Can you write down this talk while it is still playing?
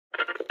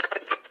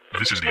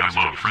This is the I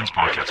Love Friends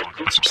podcast,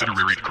 a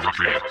subsidiary to Corrupt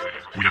Radio.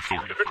 We have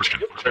Thor,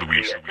 Christian,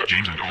 Louise,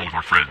 James, and all of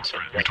our friends.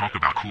 We talk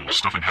about cool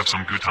stuff and have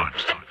some good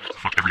times.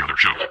 Fuck every other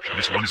show.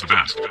 This one is the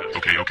best.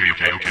 Okay. You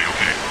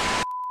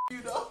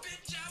know?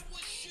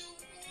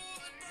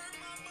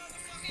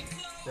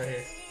 Right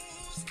here.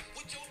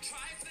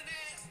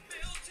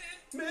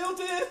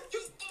 Milton!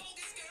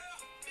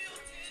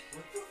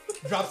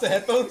 Drops the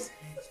headphones.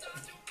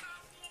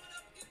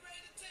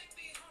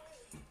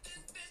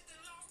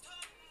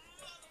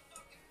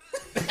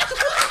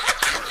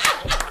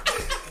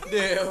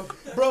 Damn.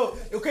 Bro,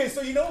 okay,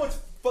 so you know what's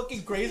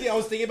fucking crazy? I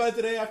was thinking about it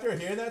today after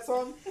hearing that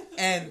song,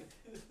 and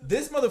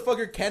this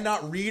motherfucker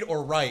cannot read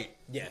or write.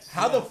 Yes.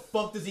 How the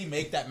fuck does he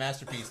make that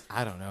masterpiece?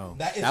 I don't know.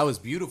 That was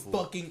beautiful.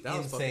 Fucking that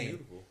was insane. fucking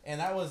beautiful. And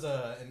that was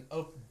a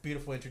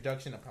beautiful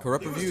introduction.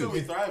 Corrupt He would reviews. still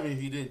be thriving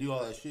if he didn't do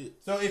all that shit.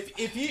 So if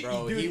he,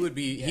 Bro, dude,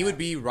 he would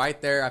be right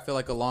there. I feel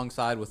like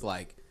alongside with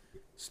like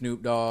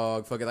Snoop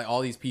Dogg, fucking like all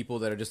these people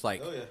that are just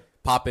like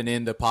popping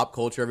into pop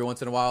culture every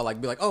once in a while.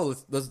 Like be like, oh,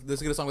 let's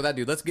get a song with that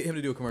dude. Let's get him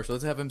to do a commercial.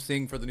 Let's have him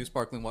sing for the new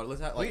sparkling water.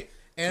 Let's have like.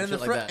 And in the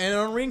like front, that. and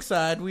on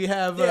ringside we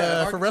have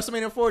for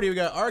WrestleMania 40 we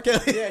got R.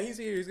 Kelly. Yeah, he's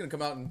here. He's gonna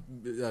come out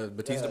and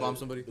Batista bomb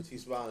somebody.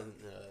 Batista bomb and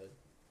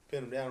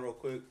pin him down real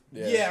quick.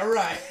 Yeah,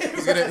 right.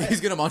 He's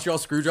gonna Montreal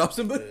screw drop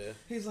somebody. Yeah.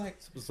 He's like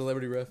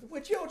Celebrity ref.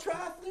 with your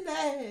trifling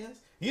ass.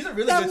 He's a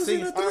really That good was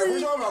singer. in a All right, we're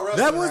talking about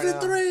wrestling. That was right a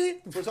now.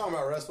 3. We're talking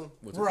about wrestling.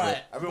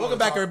 Right. Everyone Welcome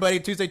back, talk- everybody.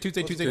 Tuesday. Tuesday.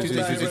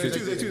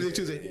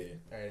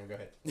 All right, go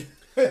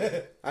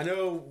ahead. I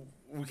know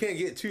we can't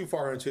get too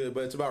far into it,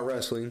 but it's about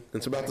wrestling.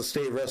 It's about the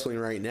state of wrestling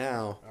right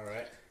now. All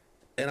right.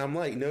 And I'm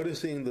like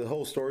noticing the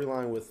whole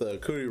storyline with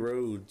Cody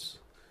Rhodes.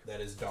 That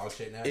is dog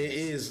shit now. It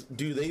is,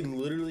 dude. They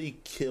literally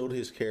killed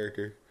his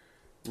character.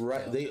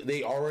 Right?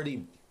 They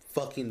already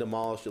fucking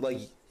demolished it. Like,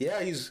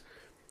 yeah, he's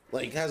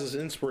like has this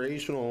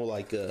inspirational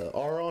like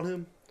aura on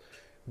him,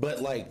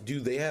 but like,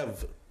 dude, they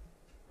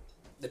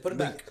put him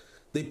back.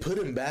 They put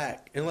him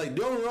back, and like,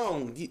 don't get me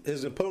wrong,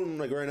 his opponent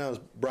like right now is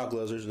Brock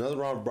Lesnar. There's nothing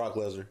wrong with Brock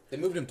Lesnar. They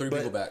moved him 3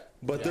 people back.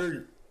 But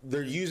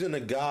they're using a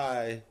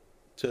guy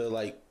to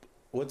like,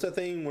 what's that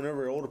thing?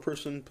 Whenever an older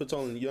person puts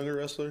on a younger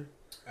wrestler,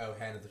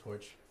 hand of the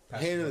torch.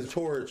 handing the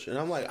torch, and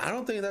I'm like, I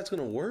don't think that's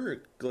gonna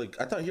work. Like,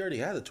 I thought he already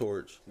had the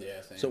torch.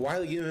 Yeah. Same. So why are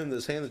they giving him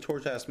this hand the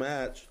torch ass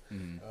match?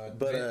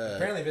 But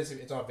apparently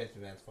it's all Vince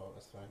McMahon's fault.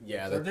 That's fine.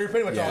 Yeah, they're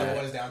pretty much all it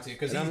boils down to.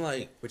 Because And I'm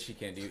like, which he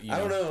can't do. I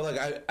don't know.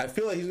 Like, I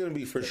feel like he's gonna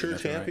be for sure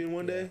nothing champion right.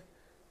 one day,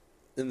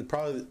 in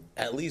probably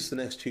at least the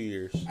next 2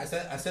 years. I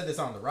said this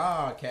on the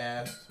Raw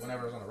cast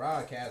whenever it was on the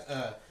Raw cast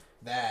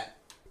that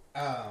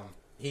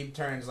he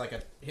turns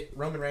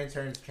Roman Reigns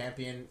turns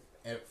champion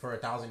for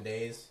 1,000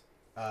 days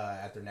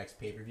at their next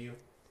pay-per-view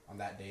on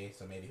that day,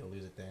 so maybe he'll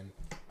lose it then.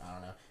 I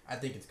don't know. I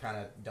think it's kind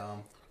of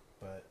dumb,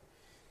 but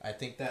I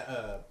think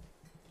that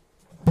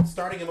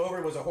starting him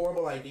over was a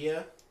horrible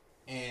idea,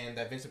 and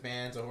that Vince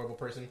McMahon's a horrible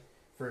person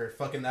for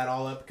fucking that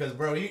all up. Because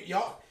bro,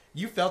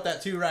 you felt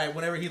that too, right?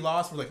 Whenever he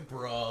lost, we're like,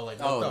 bro, like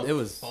what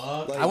the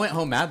fuck? I went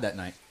home mad that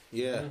night.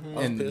 Yeah,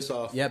 I was pissed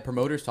off. Yeah,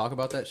 promoters talk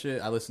about that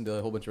shit. I listened to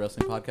a whole bunch of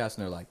wrestling podcasts,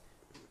 and they're like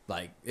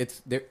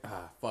it's there.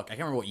 Fuck, I can't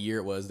remember what year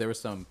it was. There was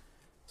some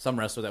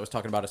wrestler that was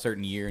talking about a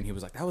certain year, and he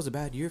was like, "That was a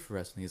bad year for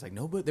wrestling." He's like,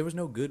 "No, but there was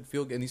no good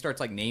feel." And he starts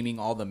like naming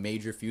all the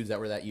major feuds that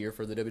were that year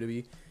for the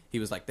WWE. He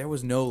was like, "There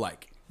was no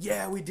like,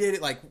 yeah, we did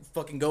it. Like,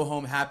 fucking go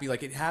home happy.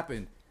 Like it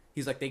happened."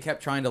 He's like, they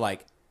kept trying to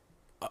like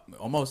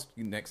almost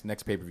next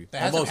pay per view.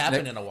 That hasn't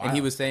happened in a while. And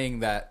he was saying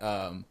that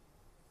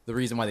the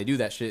reason why they do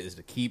that shit is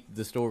to keep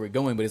the story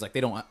going. But he's like,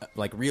 they don't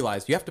like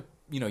realize you have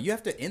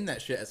to end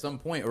that shit at some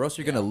point, or else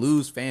you're gonna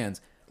lose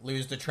fans.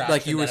 Lose the traction.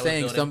 Like you were that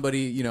saying, was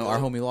somebody, our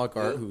homie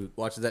Lockhart, who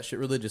watches that shit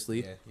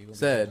religiously,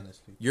 said,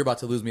 "You're about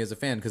to lose me as a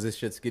fan because this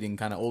shit's getting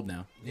kind of old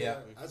now." Yeah,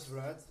 that's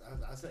right.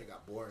 I said it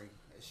got boring.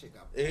 That shit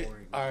got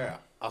boring. All right,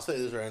 I'll say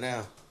this right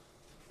now.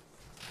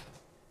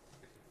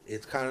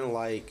 It's kind of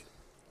like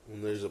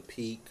when there's a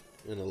peak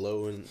and a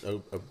low in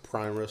a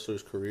prime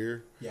wrestler's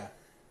career. Yeah.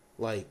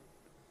 Like,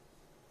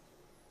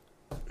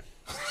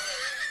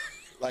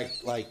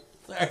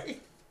 Sorry.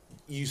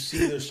 You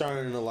see they're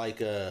starting to like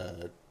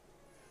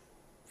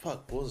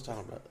fuck, what was I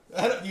talking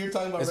about? You're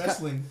talking about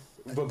wrestling.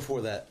 But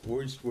before that,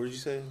 what did you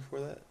say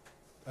before that?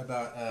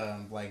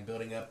 About like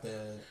building up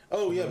the.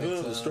 Oh yeah, building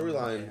up the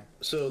storyline. Yeah.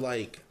 So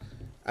like,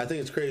 I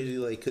think it's crazy,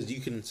 like, because you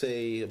can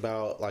say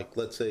about like,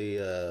 let's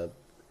say,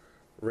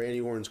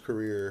 Randy Orton's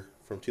career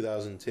from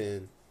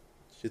 2010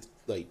 to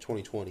like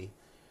 2020.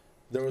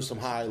 There was some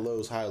high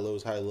lows.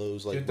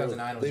 Like,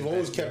 bro, they've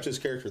always kept his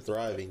character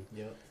thriving.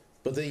 Yep.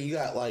 But then you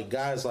got like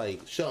guys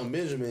like Shelton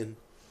Benjamin,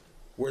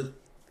 where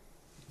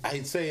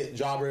I'd say it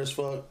jobber as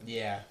fuck.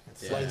 Yeah.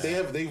 Like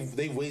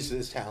they wasted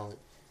his talent.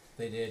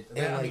 They did.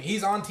 And I mean,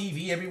 he's on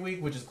TV every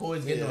week, which is cool.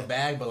 He's getting him a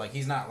bag, but like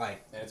he's not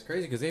like. And it's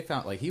crazy because they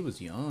found like he was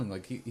young.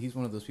 Like he's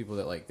one of those people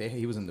that like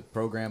he was in the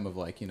program of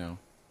like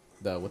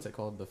the what's it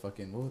called, the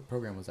fucking what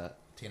program was that?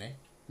 TNA.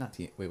 Not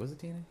TNA. Wait, was it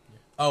TNA?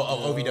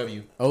 Oh,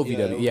 OVW.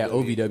 OVW. Yeah,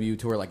 OVW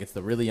tour. Like it's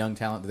the really young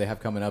talent that they have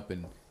coming up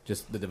and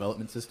just the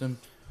development system.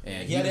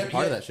 and He he had, was a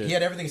part of that shit. He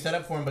had everything set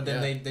up for him, but then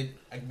Yeah. they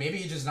like, maybe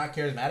he's just not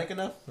charismatic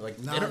enough. Like,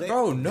 Nah, they don't- they-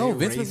 Bro, no,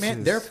 they're Vince McMahon,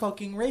 racist. they're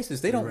fucking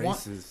racist. They don't They're want.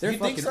 racist. They're You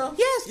fucking. think so?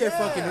 Yes, they're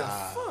Yeah. fucking.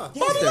 Fuck.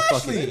 Yes, they're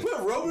They fucking.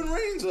 put Roman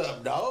Reigns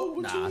up, dog. What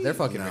you Nah, mean? they're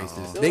fucking No.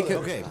 racist. No, They could,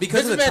 okay.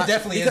 because Vince of the McMahon time,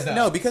 definitely because, is, though.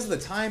 no, because of the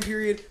time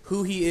period,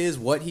 who he is,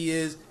 what he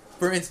is.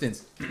 For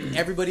instance,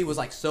 everybody was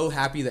like so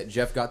happy that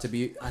Jeff got to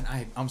be. And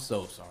I'm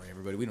so sorry,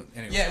 everybody. We don't.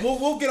 Anyway. Yeah,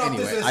 we'll get off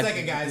this Anyway, in a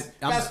second, guys.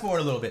 Fast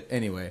forward a little bit.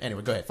 Anyway,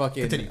 go ahead.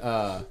 Fucking.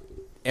 Continue.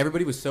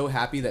 Everybody was so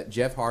happy that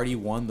Jeff Hardy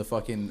won the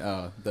fucking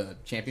the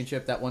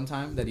championship that one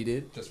time that he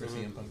did. Just for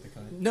CM Punk to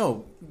come in.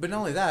 No, but not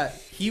only that,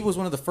 he was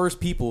one of the first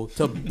people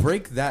to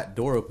break that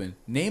door open.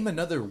 Name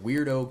another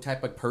weirdo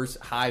type of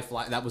high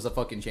fly that was a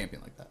fucking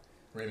champion like that.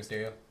 Rey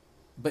Mysterio.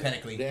 But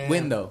Technically. Damn.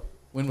 when though?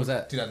 When was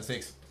that?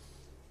 2006.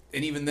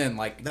 And even then,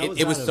 like That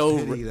it was out of so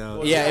pity,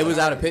 though. yeah, it was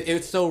out of pit.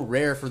 It's so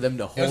rare for them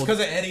to It was hold. because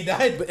of Eddie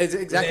died. But it's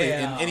exactly.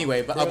 Yeah. And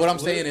anyway, but Bro, what I'm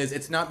saying is,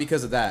 it's not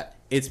because of that.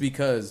 It's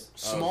because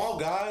Small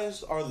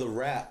guys are the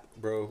rap,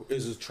 bro.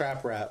 Is a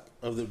trap rap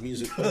of the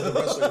music. Of the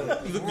wrestling.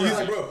 The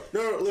music, bro.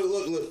 No,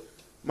 look.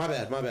 My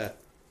bad.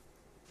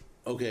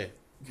 Okay.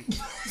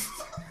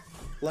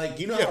 Like,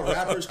 you know how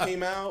rappers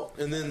came out,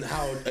 and then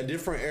how a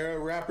different era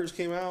of rappers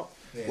came out.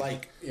 Yeah.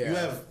 Like Yeah. you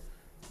have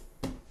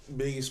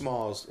Biggie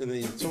Smalls, and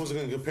then someone's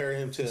gonna compare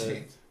him to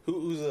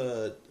who's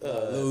Lil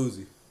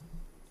Uzi.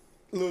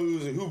 Lil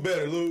Uzi. Who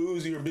better, Lil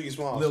Uzi or Biggie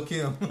Smalls? Lil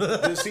Kim.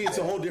 But see, it's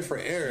a whole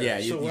different era. Yeah,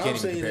 so you what can't I'm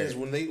even saying compare is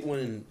it.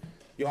 when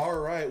y'all are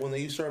right, when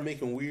they start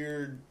making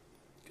weird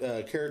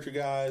character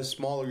guys,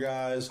 smaller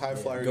guys, high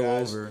flyer Go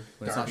guys, over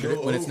when it's not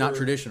go when it's not over.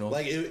 traditional.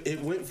 Like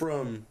it went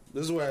from,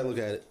 this is the way I look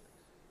at it.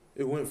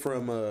 It went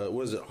from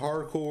was it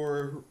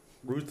hardcore,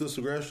 ruthless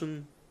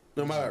aggression?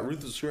 No, my bad,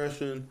 ruthless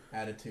aggression,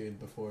 Attitude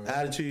before.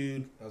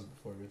 attitude. That was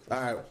before Ruthless.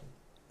 All right.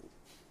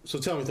 So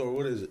tell me, Thor,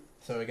 what is it?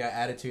 So we got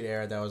Attitude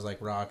Era that was like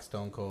Rock,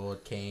 Stone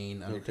Cold,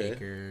 Kane,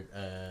 Undertaker,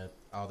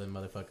 all them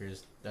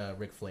motherfuckers,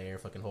 Ric Flair,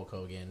 fucking Hulk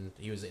Hogan.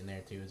 He was in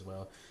there too as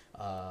well.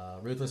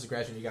 Ruthless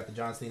Aggression, you got the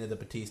John Cena, the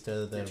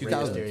Batista, the Rey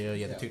 2000s.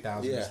 Mysterio, the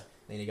 2000s. Yeah.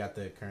 Then you got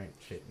the current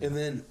shit. And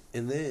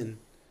then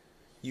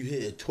you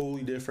hit a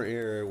totally different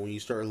era when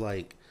you start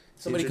like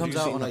Somebody comes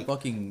out on introducing, a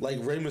fucking like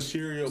Rey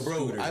Mysterio,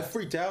 bro. scooter. I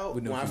freaked out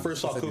With no when I feet.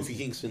 first saw That's Kofi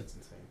Kingston. That's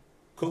insane.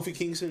 Kofi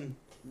Kingston,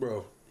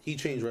 bro, he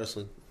changed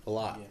wrestling a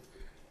lot.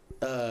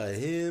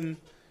 Him,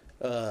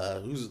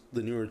 who's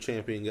the newer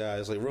champion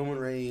guys like Roman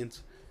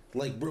Reigns.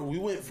 Like, bro, we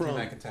went Drew from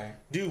McIntyre.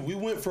 we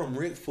went from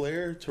Ric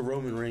Flair to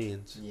Roman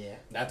Reigns. Yeah.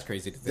 That's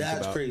crazy to think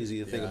That's about. crazy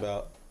to think Yeah.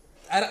 about.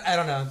 I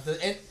don't know.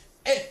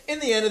 In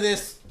the end of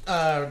this,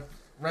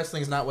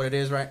 wrestling's not what it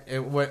is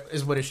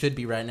what it should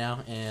be right now,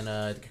 and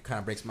it kind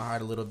of breaks my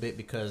heart a little bit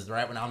because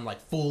right when I'm like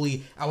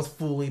I was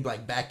fully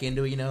like back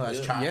into it, you know,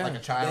 as Yeah. like a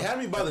child. They had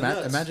me by the Ima-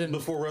 nuts imagine-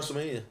 before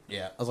WrestleMania.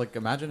 Yeah, I was like,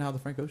 imagine how the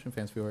Frank Ocean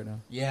fans feel right now.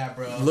 yeah,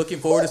 bro. Looking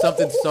forward to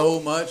something so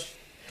much,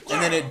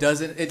 and then it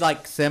doesn't. It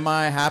like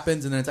semi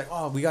happens, and then it's like,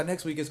 oh, we got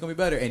next week. It's gonna be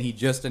better. And he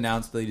just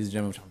announced, ladies and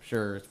gentlemen, which I'm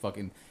sure it's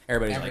fucking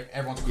everybody's like,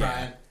 Everyone's yeah.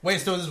 crying.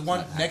 Wait, so this one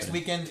not next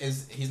happening. weekend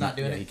he's not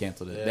doing yeah, he it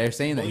canceled it. Yeah. They're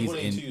saying that Only he's one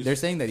and twos. they're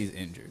saying that he's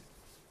injured.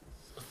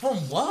 from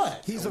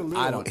what? He's a I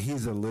little. don't-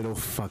 He's a little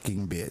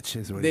fucking bitch.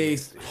 Is what They he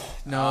is.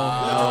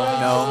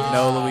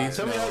 no, Luis.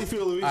 Tell me how you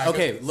feel, Luis.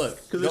 Okay, look.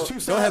 'Cause there's two Go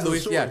sides ahead, of the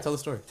Luis. story. Yeah, tell the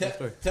story. Tell the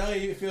story. Tell me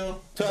how you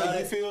feel. Tell me about how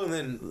you it. feel, and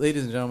then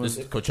Ladies and gentlemen, This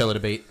is Coachella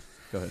debate.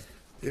 go ahead.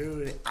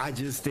 Dude, I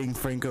just think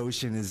Frank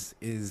Ocean is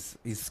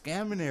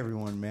scamming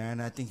everyone,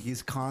 man. I think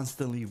he's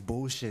constantly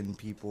bullshitting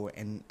people,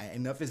 and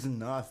enough is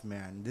enough,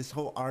 man. This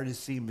whole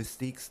artistry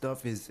mystique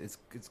stuff it's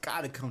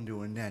got to come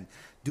to an end.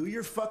 Do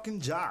your fucking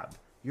job.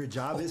 Your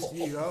job is,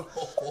 you know,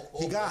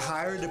 he got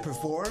hired to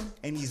perform,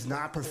 and he's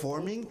not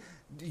performing.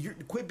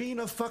 Quit being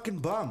a fucking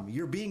bum.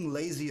 You're being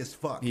lazy as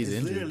fuck. He's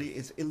injured.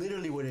 It's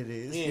literally what it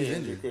is. He's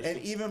injured. And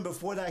even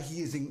before that,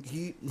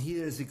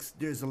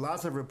 there's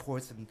lots of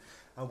reports, and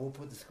I will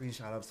put the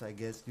screenshot up, so I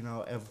guess you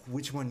know of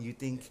which one you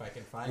think, If I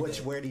can find which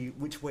it.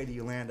 which way do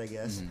you land, I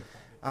guess.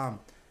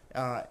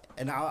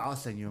 And I'll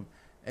send you him.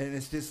 And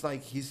it's just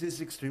like he's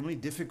just extremely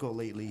difficult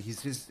lately.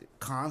 He's just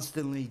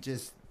constantly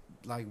just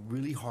like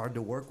really hard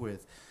to work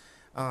with,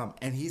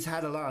 and he's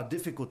had a lot of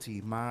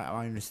difficulty. My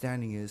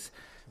understanding is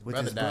with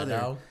Brother his died, brother.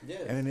 dog. Yeah.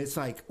 And it's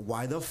like,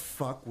 why the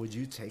fuck would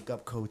you take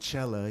up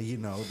Coachella? You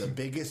know, the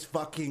biggest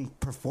fucking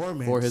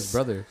performance For his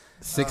brother.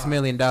 $6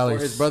 million. For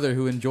his brother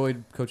who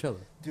enjoyed Coachella.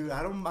 Dude,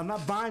 I'm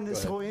not buying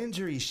this whole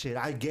injury shit.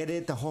 I get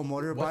it, the whole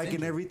motorbike and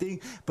injury?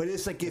 everything, but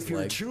it's like if you're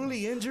leg.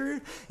 truly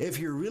injured, if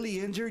you're really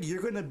injured,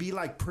 you're gonna be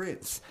like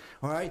Prince,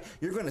 all right?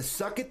 You're gonna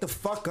suck it the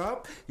fuck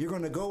up. You're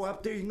gonna go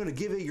up there. You're gonna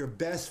give it your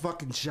best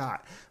fucking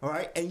shot, all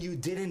right? And you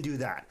didn't do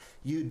that.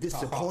 You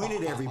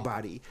disappointed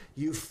everybody.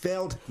 You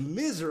failed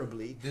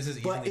miserably. This is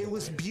but easily it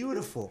was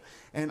beautiful,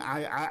 and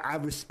I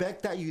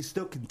respect that you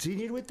still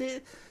continued with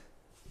it.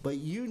 But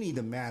you need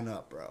to man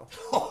up, bro.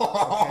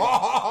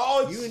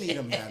 Okay? You need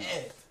to man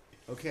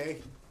up. Okay?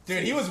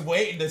 Dude, he was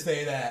waiting to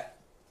say that.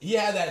 He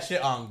had that shit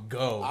on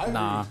go.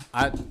 Nah.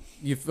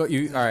 You all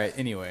right,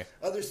 anyway.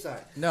 Other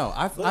side. No,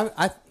 all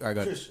right, go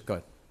ahead. Christian. Go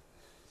ahead.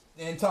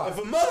 And talk. If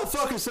a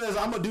motherfucker says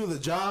I'm gonna do the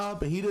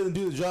job and he doesn't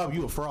do the job,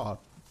 you a fraud.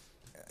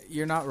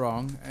 You're not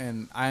wrong,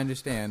 and I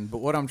understand. But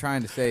what I'm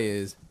trying to say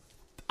is,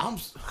 I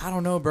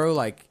don't know, bro.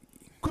 Like,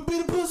 quit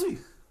being a pussy.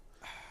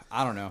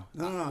 I don't know.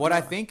 No, what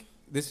I think,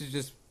 this is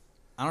just,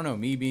 I don't know,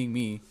 me being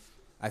me.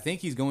 I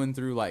think he's going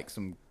through like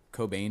some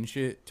Cobain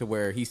shit to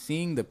where he's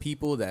seeing the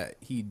people that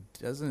he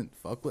doesn't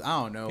fuck with.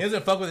 I don't know. He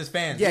doesn't fuck with his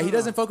fans. Yeah, he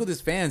doesn't fuck with his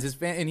fans.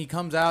 And he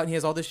comes out and he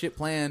has all this shit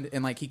planned,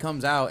 and like he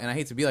comes out, and I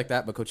hate to be like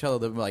that, but Coachella,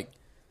 they're like,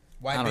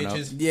 White I don't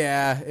bitches. know.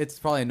 Yeah, it's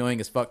probably annoying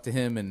as fuck to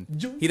him, and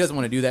he doesn't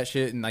want to do that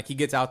shit. And like he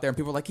gets out there, and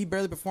people are like, he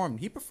barely performed.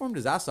 He performed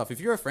his ass off. If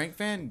you're a Frank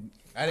fan,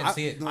 I didn't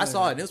see it. I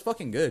saw it. And it was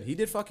fucking good. He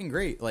did fucking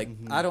great. Like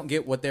I don't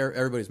get what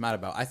everybody's mad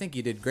about. I think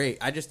he did great.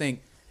 I just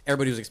think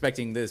everybody was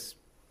expecting this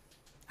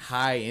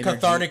high energy,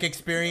 Cathartic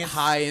experience.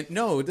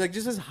 No, like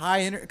just this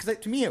high energy. Because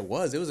to me, it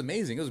was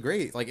amazing. It was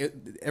great. Like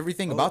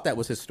everything about that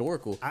was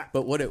historical.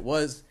 But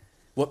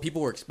what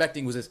people were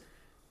expecting was this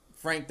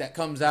Frank that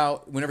comes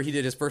out whenever he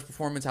did his first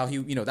performance. How he,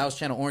 that was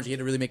Channel Orange. He had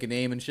to really make a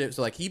name and shit.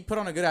 So like he put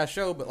on a good ass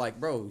show. But like,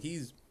 bro,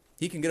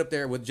 he can get up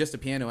there with just a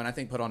piano and I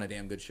think put on a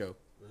damn good show.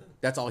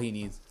 That's all he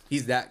needs.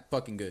 He's that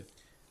fucking good.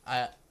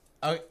 I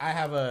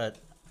have a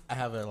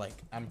like,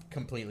 I'm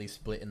completely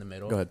split in the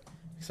middle. Go ahead.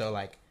 So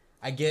like,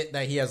 I get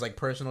that he has like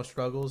personal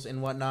struggles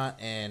and whatnot,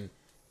 and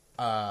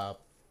that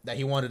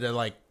he wanted to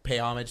like pay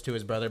homage to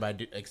his brother by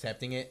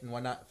accepting it and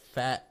whatnot.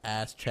 Fat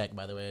ass check,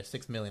 by the way,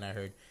 $6 million I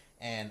heard,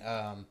 and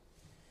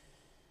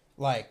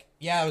like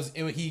yeah,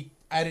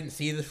 I didn't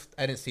see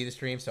the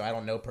stream, so I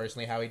don't know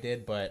personally how he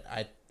did, but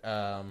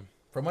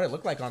from what it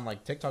looked like on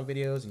like TikTok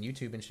videos and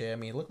YouTube and shit, I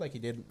mean, it looked like he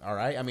did all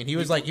right. I mean, it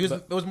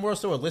was more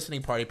so a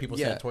listening party. People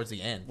said towards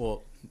the end.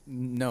 Well,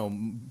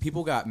 no,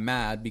 people got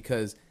mad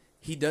because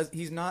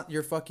he's not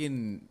your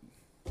fucking,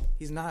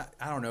 he's not,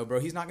 I don't know,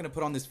 bro. He's not going to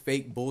put on this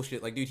fake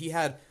bullshit. Like, dude, he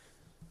had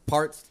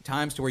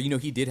times to where,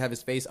 he did have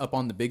his face up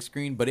on the big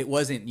screen, but it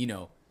wasn't,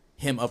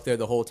 him up there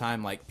the whole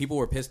time. Like, people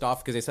were pissed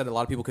off because they said a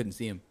lot of people couldn't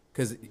see him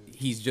because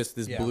he's just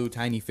this blue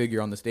tiny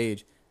figure on the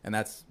stage. And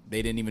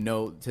they didn't even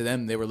know, to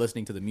them, they were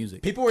listening to the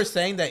music. People were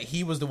saying that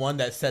he was the one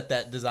that set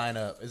that design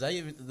up. Is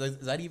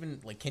that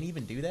even like, can he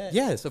even do that?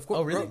 Yes, of course.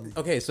 Oh, really? Bro,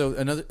 okay, so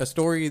a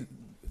story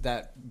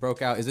that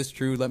broke out. Is this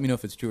true? Let me know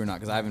if it's true or not,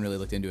 because I haven't really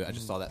looked into it. I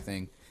just saw that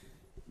thing.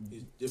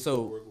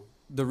 So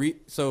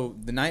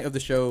the night of the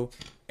show,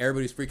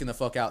 everybody's freaking the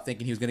fuck out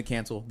thinking he was going to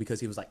cancel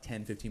because he was like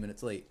 10, 15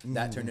 minutes late.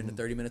 That turned into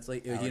 30 minutes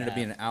late. He ended up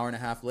being an hour and a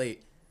half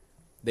late.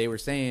 They were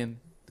saying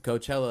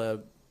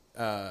Coachella,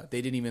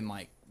 they didn't even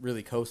like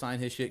really co-sign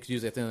his shit, because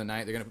usually at the end of the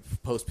night they're going to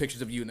post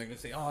pictures of you and they're going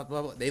to say, oh,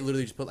 blah, blah. They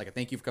literally just put like a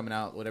thank you for coming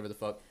out, whatever the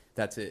fuck.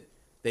 That's it.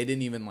 They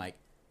didn't even like,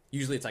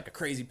 usually it's like a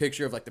crazy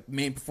picture of like the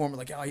main performer,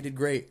 like, oh, he did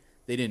great.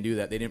 They didn't do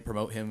that. They didn't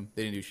promote him.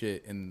 They didn't do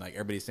shit. And like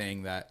everybody's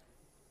saying that,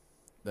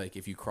 like,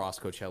 if you cross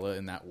Coachella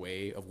in that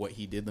way of what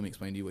he did, let me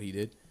explain to you what he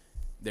did.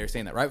 They're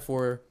saying that right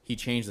before he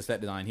changed the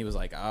set design, he was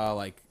like,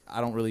 I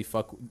don't really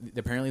fuck.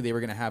 Apparently they were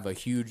going to have a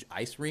huge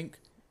ice rink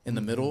in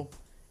the middle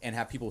and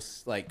have people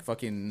like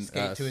fucking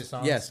skate to his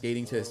songs. Yeah,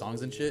 skating to his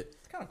songs and shit.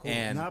 It's kind of cool.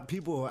 And not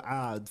people,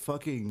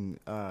 fucking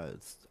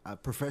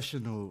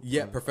professional.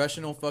 Yeah,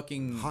 professional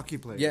fucking hockey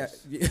players.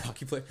 Yeah,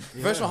 hockey players.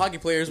 Professional hockey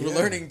players were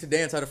learning to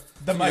dance out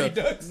of the Mighty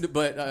Ducks.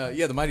 But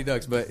the Mighty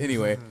Ducks. But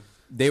anyway,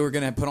 they were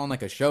gonna put on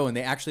like a show, and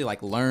they actually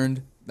like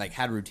learned, like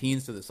had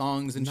routines to the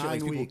songs and shit. 9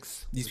 Like,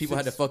 weeks. These people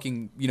had to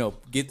fucking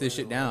get this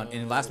shit down.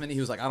 And last minute, he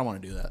was like, I don't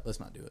want to do that. Let's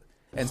not do it.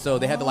 And so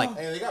they had to like.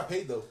 Hey, they got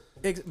paid though.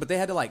 But they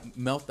had to like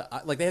melt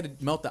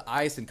the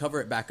ice and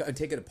cover it back up and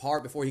take it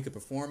apart before he could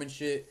perform and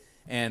shit.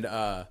 And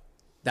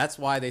that's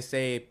why they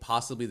say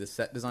possibly the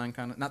set design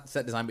kind of, not the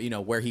set design,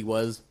 but where he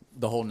was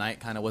the whole night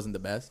kind of wasn't the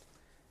best.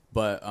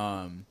 But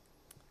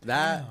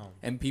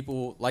and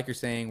people, like you're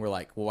saying, were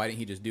like, well, why didn't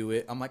he just do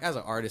it? I'm like, as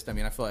an artist, I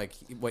mean, I feel like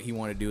what he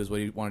wanted to do is what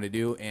he wanted to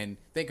do. And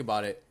think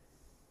about it.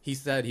 He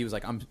said he was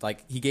like,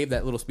 he gave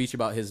that little speech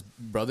about his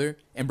brother,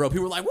 and bro,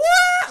 people were like,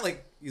 what?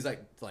 Like, he's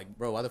like,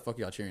 bro, why the fuck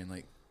y'all cheering?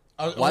 Like,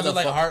 why the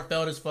like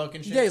heartfelt as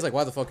fucking shit? Yeah, he's like,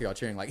 why the fuck are y'all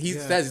cheering? Like, he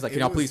says, he's like,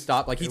 can y'all please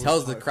stop? Like, he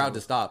tells the crowd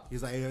to stop.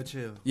 He's like, hey, yo,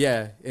 chill.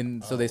 Yeah,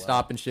 and so they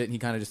stop and shit, and he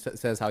kind of just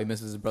says how he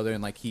misses his brother,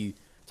 and like he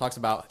talks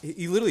about,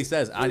 he literally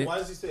says, Why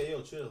does he say,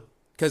 yo, chill?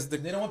 Because they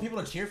don't want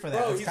people to cheer for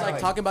that. Bro, he's like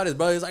talking about his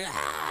brother. He's like,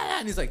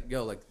 and he's like,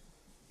 yo, like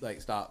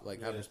stop,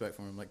 like have respect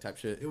for him, like type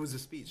shit. It was a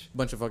speech.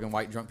 Bunch of fucking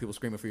white drunk people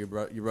screaming for your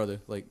brother,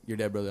 like your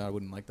dead brother. I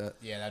wouldn't like that.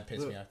 Yeah, that'd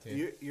piss me off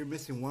too. You're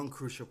missing one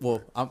crucial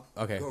part. Well,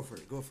 okay. Go for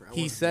it.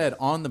 He said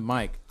on the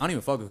mic, I don't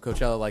even fuck with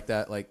Coachella like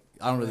that. Like,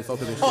 I don't really fuck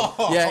with this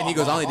shit. Yeah, and he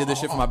goes, I only did this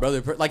shit for my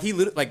brother. Like,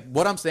 like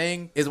what I'm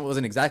saying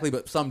wasn't exactly,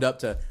 but summed up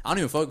to, I don't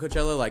even fuck with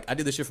Coachella. Like, I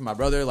did this shit for my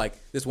brother. Like,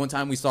 this one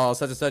time we saw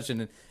such and such,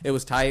 and it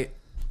was tight.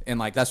 And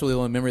like, that's really the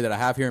only memory that I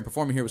have here. And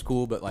performing here was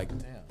cool, but like,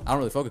 I don't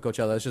really fuck with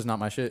Coachella. It's just not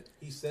my shit.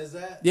 He says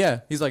that? Yeah,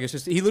 he's like,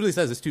 he literally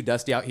says it's too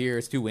dusty out here.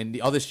 It's too windy.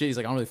 All this shit. He's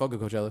like, I don't really fuck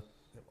with Coachella.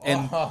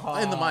 And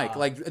in the mic,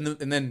 like, and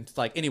then it's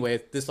like,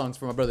 anyway, this song's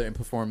for my brother, and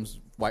performs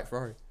White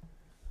Ferrari.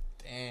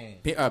 Dang.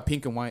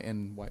 Pink and White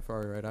and White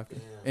Ferrari right after.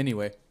 Damn.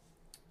 Anyway,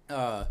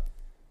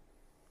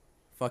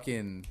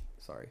 fucking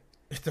sorry.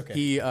 It's okay.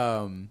 He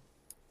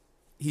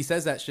he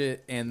says that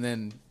shit, and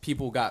then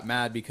people got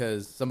mad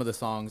because some of the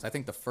songs, I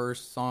think the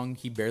first song,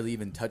 he barely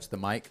even touched the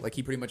mic. Like,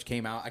 he pretty much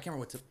came out, I can't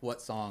remember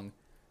what song,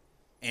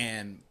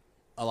 and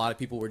a lot of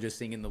people were just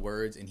singing the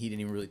words, and he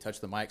didn't even really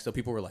touch the mic. So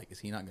people were like, is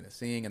he not going to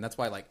sing? And that's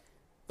why, like,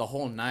 the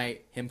whole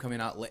night, him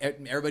coming out,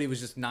 everybody was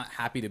just not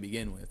happy to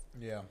begin with.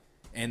 Yeah.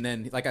 And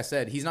then, like I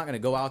said, he's not going to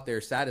go out there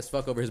sad as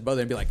fuck over his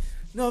brother and be like,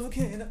 no,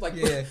 okay. Like,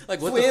 Yeah.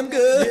 like what Swim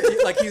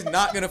good. Like, he's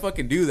not going to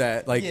fucking do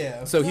that. Like,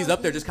 Yeah. so he's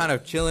up there just kind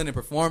of chilling and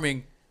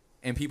performing.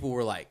 And people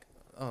were like,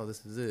 oh,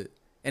 this is it.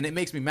 And it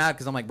makes me mad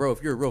because I'm like, bro,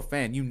 if you're a real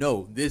fan, you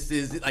know this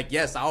is it. Like,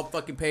 yes, I'll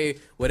fucking pay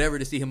whatever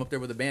to see him up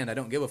there with a band. I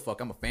don't give a fuck.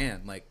 I'm a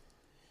fan. Like,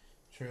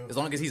 True. as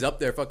long as he's up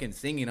there fucking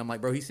singing, I'm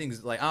like, bro, he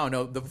sings, like, I don't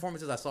know. The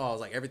performances I saw, I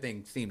was like,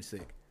 everything seemed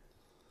sick.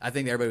 I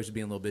think everybody was just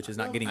being little bitches,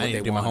 not getting I what need they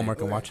to do my wanted.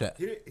 homework and watch that.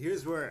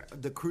 Here's where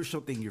the crucial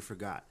thing you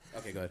forgot.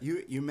 Okay, go ahead.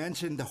 You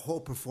mentioned the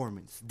whole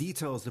performance,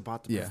 details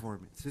about the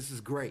performance. This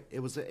is great. It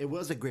was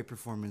a great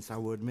performance. I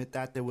will admit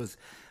that there was.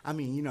 I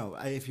mean, you know,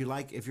 if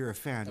you're a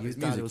fan, you his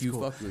thought it music, was you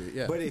cool. fuck with it,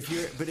 yeah. But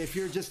if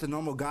you're just a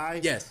normal guy,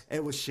 Yes.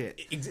 it was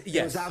shit. Yes.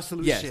 It was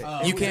absolute yes. shit. You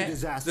It was a can't.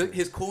 disaster.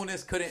 His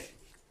coolness couldn't. His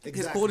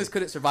Exactly. coolness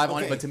couldn't survive on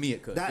it, Okay, but to me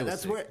it could. It was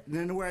That's sick.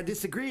 where I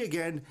disagree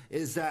again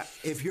is that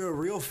if you're a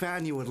real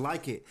fan, you would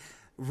like it.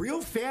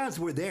 Real fans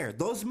were there.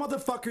 Those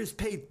motherfuckers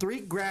paid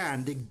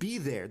 $3,000 to be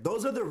there.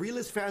 Those are the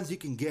realest fans you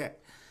can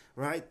get.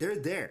 Right? They're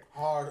there.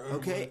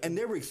 Okay? And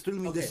they were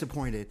extremely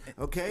disappointed.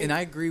 Okay? And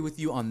I agree with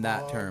you on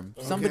that term.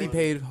 Somebody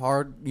paid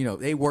hard, you know,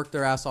 they worked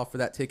their ass off for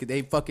that ticket.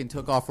 They fucking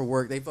took off for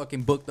work. They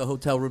fucking booked the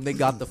hotel room. They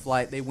got the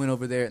flight. They went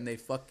over there and they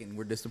fucking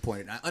were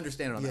disappointed. I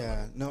understand it on that Yeah,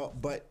 level. no,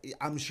 but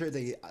I'm sure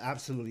they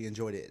absolutely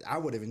enjoyed it. I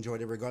would have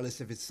enjoyed it regardless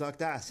if it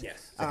sucked ass.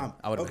 Yes, same.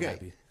 I would have been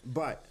happy.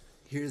 But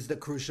here's the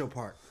crucial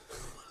part.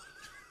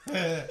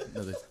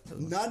 Another-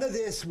 None of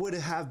this would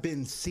have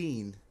been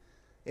seen.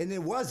 And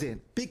it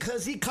wasn't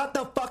because he cut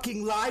the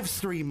fucking live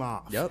stream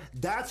off. Yep.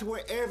 That's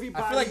where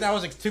everybody. I feel like that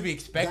was to be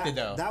expected,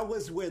 though. That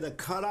was where the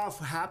cutoff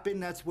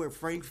happened. That's where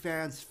Frank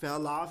fans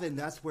fell off, and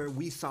that's where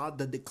we saw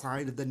the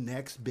decline of the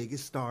next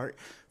biggest star,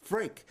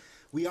 Frank.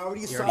 We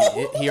already saw.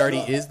 He already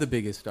is the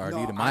biggest star,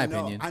 dude, in my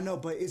opinion. I know,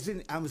 but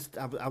I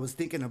was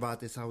thinking about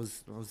this. I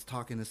was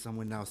talking to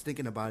someone and I was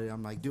thinking about it.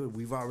 I'm like, dude,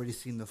 we've already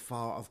seen the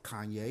fall of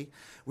Kanye.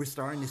 We're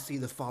starting to see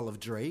the fall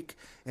of Drake,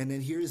 and then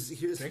here's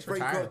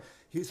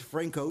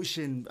Frank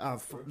Ocean,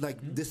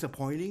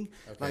 disappointing.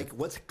 Okay. Like,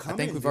 what's coming? I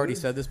think we've dude? already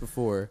said this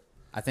before.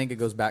 I think it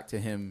goes back to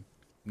him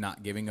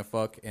not giving a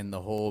fuck and the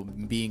whole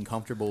being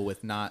comfortable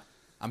with not.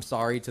 I'm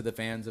sorry to the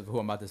fans of who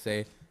I'm about to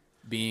say.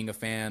 Being a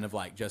fan of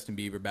like Justin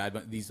Bieber, bad,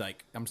 but these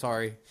like, I'm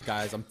sorry,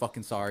 guys, I'm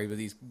fucking sorry, but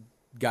these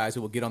guys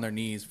who will get on their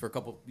knees for a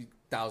couple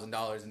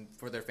 $1,000 and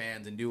for their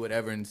fans and do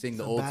whatever and sing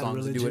the old bad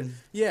songs and do it. religion.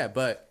 Yeah,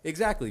 but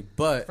exactly.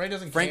 But Frank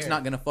Frank's care.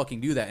 not gonna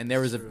fucking do that. And there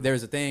was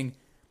a thing.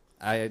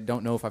 I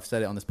don't know if I've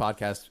said it on this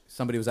podcast.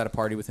 Somebody was at a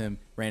party with him,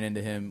 ran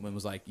into him, and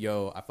was like,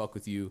 "Yo, I fuck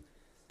with you."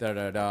 Da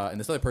da da. And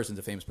this other person's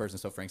a famous person,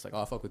 so Frank's like,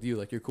 "Oh, I fuck with you.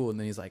 Like, you're cool." And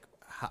then he's like,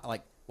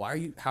 "Why are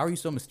you? How are you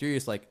so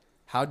mysterious? Like,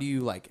 how do you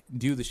like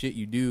do the shit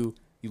you do?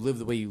 You live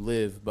the way you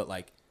live, but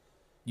like,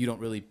 you don't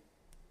really,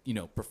 you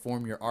know,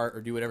 perform your art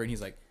or do whatever." And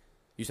he's like,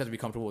 "You just have to be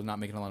comfortable with not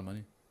making a lot of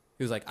money."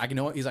 He was like, "I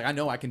know." He's like, "I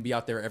know I can be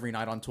out there every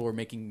night on tour,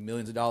 making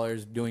millions of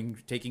dollars,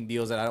 taking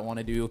deals that I don't want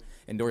to do,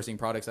 endorsing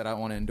products that I don't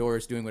want to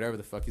endorse, doing whatever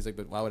the fuck." He's like,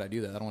 "But why would I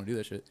do that? I don't want to do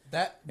that shit."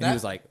 And he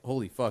was like,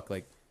 "Holy fuck,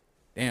 like,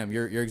 damn,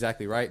 you're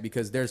exactly right,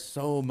 because there's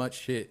so much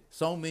shit.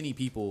 So many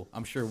people,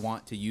 I'm sure,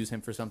 want to use him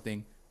for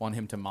something, want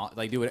him to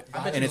do it,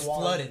 I bet and you it's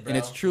flooded, bro. and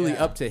it's truly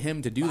Yeah. up to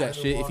him to do that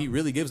shit. If he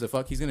really gives a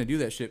fuck, he's gonna do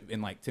that shit.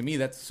 And like, to me,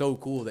 that's so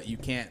cool that you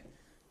can't,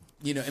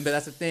 you know. And but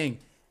that's the thing.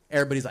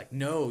 Everybody's like,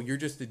 "No, you're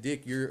just a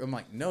dick." I'm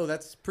like, "No,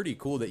 that's pretty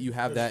cool that you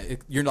have that."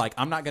 You're like,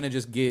 "I'm not gonna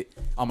just get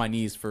on my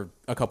knees for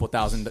a couple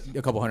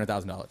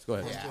 $100,000. Go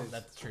ahead. Yeah,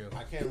 that's true.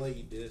 I can't let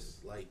you diss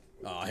like.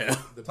 Oh yeah,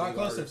 The Talk big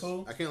closer, artists.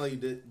 fool. I can't let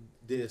you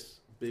diss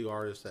big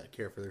artists that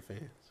care for their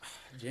fans.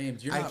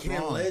 James, you're I not can't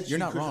wrong. let You're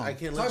not you. wrong. I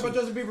can't Talk let about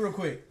you. Justin Bieber real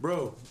quick.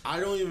 Bro, I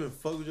don't even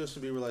fuck with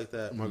Justin Bieber like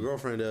that. My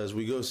girlfriend does.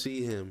 We go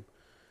see him.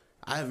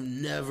 I've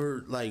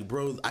never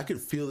bro. I could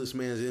feel this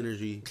man's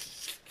energy.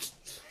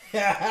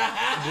 Bro,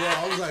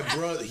 I was like,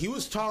 bro, he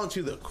was talking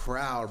to the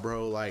crowd,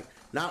 bro. Like,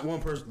 not one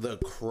person, the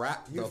crowd.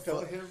 You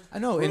felt him? I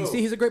know, Bro, and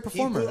see, he's a great he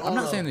performer. put I'm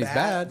not on saying a he's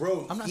bad.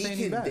 Bro, I'm not he saying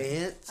he's can bad.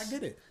 dance. I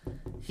get it.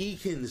 He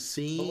can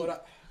sing.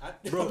 But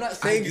Bro, I'm not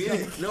saying I get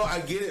it. No, I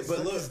get it.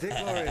 But look, Dick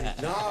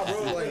already. nah,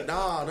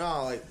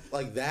 bro,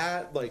 like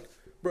that, like,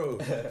 bro,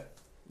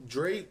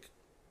 Drake.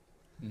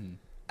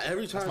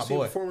 Every time I my see a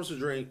boy. performance of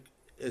Drake,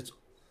 it's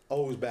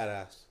always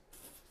badass.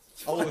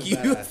 Always Fuck you.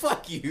 badass.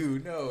 Fuck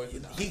you. No,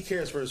 it's not. He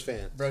cares for his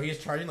fans. Bro, he's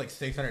charging like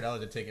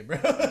 $600 a ticket, bro.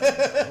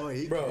 Oh,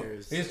 he Bro,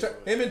 cares.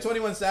 Him and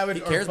 21 Savage.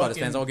 He cares about his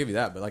fans. Fucking, I'll give you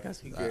that. But like I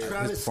said, his Travis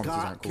performances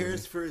Scott aren't cool.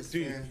 cares for his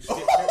Dude, fans.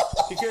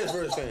 he cares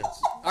for his fans.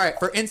 All right,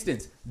 for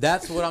instance,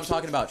 that's what I'm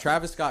talking about.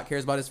 Travis Scott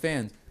cares about his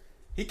fans.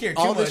 He cared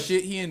too All the much.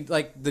 shit he and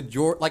like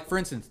for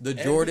instance, the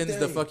Jordans, the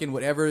Everything. fucking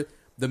whatever,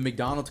 the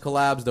McDonald's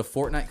collabs, the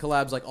Fortnite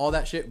collabs, like all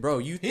that shit, bro.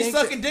 He's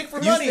sucking dick for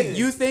money.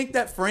 You think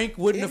that Frank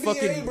wouldn't have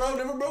fucking, bro,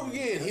 never broke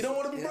again. He don't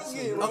want to be broke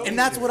again, bro. and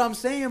that's what I'm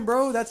saying,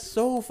 bro. That's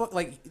so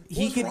like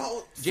he What's can,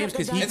 wrong? James,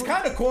 because he. It's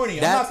kind of corny.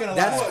 I'm not gonna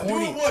That's lie.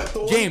 corny. Doing what,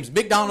 Thor? James,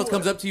 McDonald's Doing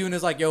comes what? up to you and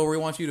is like, "Yo, we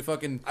want you to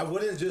fucking." I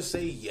wouldn't just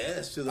say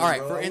yes to them. All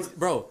right, bro.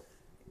 bro.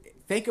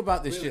 Think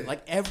about this shit.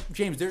 Like,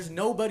 James, there's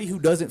nobody who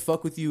doesn't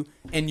fuck with you,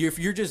 and if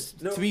you're just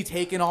to be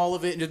taking all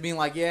of it and just being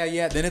like,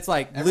 yeah, then it's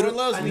like Everyone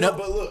loves me. no,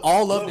 but look,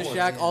 all love love to one.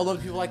 Shaq, all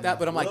love people like that.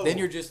 But I'm like, Love then one.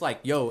 you're just like,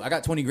 yo, I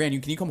got 20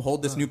 grand. Can you come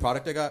hold this new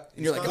product I got?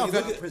 And you're like, It's oh, not-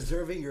 good. look at-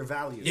 Preserving your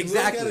values.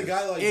 Exactly. Look at a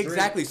guy like Drake.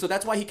 Exactly. So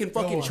that's why he can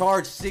fucking on.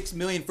 charge $6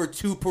 million for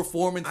 2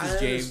 performances, I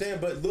James.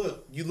 understand, but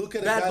look, you look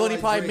at a Bad guy Bunny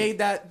like probably Drake, made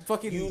that You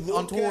fucking look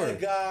on tour. at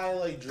a guy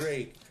like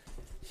Drake.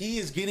 He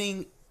is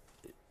getting.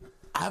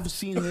 I've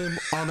seen him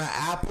on an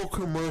Apple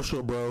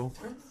commercial, bro.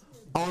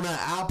 On an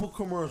Apple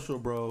commercial,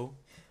 bro.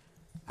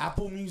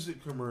 Apple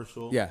Music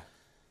commercial. Yeah.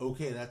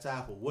 Okay, that's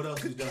Apple. What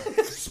else he's done?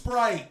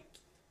 Sprite.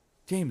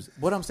 James,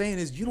 what I'm saying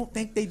is, you don't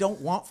think they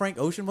don't want Frank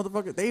Ocean,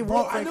 motherfucker? They Bro,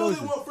 want I Frank know Ocean.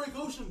 they want Frank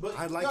Ocean, but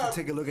I'd you like gotta- to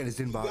take a look at his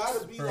You inbox.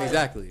 gotta be like,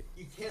 Exactly.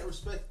 You can't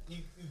respect. You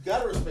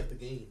gotta respect the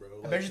game, bro.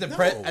 I bet you the no.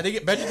 I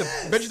think bet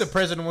you the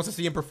president wants to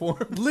see him perform.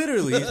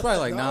 Literally, he's probably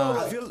like, No,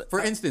 nah. I feel- For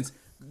instance,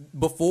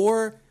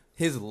 before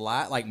his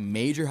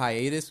major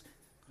hiatus,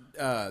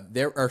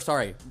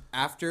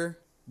 after,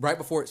 right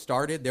before it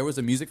started, there was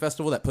a music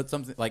festival that put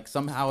something, like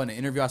somehow in an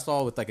interview I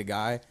saw with like a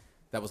guy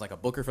that was like a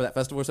booker for that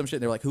festival or some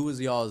shit. They were like, who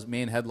was y'all's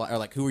main headline, or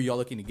like, who are y'all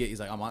looking to get? He's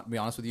like, I'm gonna be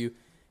honest with you.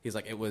 He's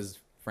like, it was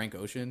Frank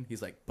Ocean.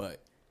 He's like,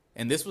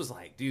 and this was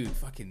like, dude,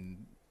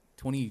 fucking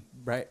 20,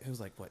 right? It was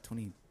like, what,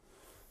 20?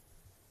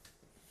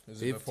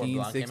 Was it before 15,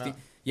 Blonde came 16. out?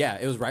 Yeah,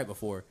 it was right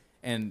before.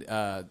 And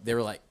they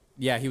were like,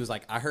 yeah, he was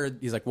like, I heard,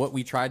 he's like, what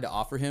we tried to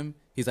offer him,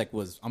 he's like,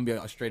 I'm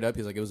gonna be straight up,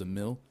 he's like, it was $1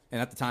 million.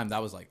 And at the time,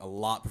 that was like a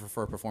lot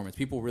for a performance.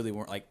 People really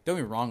weren't like, don't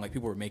get me wrong, like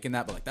people were making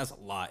that, but like that's a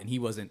lot. And he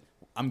wasn't,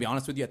 I'm gonna be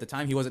honest with you, at the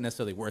time, he wasn't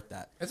necessarily worth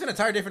that. It's an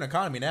entire different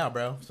economy now,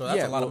 bro. So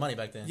that's a lot of money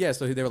back then. Yeah,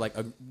 so they were like,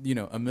 $1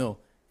 million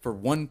for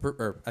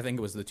or I think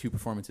it was the 2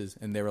 performances.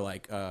 And they were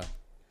like,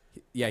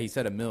 yeah, he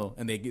said $1 million.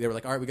 And they were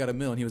like, all right, we got $1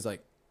 million. And he was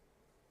like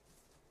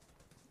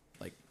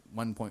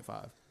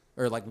 1.5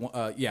 or like,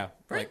 yeah,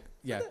 like,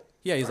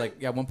 yeah, he's like,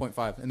 yeah,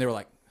 1.5. And they were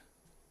like,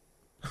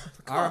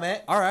 All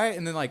right. all right.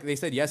 And then like they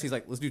said yes. He's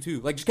like, let's do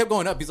 2. Like just kept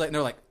going up. He's like, and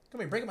they're like, Come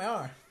here, break my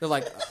arm. they're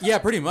like, yeah,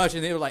 pretty much.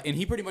 And they were like, and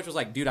he pretty much was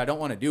like, dude, I don't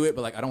want to do it,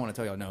 but like I don't want to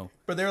tell y'all no.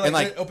 But they were And,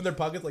 like, they open their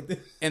pockets like this.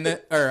 And then,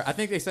 or I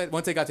think they said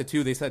once they got to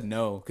 2, they said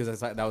no because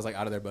that was like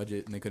out of their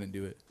budget and they couldn't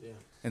do it. Yeah.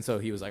 And so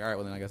he was like, all right,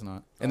 well then I guess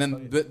not. And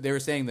then they were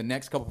saying the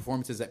next couple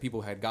performances that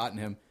people had gotten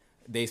him,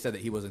 they said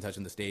that he wasn't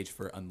touching the stage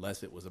for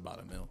unless it was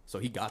about $1 million. So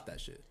he got that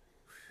shit.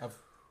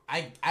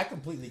 I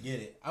completely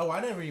get it. Oh,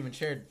 I never even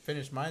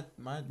finished my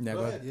Yeah, go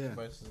ahead. Yeah.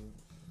 question.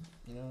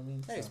 You know what I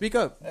mean? Hey, So- speak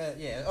up.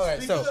 Yeah. All right.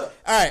 Speak So, up.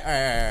 all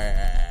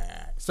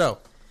right. So,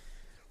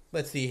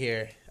 let's see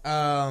here.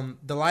 The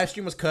live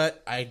stream was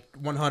cut. I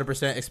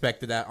 100%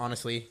 expected that,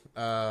 honestly,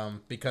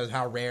 because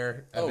how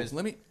rare of Oh, his.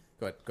 let me.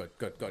 Go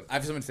ahead. I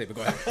have something to say, but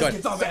go ahead. Go ahead.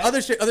 It's all bad. Other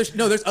shit.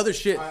 No, there's other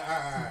shit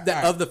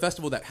right. of the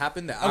festival that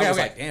happened that I was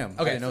like, damn.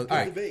 I Okay. didn't know. All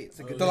right. Debate. It's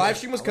a good The debate. live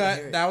stream was I wanna cut.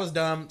 hear it. That was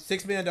dumb.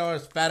 $6 million,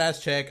 fat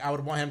ass check. I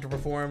would want him to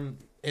perform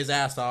his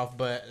ass off,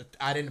 but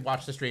I didn't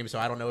watch the stream, so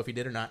I don't know if he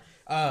did or not.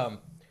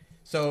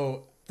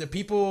 So the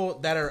people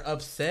that are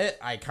upset,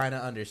 I kind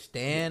of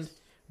understand,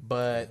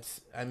 but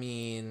I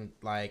mean,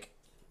 like,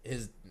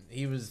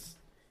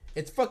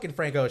 it's fucking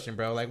Frank Ocean,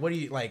 bro. Like, what do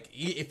you like?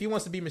 If he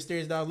wants to be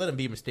mysterious, dog, let him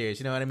be mysterious.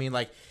 You know what I mean?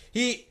 Like,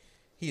 he's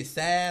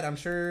sad. I'm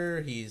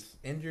sure he's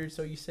injured.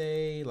 So you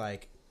say,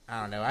 like,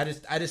 I don't know. I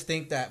just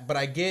think that, but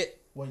I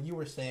get what you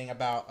were saying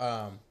about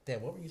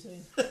damn. What were you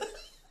saying?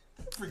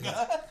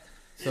 Forgot.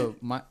 So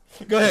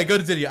Go ahead. Go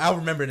to video. I'll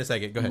remember in a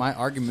second. Go ahead.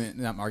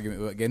 not my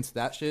argument against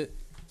that shit.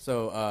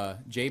 So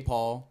J.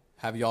 Paul,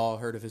 have y'all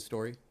heard of his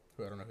story?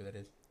 I don't know who that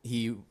is.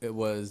 He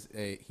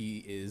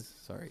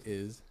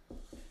is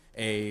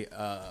a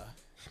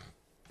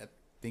I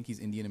think he's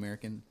Indian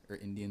American or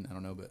Indian, I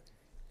don't know, but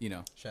you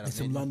know, Shout out He's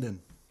from Nate. London.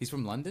 he's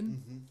from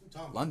London.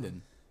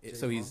 London.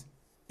 So he's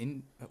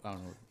in. I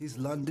don't know. He's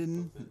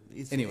London.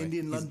 He's Anyway,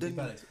 Indian he's-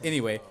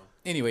 London.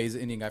 Anyway, he's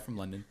an Indian guy from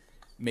London.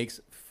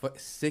 Makes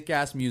sick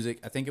ass music.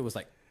 I think it was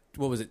like,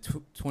 what was it?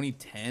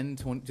 2010,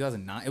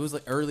 2009. It was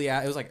like early.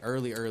 It was like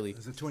early.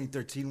 It's a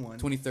 2013 one.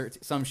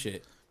 2013, some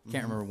shit.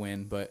 Can't remember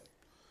when, but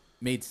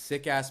made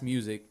sick ass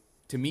music.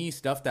 To me,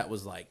 stuff that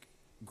was like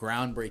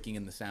groundbreaking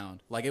in the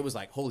sound. Like it was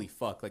like, holy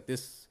fuck, like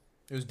this.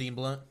 It was Dean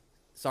Blunt.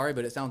 Sorry,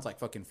 but it sounds like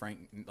fucking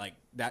Frank. Like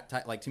that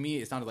type. Like to me,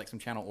 it sounded like some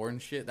Channel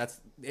Orange shit.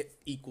 It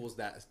equals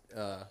that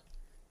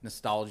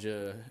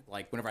nostalgia.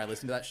 Like whenever I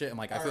listen to that shit, I'm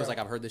like, I feel like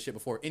I've heard this shit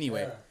before.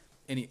 Anyway,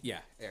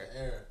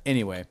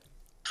 Anyway,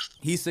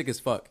 he's sick as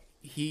fuck.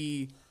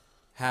 He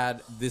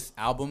had this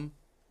album.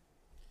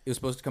 It was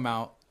supposed to come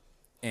out,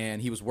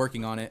 and he was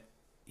working on it.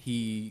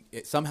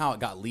 Somehow it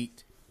got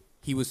leaked.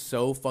 He was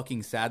so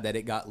fucking sad that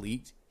it got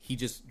leaked. He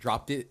just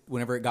dropped it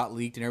whenever it got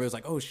leaked, and everybody was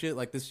like, "Oh shit!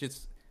 Like this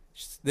shit's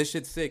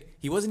sick."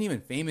 He wasn't even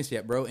famous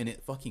yet, bro, and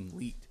it fucking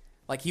leaked.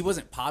 Like he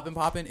wasn't popping,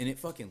 and it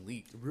fucking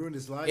leaked. It ruined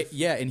his life.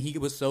 Yeah, and he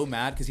was so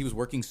mad because he was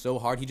working so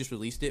hard. He just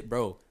released it,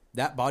 bro.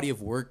 That body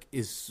of work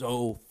is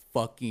so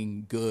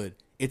fucking good.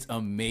 It's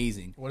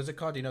amazing. What is it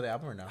called? Do you know the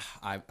album or no?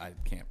 I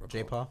can't recall.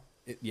 J. Paul?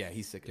 Yeah,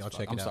 he's sick. Y'all As fuck.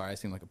 check it I'm out. sorry, I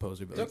seem like a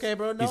poser, but It's okay,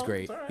 bro. No, he's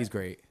great. it's all right. He's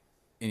great.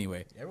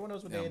 Anyway, Everyone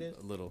knows what yeah, day I'm it is.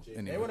 a little.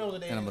 Anyway, Everyone knows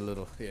what day and I'm it a is.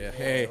 little. Yeah. Yeah,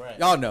 Hey, right.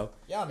 y'all know.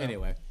 Y'all know.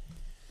 Anyway,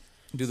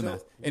 do the So-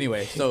 math.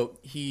 Anyway, so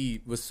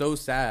he was so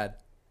sad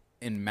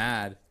and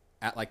mad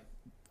at like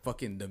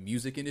fucking the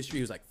music industry.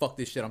 He was like, "Fuck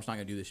this shit. I'm just not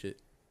gonna do this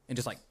shit," and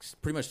just like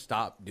pretty much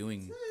stopped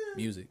doing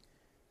music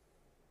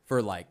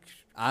for like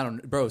I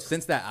don't, bro.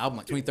 Since that album,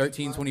 like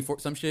 2013, 24,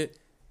 some shit,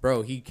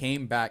 bro. He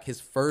came back. His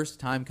first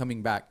time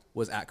coming back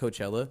was at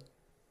Coachella,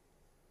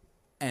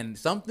 and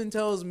something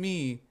tells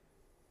me.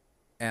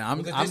 And I'm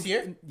Was it this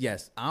year?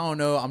 Yes, I don't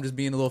know. I'm just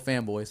being a little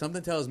fanboy.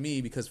 Something tells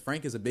me because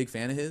Frank is a big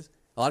fan of his.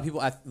 A lot of people,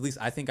 at least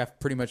I think I've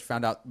pretty much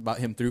found out about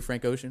him through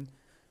Frank Ocean.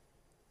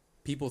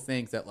 People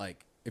think that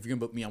like, if you're gonna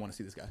book me, I want to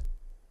see this guy,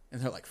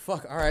 and they're like,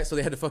 "Fuck, all right." So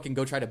they had to fucking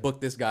go try to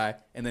book this guy,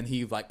 and then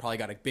he like probably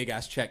got a big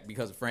ass check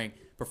because Frank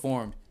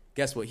performed.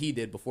 Guess what he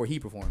did before he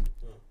performed?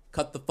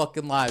 Cut the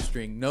fucking live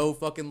stream. No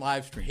fucking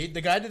live stream. The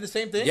guy did the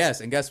same thing?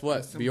 Yes, and guess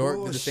what? some Bjork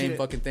did the same bullshit.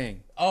 fucking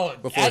thing. Oh,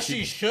 Before as she-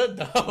 she should,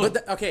 though.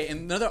 But okay, and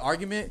another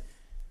argument.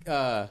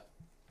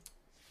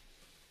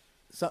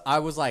 So I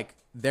was like,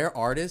 they're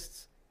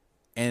artists,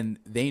 and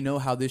they know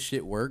how this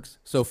shit works.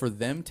 So for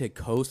them to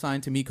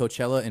co-sign to me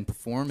Coachella and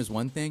perform is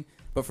one thing,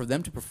 but for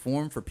them to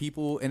perform for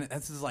people, and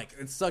that's just like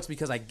it sucks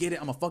because I get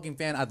it. I'm a fucking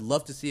fan. I'd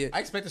love to see it. I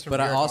expect this from but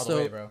I Bjork all the also,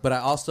 way, bro. but I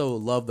also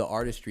love the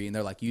artistry, and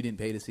they're like, you didn't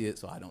pay to see it,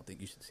 so I don't think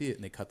you should see it.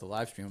 And they cut the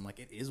live stream. I'm like,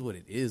 it is what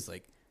it is.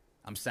 Like,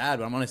 I'm sad,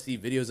 but I'm gonna see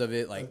videos of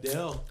it. Like,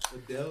 Adele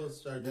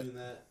started doing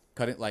that.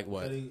 cut it like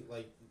what? Cutting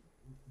like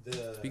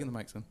the Speaking of the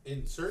mic, son.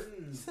 in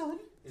certain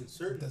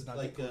Does not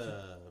like get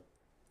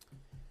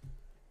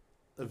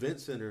event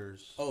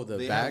centers. Oh, the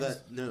they bags. Have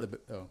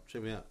that, no, Oh,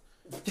 check me out.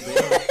 They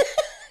have-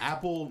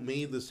 Apple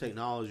made this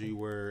technology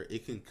where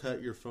it can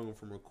cut your phone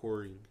from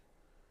recording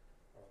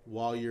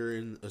while you're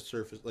in a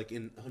surface, like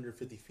in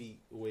 150 feet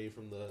away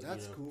from the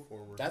That's cool.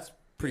 performer. that's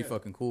pretty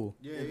fucking cool.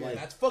 Yeah, And, yeah. like,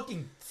 That's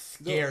fucking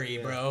scary,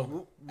 Yeah.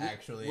 bro.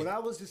 Actually. What I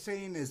was just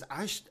saying is,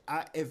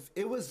 if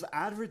it was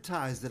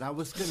advertised that I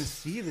was gonna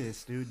see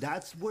this, dude,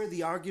 that's where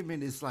the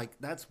argument is. Like,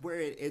 that's where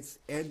it's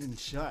end and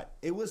shut.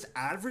 It was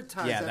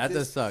advertised. Yeah, that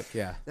does suck.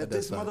 Yeah, That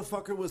does this suck.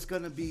 motherfucker was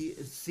gonna be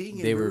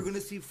singing. They We were were- gonna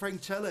see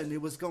Frank Chella, and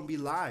it was gonna be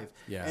live.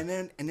 Yeah. And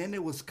then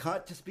it was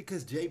cut just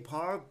because J.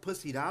 Paul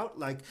pussied out.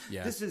 Like,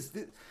 Yeah.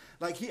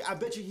 Like I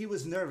bet you he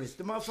was nervous.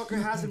 The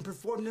motherfucker hasn't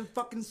performed in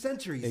fucking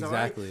centuries. all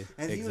Exactly, right?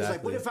 And he was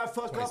like, "What if I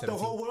fuck up? The 2017.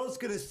 whole world's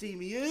gonna see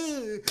me."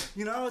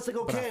 You know, it's like I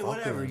okay, fuck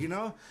whatever. with him. You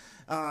know.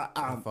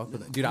 Fuck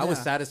with it. Dude, I was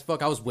yeah. sad as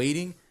fuck. I was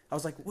waiting. I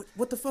was like,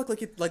 what the fuck?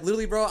 Like,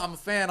 literally, bro, I'm a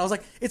fan. I was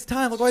like, it's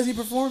time. Like, why is he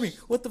performing?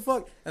 What the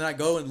fuck? And I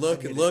go and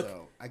look and look.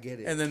 I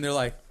get it. And then they're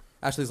like,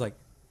 Ashley's like,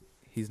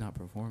 he's not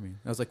performing.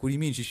 I was like, what do you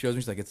mean? She shows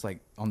me. She's like, it's like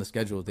on the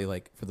schedule. They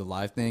like, for the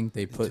live thing,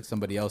 they put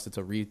somebody else. It's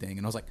a read thing.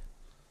 And I was like,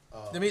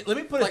 let me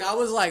put like it. I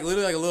was like,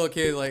 literally like a little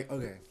kid. Like,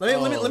 okay.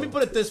 Let me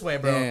put it this way,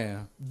 bro.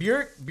 yeah.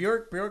 Bjork.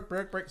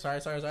 Sorry.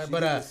 She But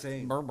did the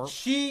same.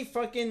 she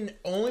fucking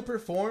only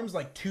performs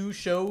like 2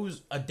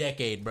 shows a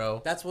decade,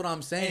 bro. That's what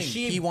I'm saying. And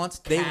she He wants,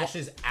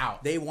 cashes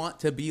out. they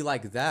want to be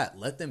like that.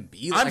 Let them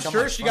be. I'm like,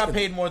 sure like, she got fucking-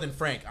 paid more than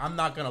Frank. I'm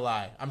not gonna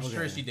lie. I'm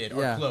sure she did,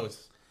 or Yeah.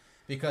 close.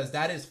 Because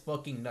that is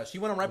fucking nuts. She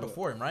went on right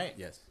before him, right?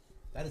 Yes.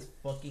 That is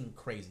fucking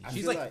crazy. I She's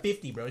feel like like-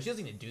 50, bro. She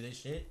doesn't even do this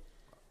shit.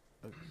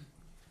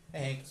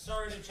 Hey, Hank.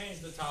 Sorry to change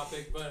the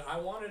topic, but I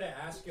wanted to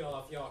ask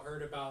y'all if y'all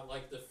heard about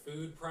like the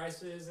food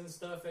prices and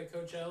stuff at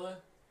Coachella.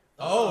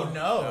 Oh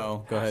no.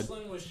 No, go ahead.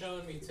 Ashlyn was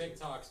showing me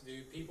TikToks,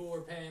 dude. People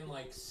were paying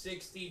like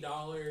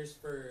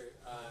 $60 for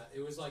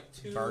it was like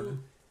 2 Burger.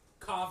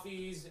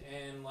 coffees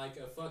and like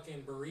a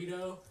fucking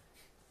burrito.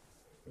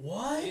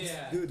 What?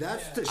 Yeah, Dude,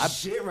 that's yeah. the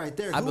shit right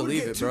there. I Who would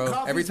believe get it, 2 bro.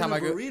 coffees Every time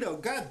and a I go-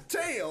 burrito? God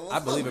damn. I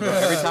believe it, bro.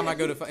 Every time I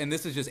go to, and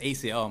this is just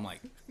ACL, I'm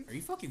like, are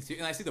you fucking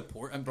serious? And I see the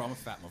bro, I'm a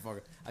fat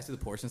motherfucker. I see the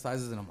portion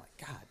sizes, and I'm like,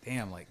 God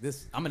damn, like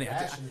this, I'm gonna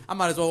have to, I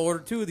might as well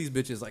order 2 of these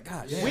bitches. Like,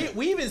 God damn.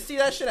 We even see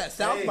that shit at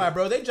South Hey. by,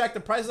 bro. They jacked the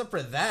prices up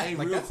for that. Hey,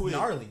 like real that's quick.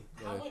 gnarly.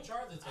 How much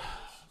are the tickets?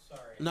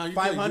 Sorry. No, you're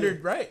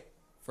 500, right?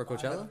 For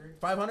Coachella?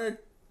 500,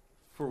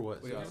 for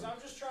what? Because I'm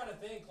just trying to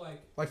think,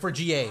 like for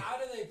GA. how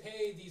do they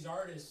pay these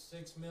artists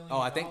 $6 million? Oh,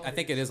 I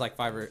think it is like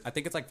 5 or, I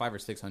think it's like 5 or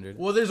 600.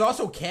 Well, there's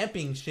also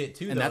camping shit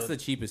too. And though. that's the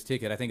cheapest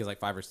ticket. I think it's like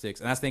 5 or 6.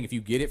 And that's the thing. If you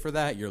get it for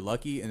that, you're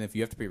lucky. And if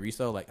you have to pay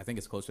resale, like I think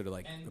it's closer to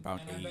like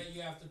about and I 8. bet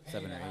you have to pay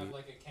 7 to or have 8.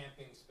 like a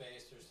camping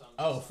space or something.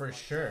 Oh, something for like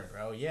sure, that.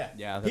 bro. Yeah.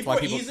 Yeah, that's People why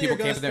people easily are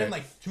gonna camp in their spend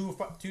like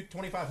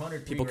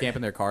 2,500. people camp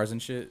in their cars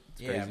and shit.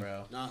 It's Yeah, crazy.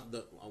 bro.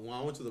 When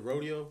I went to the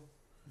rodeo,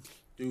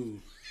 dude.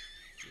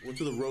 Went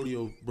to the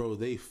rodeo, bro.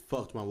 They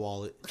fucked my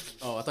wallet.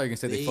 Oh, I thought you were gonna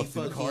say they fucked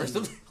in the car or fucking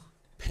something.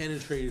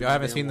 Penetrated. If y'all my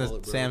haven't damn seen the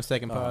wallet, bro. Sam's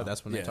second pod,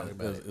 that's when Yeah, they talk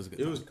about it was a good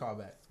It time. was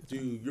Callback.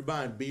 Dude, you're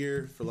buying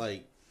beer for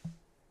like.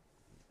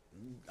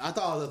 I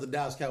thought I was at the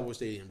Dallas Cowboy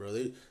Stadium, bro.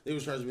 They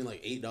was charging me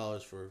like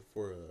 $8 for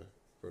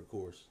for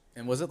course.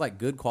 And was it like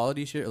good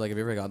quality shit, or like have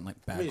you ever gotten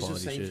like bad I mean, it's the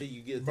quality same shit? shit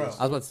you get. Bro. I was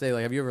about to say,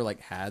 like, have you ever like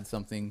had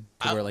something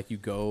to where like you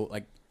go,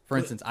 like, for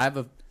instance, I have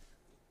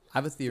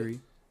a theory,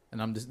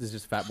 and this is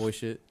just fat boy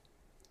shit.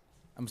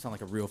 I'm gonna sound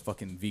like a real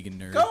fucking vegan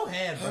nerd. Go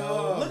ahead,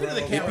 bro. Look at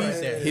the camera right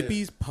there.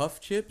 Hippies puff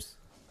chips,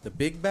 the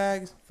big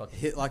bags Fucking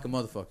hit like a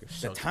motherfucker.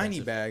 so The tiny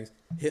expensive. bags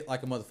hit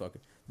like a motherfucker.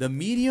 The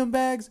medium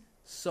bags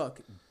suck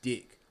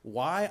dick.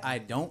 Why? I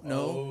don't know.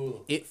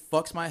 Oh. It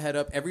fucks my head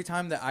up every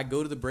time that I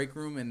go to the break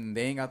room and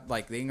they ain't got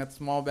the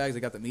small bags. They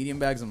got the medium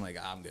bags. I'm like,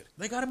 I'm good.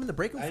 They got him in the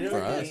break room I for know for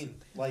what you us. mean.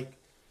 Like,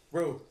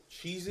 bro,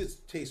 Cheez-Its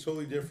taste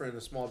totally different in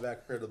a small bag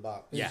compared to the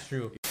box. Yeah. It's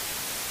true.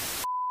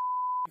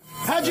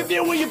 How'd you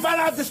feel when you found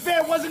out this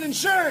fare wasn't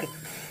insured?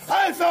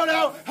 I found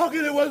out how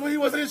good it was when he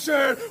wasn't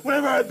insured.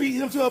 Whenever I beat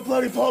him to a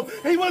bloody pulp,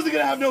 and he wasn't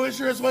gonna have no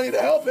insurance money to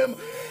help him.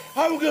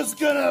 I was just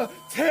gonna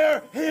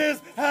tear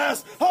his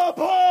ass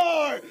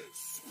apart,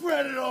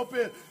 spread it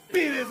open,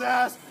 beat his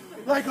ass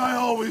like I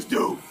always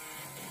do.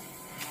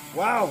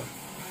 Wow,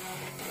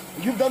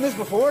 you've done this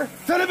before?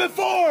 Done it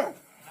before,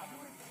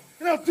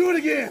 and I'll do it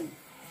again.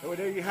 So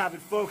there you have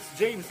it, folks.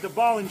 James the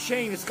Ball and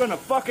Chain is gonna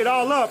fuck it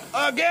all up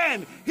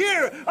again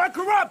here on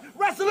Corrupt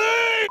Wrestling!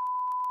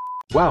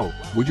 Wow,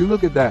 would you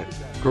look at that?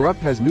 Corrupt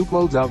has new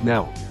clothes out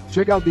now.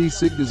 Check out these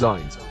sick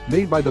designs,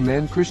 made by the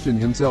man Christian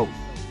himself.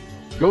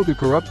 Go to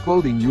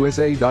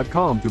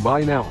corruptclothingusa.com to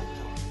buy now.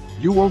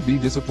 You won't be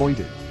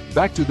disappointed.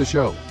 Back to the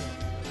show.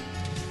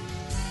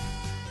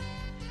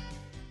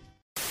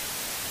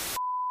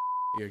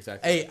 You're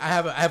exactly. Hey, I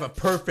have a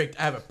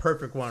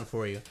perfect one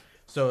for you.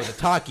 So the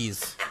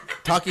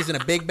Takis in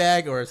a big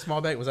bag or a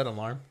small bag. Was that an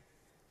alarm?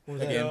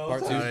 Again,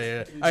 part 2. Oh,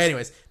 yeah. Okay,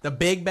 anyways, the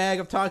big bag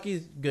of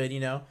Takis, good, you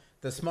know.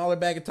 The smaller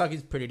bag of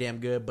Takis, pretty damn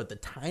good. But the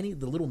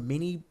little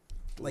mini,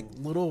 like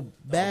little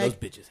bag,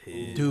 those bitches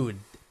hit. dude.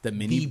 The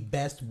mini, The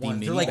best ones.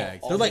 mini They're like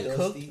bags. they're like All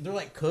cooked. dusty. They're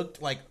like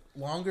cooked like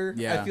longer.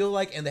 Yeah. I feel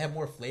like, and they have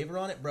more flavor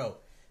on it, bro.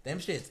 Them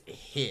shits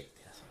hit.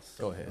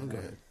 Go ahead. Go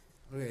ahead.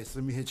 Okay, so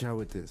let me hit y'all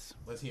with this.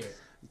 Let's hear it.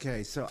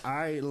 Okay, so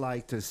I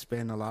like to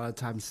spend a lot of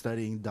time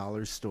studying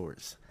dollar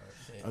stores.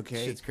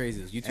 Okay, Shit's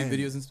crazy. Those YouTube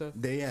videos and stuff.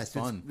 Yes,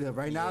 Fun.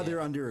 right now they're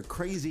under a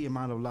crazy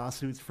amount of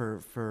lawsuits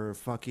for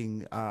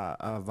fucking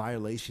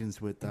violations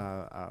with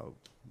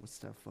what's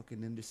that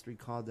fucking industry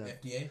called?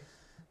 FDA.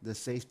 The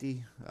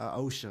safety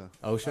OSHA.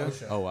 OSHA?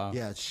 OSHA. Oh wow.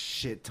 Yeah,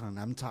 shit ton.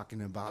 I'm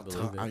talking about.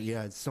 believe it.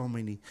 Yeah, it's so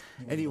many.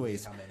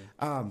 Anyways, how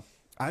many?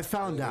 I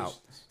found out.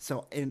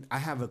 So, and I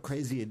have a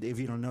crazy. If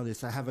you don't know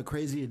this, I have a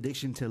crazy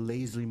addiction to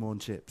Lay's limon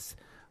chips.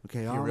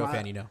 Okay, You're a real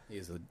fan, you know. He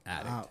is an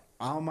addict.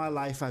 all my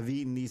life, I've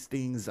eaten these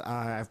things.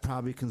 I've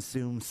probably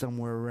consumed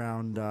somewhere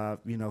around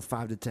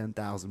 5,000 to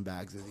 10,000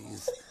 bags of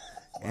these.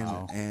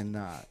 Wow. And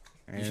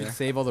You should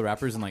save all the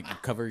wrappers and like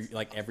cover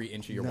like every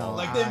inch of your No, wallet.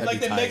 Like Like That'd them, That'd like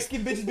be the tight.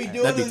 Mexican bitches be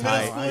doing That'd be in tight.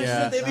 middle school and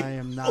Yeah. shit. They be, I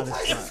am not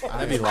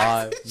That'd be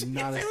live.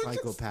 not a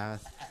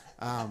psychopath.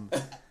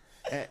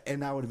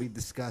 And that would be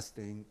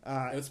disgusting.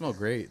 It would smell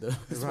great. Though.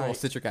 It smell Right.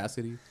 citric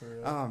acid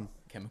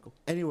chemical.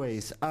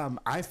 Anyways,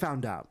 I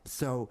found out.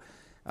 So,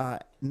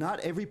 not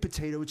every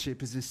potato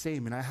chip is the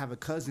same. And I have a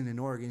cousin in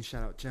Oregon,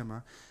 shout out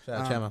Chema,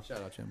 Shout out Chema.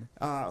 Shout out Chimney.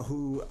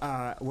 who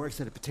works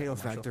at a potato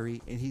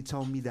factory. And he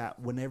told me that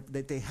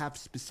that they have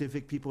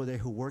specific people there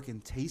who work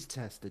and taste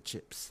test the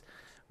chips,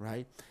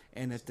 right?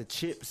 And if the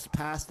chips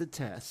pass the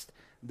test,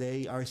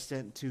 they are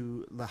sent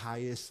to the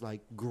highest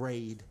like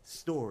grade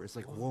stores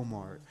like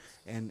Walmart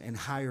and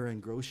higher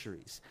end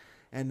groceries.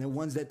 And the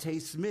ones that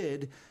taste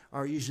mid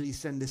are usually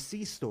sent to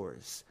C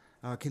stores,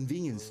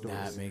 convenience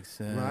stores. That makes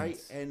sense. Right?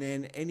 And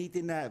then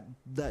anything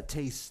that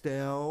tastes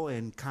stale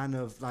and kind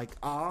of like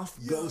off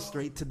goes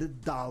straight to the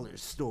dollar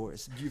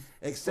stores.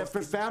 Except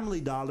for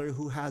Family Dollar,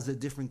 who has a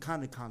different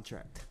kind of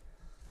contract.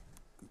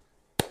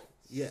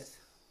 Yes.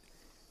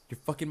 You're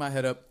fucking my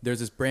head up. There's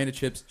this brand of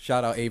chips.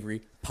 Shout out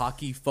Avery.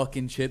 Pocky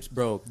fucking chips,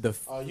 bro. The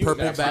you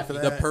purple asked me bag. for The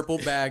that. purple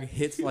bag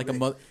hits like a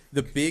mother.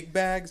 The big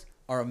bags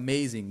are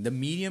amazing. The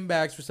medium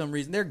bags, for some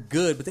reason, they're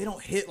good, but they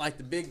don't hit like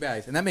the big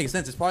bags, and that makes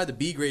sense. It's probably the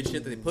B grade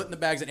shit that they put in the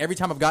bags. And every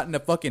time I've gotten a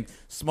fucking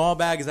small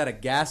bag is at a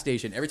gas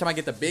station. Every time I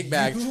get the big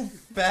bag, You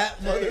fat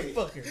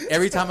motherfucker.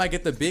 every time I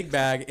get the big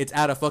bag, it's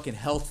at a fucking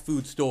health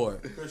food store.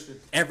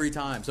 Every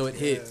time, so it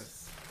hits.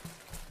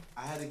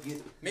 I had to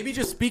get. Maybe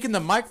just speak in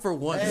the mic for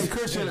once. Hey,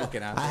 Christian,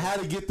 Fucking I asshole. had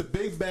to get the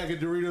big bag of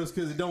Doritos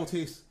because it don't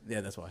taste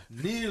Yeah, that's why.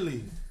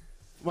 nearly.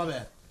 My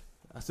bad.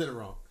 I said it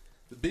wrong.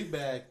 The big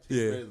bag tastes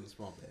Yeah. better than the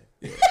small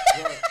bag.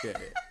 Yeah.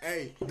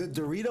 Hey, the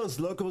Doritos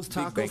Locos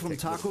Taco bag from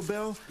takes Taco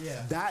Bell,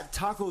 Yeah. that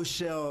taco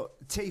shell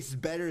tastes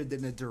better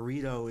than the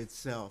Dorito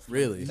itself.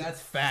 Really? That's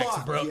facts,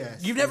 Fuck, bro.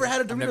 yes. You've never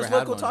had a I've never Doritos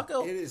had Loco one.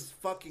 Taco? It is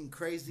fucking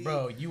crazy.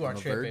 Bro, you are I'm a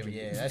tripping. virgin.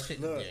 Yeah, that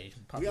shit. Look, Yeah, you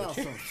should pop we that on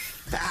shit. some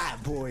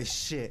fat boy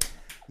shit.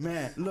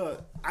 Man,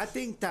 look, I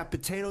think that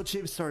potato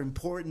chips are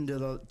important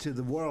to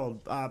the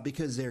world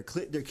because they're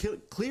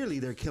clearly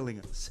they're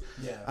killing us.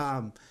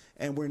 Yeah.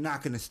 and we're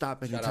not going to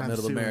stop Shout out anytime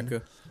Middle soon.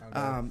 America.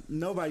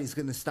 Nobody's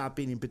going to stop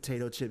eating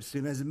potato chips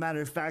soon. As a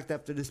matter of fact,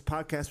 after this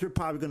podcast, we're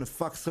probably going to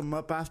fuck some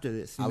up after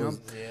this. You know?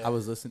 I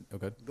was listening. Oh,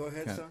 good. Go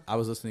ahead, son. I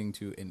was listening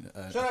to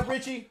Shut up,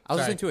 Richie. I was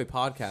listening to a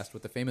podcast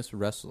with a famous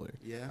wrestler,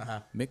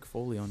 Yeah. Mick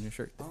Foley, on your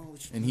shirt, Oh,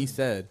 and he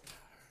said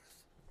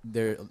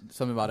there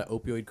something about an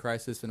opioid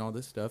crisis and all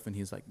this stuff, and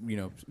he's like,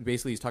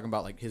 basically he's talking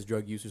about like his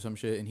drug use or some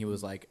shit, and he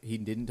was like, he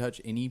didn't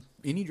touch any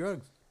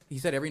drugs. He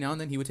said every now and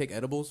then he would take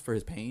edibles for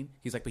his pain.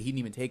 He's like, but he didn't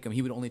even take them.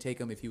 He would only take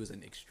them if he was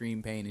in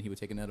extreme pain, and he would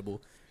take an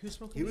edible.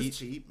 He was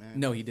cheap, man.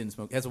 No, he didn't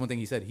smoke. That's the one thing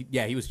he said.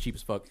 He was cheap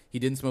as fuck. He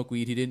didn't smoke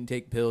weed. He didn't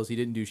take pills. He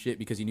didn't do shit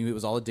because he knew it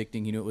was all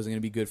addicting. He knew it wasn't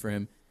going to be good for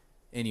him.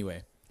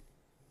 Anyway,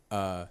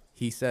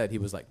 he said, he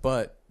was like,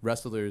 but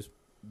wrestlers,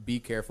 be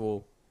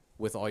careful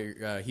with all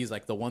your... he's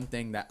like, the one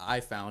thing that I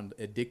found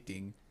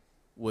addicting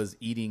was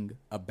eating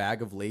a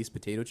bag of Lay's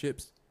potato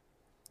chips.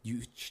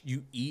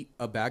 You eat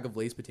a bag of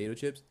Lay's potato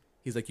chips.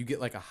 He's like, you get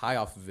like a high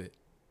off of it,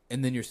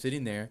 and then you're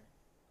sitting there.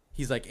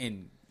 He's like,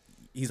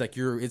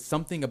 it's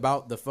something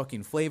about the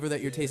fucking flavor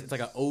that you're tasting. It's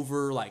like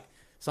like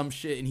some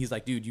shit. And he's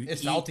like, dude,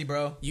 It's salty,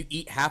 bro. You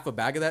eat half a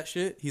bag of that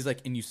shit. He's like,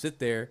 and you sit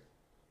there,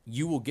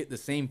 you will get the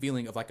same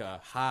feeling of like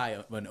a high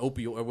of an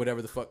opioid or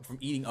whatever the fuck from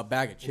eating a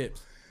bag of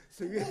chips.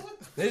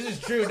 This is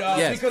true, dog.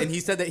 Yes, Because and he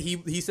said that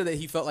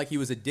he felt like he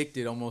was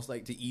addicted almost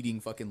like to eating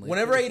fucking.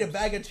 whenever I eat a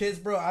bag of chips,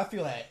 bro, I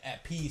feel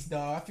at peace,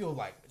 dog. I feel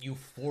like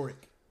euphoric.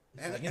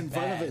 And Like, in it's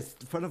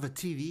front bad. of a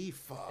TV,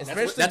 fuck.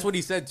 Especially, That's what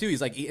he said too.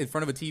 He's like, in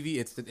front of a TV,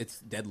 it's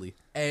deadly.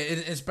 and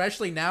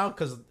especially now,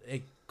 because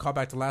it called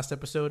back to last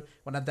episode.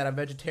 When I'm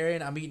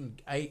vegetarian,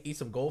 I eat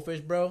some goldfish,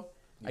 bro.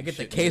 I get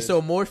the shitting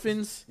queso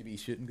morphins. You be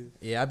shitting good.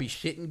 Yeah, I be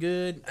shitting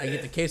good. I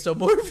get the queso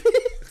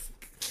morphins,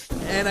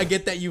 and I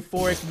get that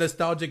euphoric,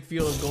 nostalgic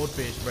feel of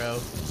goldfish,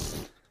 bro.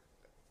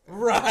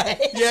 Right.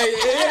 Yeah.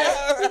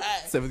 Right.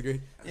 7th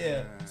grade.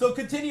 Yeah. So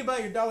continue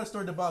about your dollar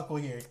store debacle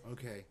here.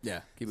 Okay.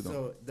 Yeah, keep it going.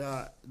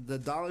 So the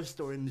dollar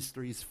store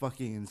industry is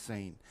fucking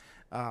insane.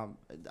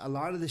 A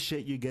lot of the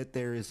shit you get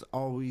there is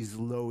always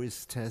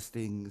lowest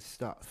testing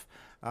stuff.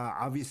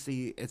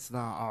 Obviously, it's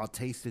not all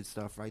tasted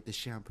stuff, right? The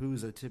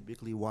shampoos are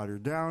typically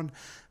watered down.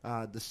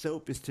 The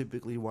soap is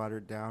typically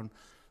watered down.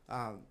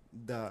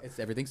 It's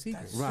everything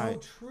secret.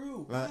 Right. So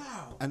true. Right.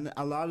 Wow. And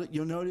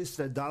you'll notice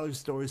that dollar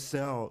stores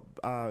sell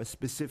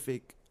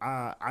specific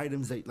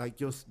items that like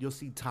you'll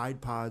see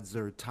Tide Pods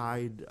or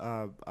Tide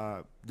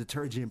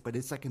detergent, but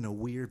it's like in a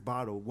weird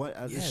bottle. What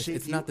the Yes, shit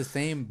it's not the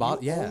same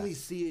bottle. You Yeah. only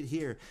see it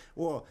here.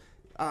 Well,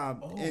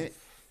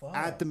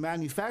 at the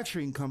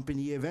manufacturing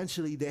company,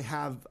 eventually they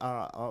have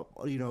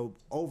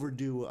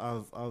overdue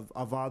of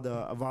all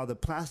the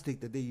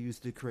plastic that they use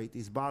to create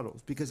these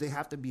bottles because they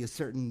have to be a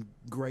certain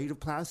grade of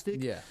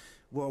plastic. Yeah.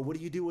 Well, what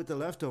do you do with the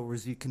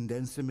leftovers? You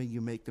condense them and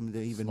you make them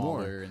even Smaller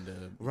more.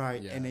 and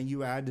Right, yeah. and then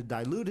you add the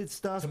diluted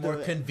stuff. To more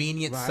the-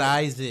 convenient right,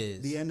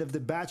 sizes. The end of the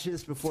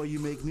batches before you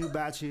make new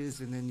batches,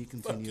 and then you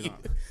continue Fuck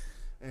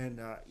on. And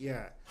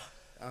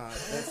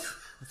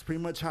that's pretty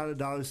much how the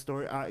dollar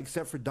store,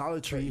 except for Dollar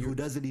Tree, who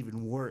does it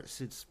even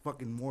worse. It's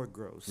fucking more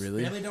gross.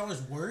 Really? Family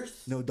Dollar's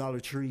worse? No, Dollar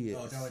Tree is.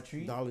 Oh, Dollar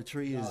Tree? Dollar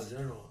Tree is.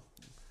 General.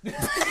 Okay,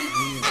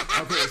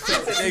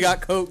 so They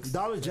got Cokes.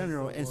 Dollar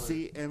General, and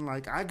see, and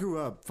like I grew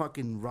up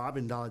fucking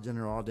robbing Dollar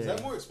General all day. Is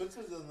that more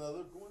expensive than the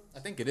other one? I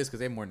think it is because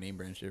they have more name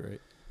brand shit,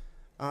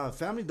 right?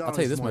 Family Dollar. I'll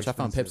tell you is this more much: I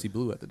found expensive. Pepsi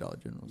Blue at the Dollar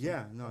General.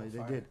 Yeah, no, they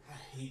did.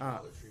 I hate Dollar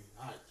Tree.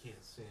 I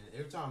can't stand it.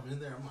 Every time I'm in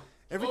there, I'm like,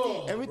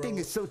 Everything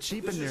bro. is so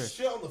cheap There's in there. just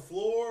shit on the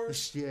floor.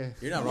 Yeah,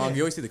 You're not wrong.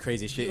 You always see the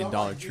craziest shit Dude, in I'm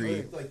Dollar like, dude,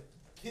 Tree. Like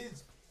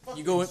kids.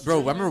 You go, bro.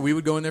 Remember we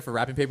would go in there for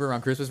wrapping paper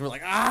around Christmas. We're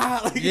like,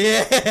 like,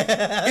 Yeah.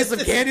 get some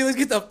candy. Let's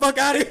get the fuck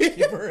out of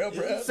here. For real,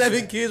 bro.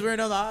 7 kids running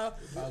down the aisle.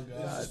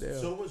 There's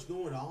damn. so much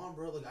going on,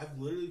 bro. Like I've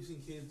literally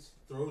seen kids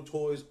throw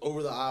toys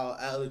over the aisle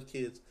at other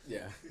kids.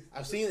 Yeah,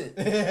 I've seen it.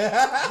 You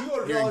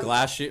go to hearing Dollar,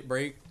 glass shit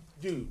break.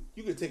 dude.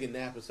 You could take a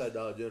nap inside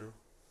Dollar General.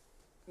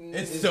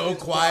 It's so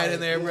quiet in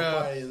there, It's bro.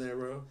 quiet in there,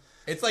 bro.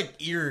 It's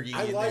like eerie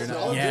I in like there.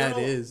 Dollar Yeah, it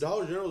General. is.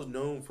 Dollar General is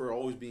known for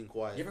always being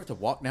quiet. You ever have to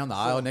walk down the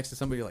aisle next to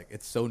somebody like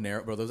it's so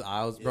narrow, bro? Those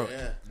aisles, bro.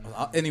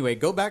 Yeah. Anyway,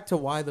 go back to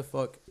why the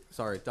fuck.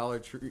 Sorry,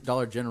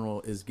 Dollar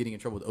General is getting in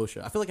trouble with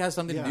OSHA. I feel like it has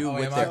something to do Oh,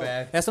 with yeah, my their.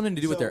 bad. It has something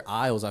to do with So- their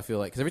aisles. I feel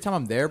like because every time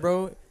I'm there,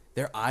 bro,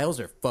 their aisles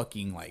are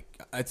fucking like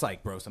it's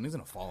like, bro, something's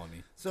gonna fall on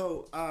me.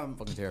 So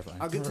Fucking terrifying.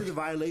 I'll get to the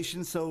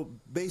violation. So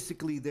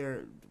basically,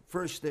 the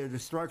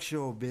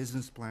structural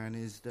business plan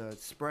is to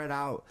spread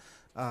out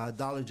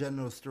Dollar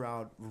Generals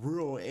throughout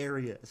rural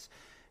areas.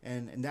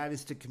 And that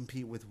is to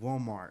compete with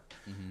Walmart.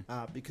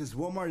 Because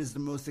Walmart is the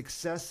most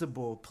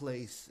accessible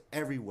place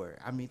everywhere.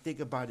 I mean,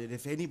 think about it.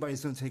 If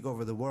anybody's going to take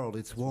over the world,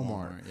 it's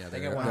Walmart. Yeah, They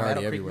they're got one in already Battle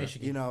Creek, everywhere.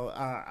 Michigan. You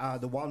know,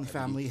 the Walton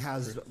family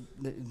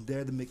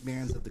they're the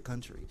McMahons of the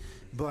country.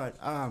 But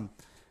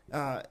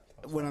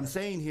what I'm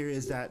saying here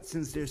is that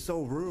since they're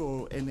so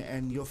rural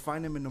and you'll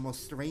find them in the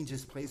most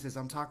strangest places,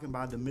 I'm talking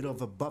about the middle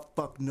of a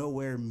butt-fuck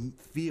nowhere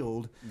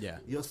field. Yeah.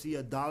 You'll see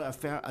a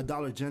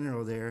Dollar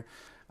General there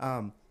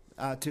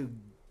to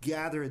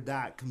gather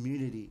that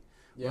community.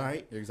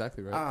 right? You're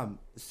exactly right.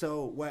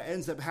 So what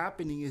ends up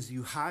happening is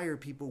you hire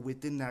people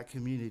within that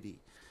community.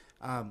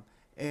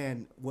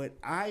 And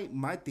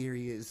my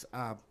theory is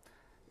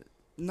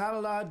not a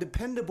lot of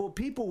dependable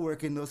people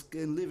work in those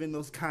and live in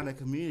those kind of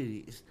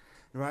communities,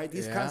 right?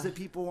 These kinds of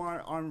people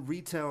aren't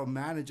retail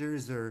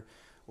managers or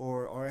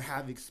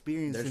have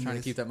experience. They're just trying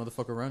to keep that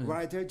motherfucker running,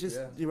 right? They're just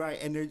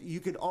right, and you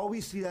could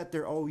always see that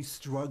they're always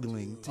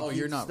struggling to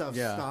keep stuff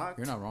stocked.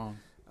 You're not wrong.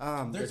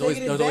 There's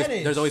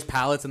always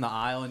pallets in the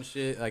aisle and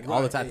shit, like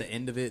all that's at the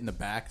end of it in the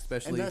back,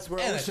 especially. And that's where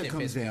OSHA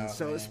comes in. Off,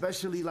 so man.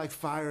 especially like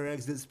fire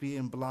exits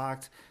being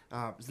blocked,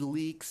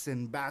 leaks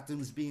and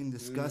bathrooms being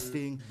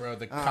disgusting. Bro,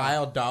 the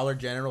Kyle Dollar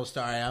General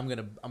store. I'm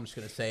just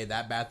gonna say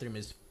that bathroom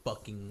is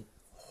fucking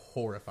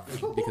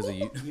horrifying because of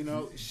you. You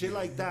know, shit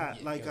like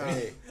that. Like,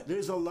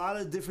 there's a lot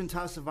of different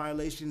types of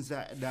violations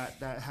that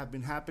have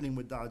been happening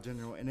with Dollar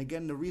General. And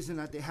again, the reason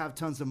that they have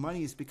tons of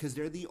money is because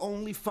they're the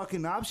only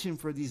fucking option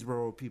for these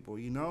rural people.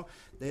 You know,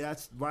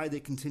 that's why they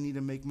continue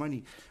to make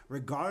money,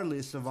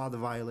 regardless of all the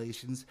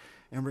violations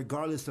and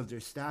regardless of their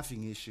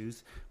staffing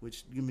issues,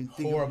 which you mean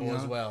horrible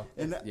as well.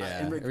 And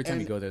every time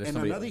you go there, there's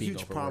somebody another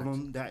huge over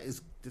problem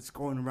that's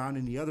going around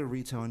in the other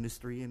retail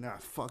industry, and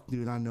fuck,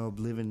 dude, I know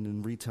living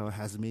in retail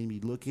has made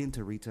me look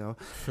into retail.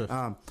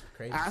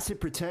 Asset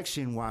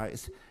protection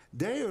wise,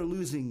 they are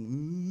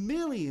losing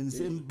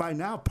millions and by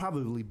now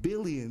probably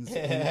billions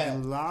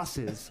in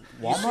losses.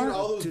 Walmart, you seen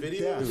all those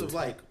videos of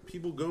like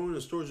people going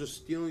to stores just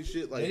stealing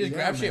shit. Like they just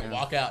grab shit and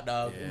walk out,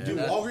 dog. Yeah. Dude,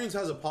 Walgreens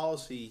has a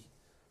policy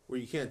where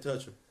you can't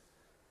touch them.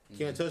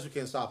 Can't touch them,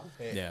 can't stop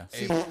them. Yeah.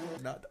 See,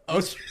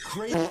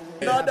 crazy.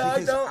 No,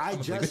 dog, don't. I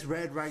just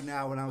read right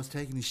now when I was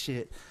taking a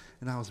shit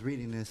and I was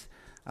reading this.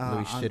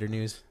 Louis Shitter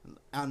News.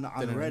 On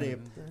Reddit.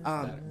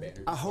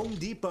 A Home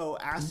Depot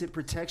asset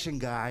protection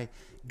guy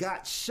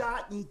got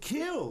shot and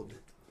killed.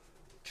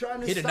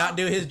 He did not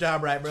do his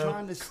job right, bro.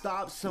 Trying to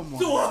stop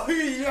someone.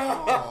 R.I.P.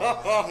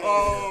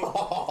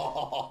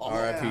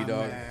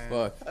 dog.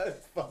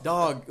 Fuck.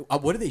 Dog.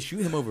 What did they shoot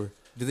him over?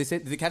 Did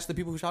they catch the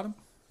people who shot him?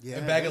 Yeah,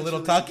 a bag of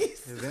little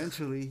Takis?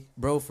 Eventually.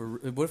 Bro,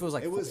 what if it was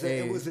like... It was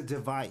a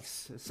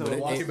device. So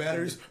walkie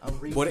batteries?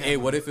 What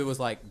if it was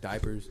like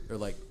diapers or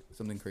like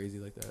something crazy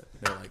like that?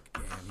 They're like,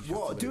 damn.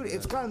 Well, dude,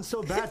 it's gotten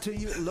so bad to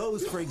you.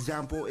 Lowe's, for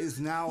example, is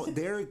now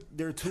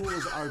their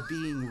tools are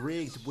being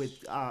rigged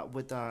with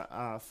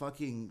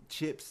fucking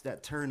chips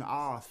that turn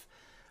off.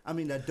 I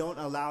mean, that don't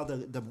allow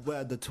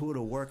the tool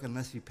to work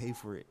unless you pay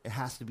for it. It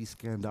has to be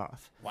scanned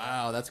off.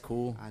 Wow, that's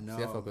cool. I know.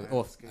 See, I fuck with it.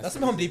 Man, that's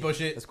some Home Depot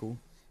shit. That's cool.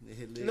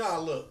 Nah,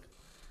 look.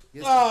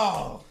 Yes,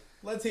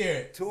 let's hear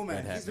it.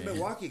 Toolman, he's the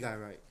Milwaukee guy,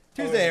 right?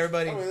 Tuesday,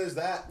 everybody. I mean, there's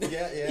that.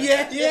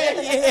 Yeah.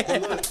 Yeah.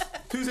 Look,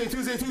 Tuesday.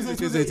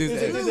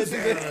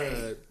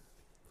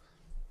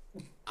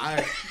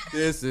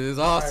 This is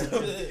awesome.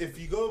 Right, if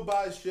you go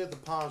buy shit at the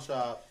pawn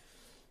shop,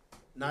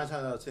 9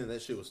 times out of 10,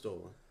 that shit was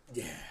stolen.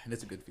 Yeah, and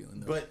it's a good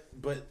feeling though.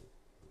 But,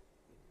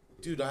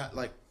 dude,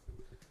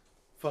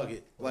 fuck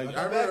it. Like,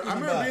 I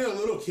remember being a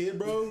little kid,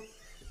 bro,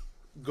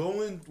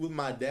 going with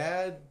my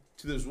dad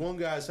to this one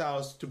guy's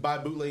house to buy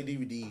bootleg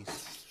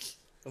DVDs.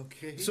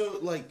 Okay. So,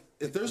 like,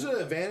 if there's an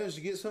advantage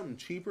to get something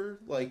cheaper,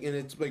 like, and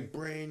it's like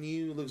brand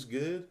new, looks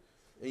good,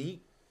 and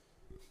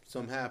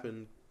something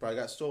happened, probably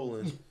got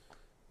stolen,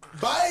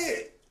 buy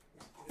it.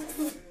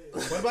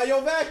 What about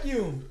your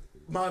vacuum?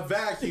 My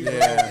vacuum.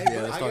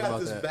 Yeah, I got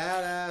this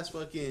badass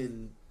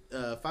fucking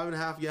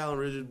 5.5 gallon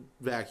rigid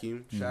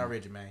vacuum. Shout out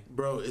Rigid, man.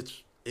 Bro,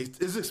 it's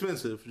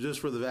expensive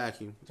just for the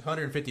vacuum. It's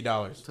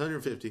 $150. It's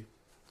 $150.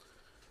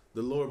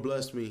 The Lord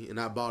blessed me, and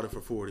I bought it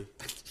for $40.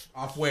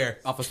 Off where?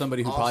 Off of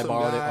somebody who probably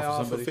borrowed it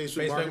off of somebody.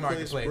 Facebook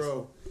Marketplace,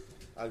 bro.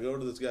 I go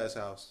to this guy's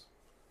house,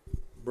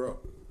 bro.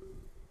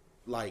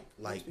 Like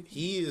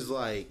he is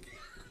like,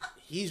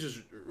 he's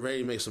just ready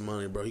to make some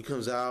money, bro. He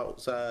comes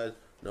outside,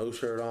 no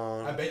shirt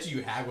on. I bet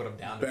you haggled him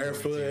down.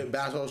 Barefoot,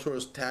 basketball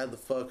shorts, tied the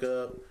fuck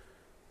up.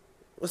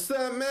 What's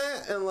that,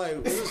 man? And like,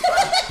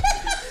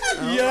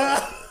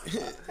 yeah.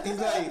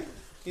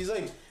 He's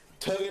like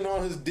tugging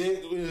on his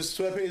dick with his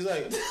sweatpants. He's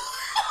like,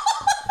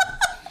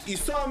 you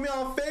saw me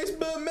on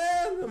Facebook,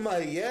 man? I'm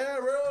like, yeah,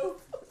 bro.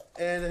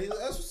 And he's like,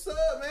 that's what's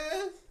up,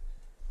 man.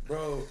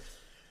 Bro,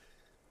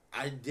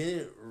 I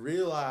didn't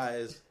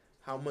realize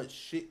how much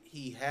shit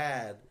he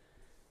had.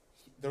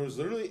 There was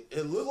literally,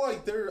 it looked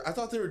like I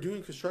thought they were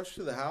doing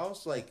construction to the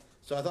house. Like,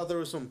 so I thought there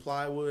was some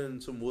plywood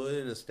and some wood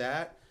in a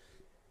stack.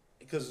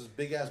 Because it's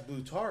big ass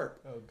blue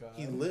tarp. Oh, God.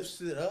 He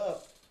lifts it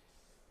up,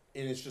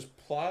 and it's just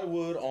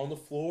plywood on the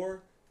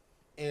floor.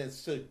 And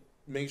it's to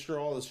make sure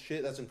all this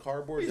shit that's in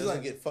cardboard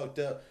doesn't get fucked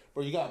up.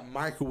 Bro, you got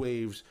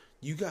microwaves.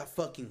 You got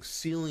fucking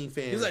ceiling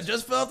fans. He's like,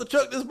 just fell off the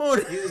truck this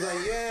morning. He was like,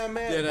 yeah,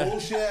 man.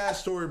 Bullshit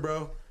ass story,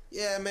 bro.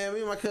 Yeah, man. Me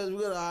and my cousin,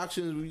 we go to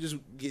auctions. We just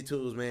get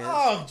tools, man.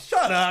 Oh,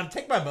 shut up.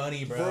 Take my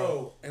money,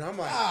 bro. And I'm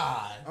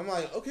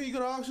like, okay, you go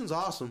to auctions.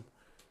 Awesome.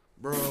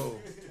 Bro.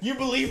 You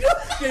believe him?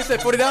 He said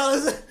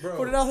 $40. Bro.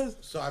 $40.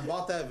 So I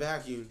bought that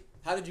vacuum.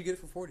 How did you get it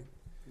for 40?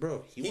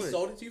 Bro, he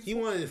sold it to you? He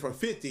wanted it for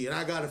 50, and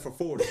I got it for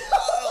 40.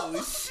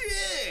 Oh,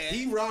 shit.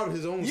 He robbed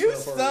his own You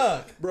stuff.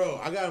 suck.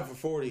 Bro, I got him for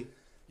 40.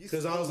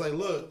 Because I was like,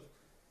 look,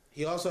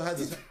 he also had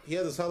this. He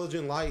had this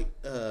halogen light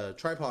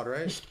tripod,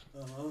 right?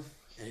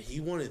 And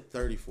he wanted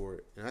 30 for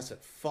it, and I said,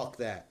 "Fuck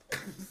that."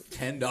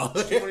 $10.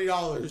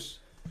 $20.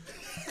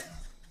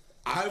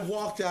 I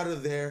walked out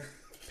of there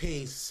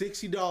paying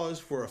 $60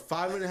 for a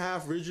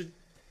 5.5 rigid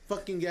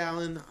fucking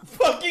gallon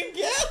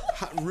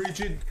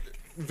rigid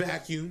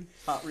vacuum,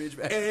 Hot ridge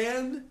vacuum.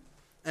 and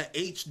an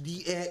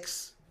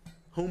HDX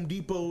Home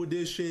Depot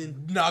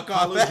edition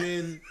Knockoff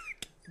halogen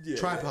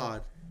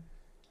tripod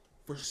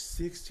for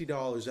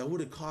 $60. That would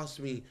have cost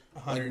me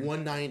like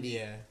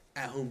 $190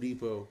 at Home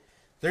Depot.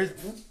 There's.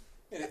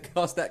 It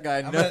cost that guy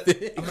I'm nothing.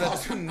 It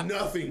cost him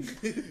nothing.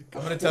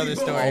 I'm gonna tell this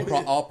story.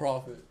 All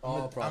profit.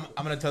 All profit.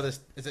 I'm gonna tell this.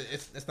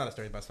 It's not a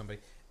story about somebody.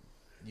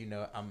 You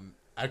know,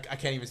 I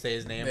can't even say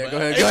his name. Yeah, but go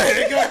ahead.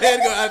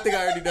 I think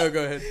I already know.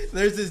 Go ahead.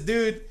 There's this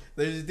dude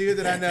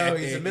that I know.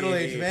 He's a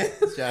middle-aged man.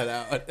 Shout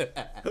out.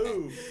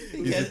 Who?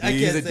 He's I a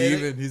can't say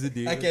demon. it. He's a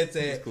demon. I can't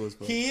say He's it. cool as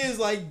fuck. He is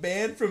like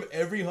banned from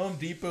every Home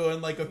Depot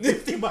in like a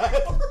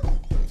 50-mile.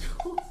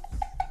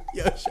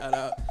 Yo, shout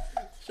out.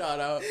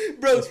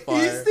 Bro, That's he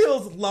fire.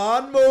 steals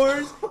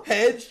lawnmowers,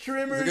 hedge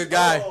trimmers. He's a good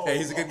guy. Hey,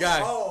 he's a good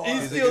guy. He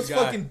He's a steals good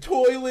guy. fucking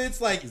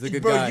toilets. Like, He's a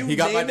good bro, guy. you He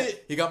got name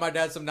it. He got my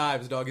dad some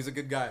knives, dog. He's a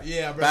good guy.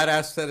 Yeah, bro.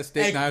 Badass set of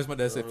steak Hey, knives. My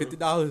dad said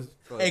 $50.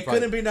 It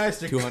couldn't be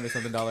nicer.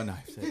 $200-something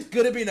knives.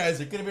 Couldn't be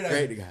nicer.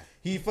 Great guy.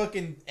 He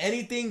fucking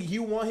anything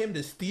you want him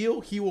to steal,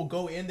 he will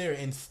go in there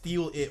and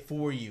steal it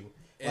for you.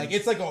 Like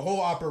it's like a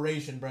whole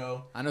operation,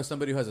 bro. I know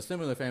somebody who has a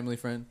similar family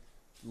friend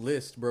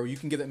list, bro. You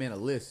can give that man a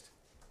list.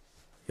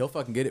 He'll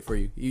fucking get it for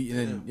you.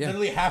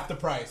 Literally half the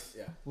price.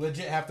 Yeah.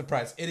 Legit half the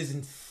price. It is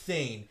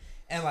insane.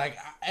 And like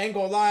I ain't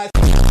gonna lie.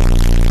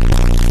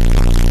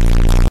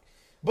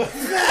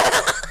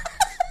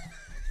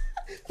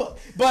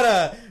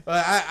 But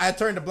I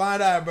turned a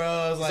blind eye, bro.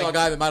 I was I like, saw a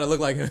guy that might have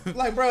looked like him.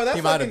 like, bro, that's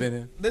He might have been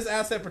him. This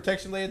asset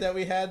protection lady that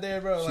we had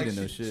there, bro. Like,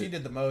 didn't know shit. She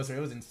did the most. It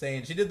was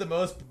insane. She did the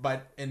most,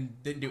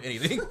 and didn't do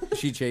anything.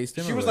 She chased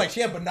him. She or was what? like,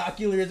 she had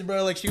binoculars,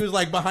 bro. Like, she was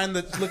like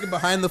looking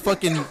behind the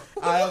fucking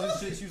aisles and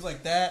shit. She was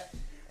like that.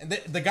 And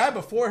the guy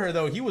before her,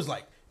 though, he was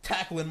like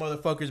tackling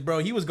motherfuckers, bro.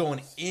 He was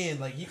going in.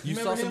 Like, You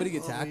saw somebody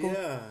get tackled?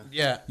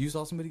 Yeah. You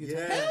saw somebody get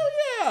tackled? Hell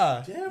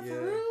yeah. Yeah,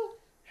 for real?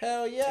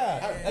 Hell yeah.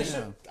 That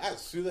shit. I'd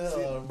sue the hell out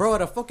of him. Bro,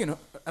 at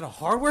a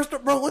hardware store?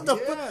 Bro, what the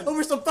fuck?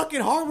 Over some fucking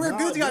hardware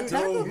goods you got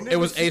tackled? It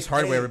was Ace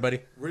Hardware, everybody.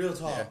 Real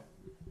talk.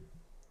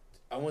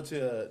 I went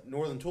to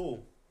Northern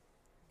Tool,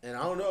 and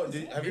I don't know. Have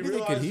you Maybe they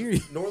realized could hear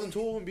you. Northern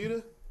Tool in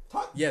Buda?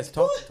 Yes,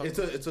 talk.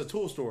 It's a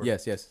tool store.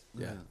 Yes. Yeah.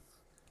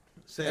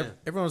 Sam,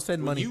 Everyone was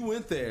sending when money you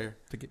went there,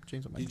 to get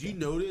James on my did you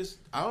notice?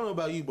 I don't know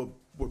about you, but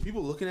were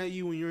people looking at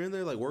you when you were in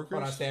there, like workers?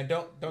 Hold on, Sam.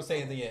 Don't say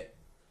anything yet.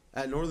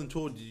 At Northern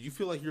Tool, did you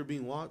feel like you were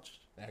being watched?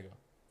 There you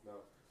go.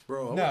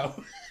 Bro, No.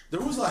 there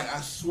was like,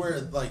 I swear,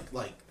 like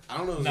I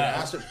don't know, it was an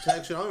asset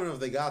protection. I don't even know if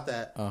they got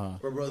that. But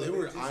bro, they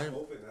were iron.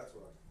 Open, that's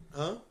why.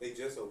 Huh? They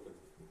just opened.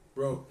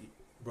 Bro,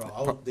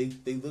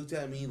 they looked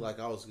at me like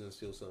I was gonna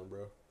steal something,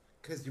 bro.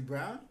 Cause you're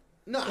brown.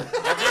 No,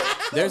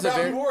 There's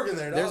working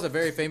there. There's a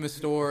very famous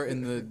store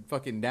in the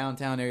fucking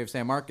downtown area of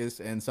San Marcos,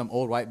 and some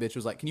old white bitch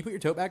was like, "Can you put your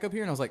tote back up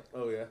here?" And I was like,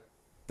 Oh yeah.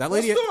 "That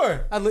lady." What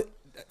store?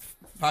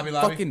 Hobby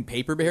Lobby. Fucking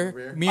Paper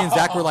Bear. Me and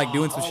Zach were like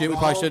doing some shit we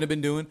probably shouldn't have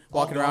been doing,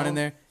 walking around in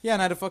there. Yeah,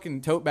 and I had a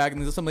fucking tote bag,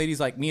 and there's some ladies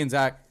like, me and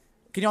Zach,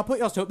 can y'all put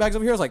y'all's tote bags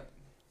over here? I was like,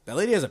 that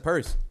lady has a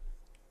purse.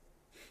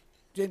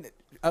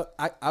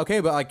 Okay,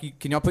 but like,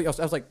 can y'all put y'all?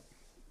 I was like,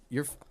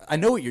 I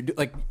know what you're doing.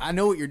 Like, I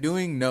know what you're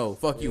doing. No,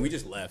 fuck you. We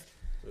just left.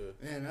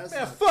 Man, that's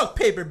Man, fuck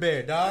Paper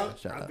Bear, dog.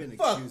 I've been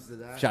Fuck. accused of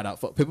that. Shout out,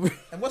 fuck Paper Bear.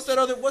 And what's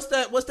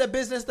that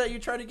business that you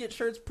try to get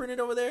shirts printed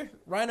over there?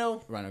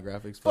 Rhino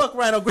Graphics. Fuck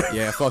Rhino Graphics.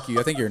 Yeah, fuck you.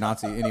 I think you're a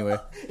Nazi anyway.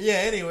 Yeah,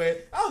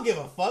 anyway. I don't give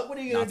a fuck. What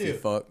are you gonna Nazi do?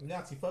 fuck.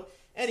 Nazi fuck.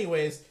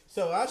 Anyways,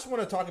 so I just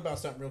want to talk about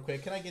something real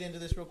quick. Can I get into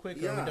this real quick?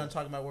 Or are we Yeah. done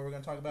talking about what we're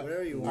gonna talk about?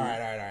 Whatever you All want.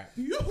 right.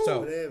 So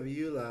Whatever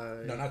you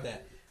like. no, not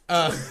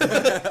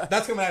that.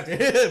 That's coming after.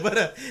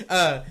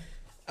 But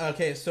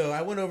okay, so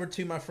I went over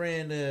to my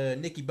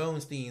friend Nikki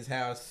Bonestein's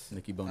house.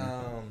 Nikki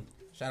Boner.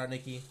 Shout out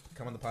Nikki.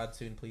 Come on the pod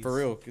soon, please. For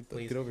real.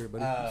 please. Get over here,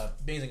 buddy.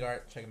 Beans and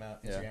Gart, check him out.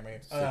 Yeah. Instagram right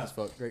here. Sick as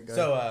fuck. Great guy.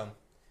 So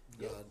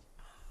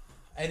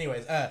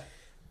anyways,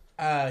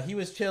 he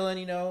was chilling,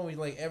 you know. He's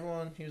like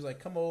everyone. He was like,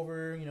 come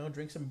over, you know,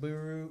 drink some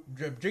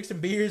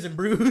beers and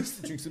brews,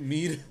 drink some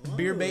mead.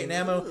 beer bait and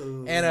ammo,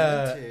 Ooh, and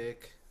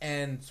romantic.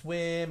 and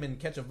swim and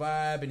catch a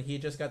vibe. And he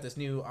just got this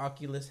new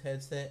Oculus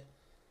headset.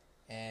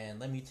 And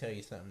let me tell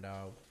you something,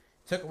 dog.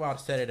 Took a while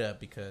to set it up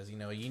because, you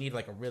know, you need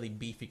like a really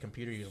beefy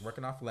computer. He was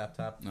working off a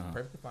laptop.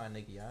 Perfectly fine,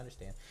 Nikki. I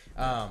understand.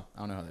 I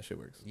don't know how that shit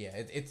works.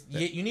 Yeah,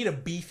 you need a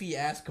beefy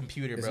ass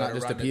computer, It's bro. not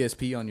just a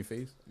PSP on your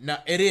face. No,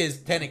 it is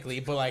technically,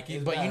 but like,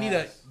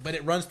 but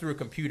it runs through a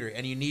computer,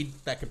 and you need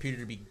that computer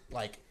to be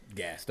like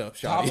Gassed up,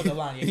 top shotty. of the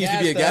line. It needs to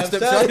be a gassed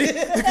up shotty.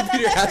 The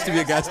computer has to be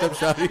a gassed up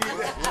shotty.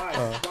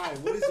 Why?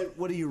 What is it?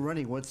 What are you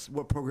running? What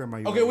program are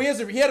you? Okay,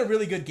 running? he had a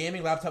really good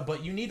gaming laptop,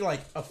 but you need like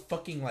a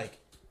fucking like.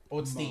 Oh,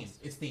 it's Steam.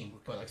 It's Steam.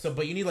 But like,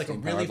 but you need like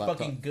Steam a really powered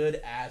fucking laptop. good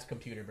ass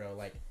computer, bro.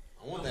 Like,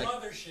 I want A that.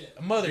 mothership.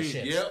 A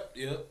mothership.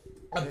 Yep.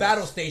 A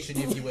battle station,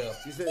 if you will.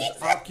 You said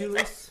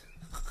Oculus?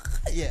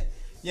 Yeah.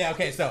 Yeah,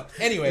 okay, so,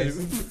 anyways.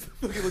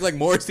 You look like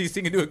Morrissey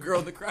singing to a girl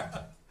in the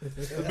crowd.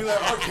 It'd be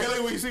like R. Kelly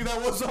when you sing that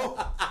one song.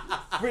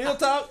 Real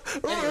talk?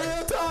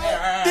 Real talk.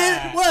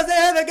 What's the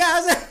other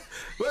guys?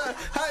 Well,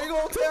 how you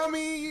gonna tell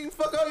me you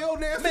fuck all your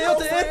nasty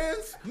Melted.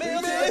 friends?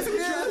 Melted.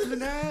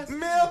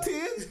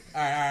 Melted.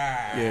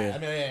 Alright. Yeah. I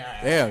mean,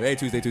 alright. Yeah, hey,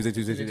 Tuesday.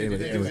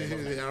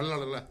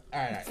 Anyway.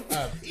 Alright.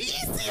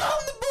 Easy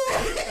on the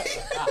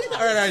boy.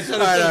 Alright.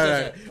 Shut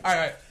up.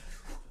 Alright.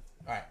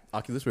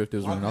 Oculus Rift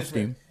is running off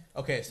Steam.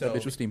 Okay, so.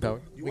 Bitch with Steam power.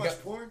 You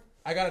watch porn?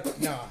 I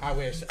I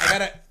wish.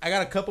 I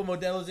got a couple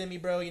Modelos in me,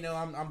 bro. You know,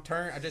 I'm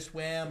turned. I just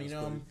swam. You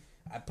know,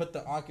 I put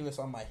the Oculus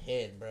on my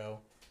head, bro.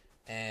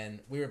 And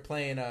we were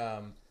playing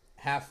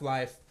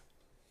Half-Life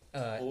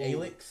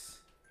Alyx.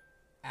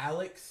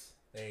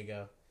 There you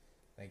go.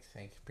 Thanks.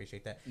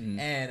 Appreciate that.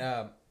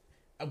 And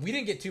we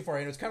didn't get too far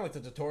in. It was kind of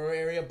like the tutorial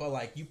area, but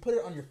like you put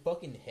it on your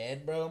fucking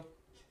head, bro.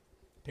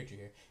 Picture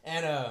here.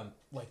 And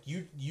like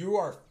you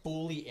are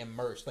fully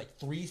immersed, like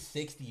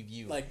 360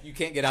 view. Like you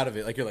can't get out of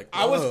it. Like you're like,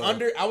 I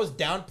was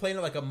down playing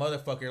it like a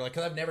motherfucker, like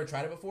because I've never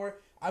tried it before.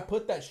 I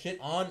put that shit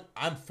on.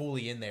 I'm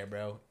fully in there,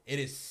 bro. It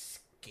is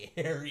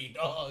scary,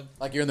 dog.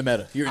 Like you're in the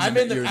meta. I'm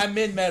in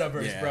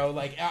metaverse, Yeah. bro.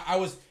 Like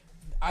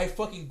I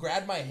fucking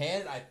grabbed my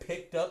hand. I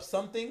picked up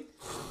something,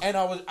 and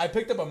I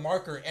picked up a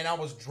marker, and I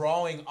was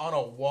drawing on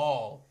a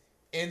wall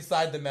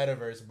inside the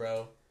metaverse,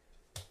 bro.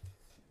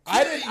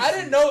 I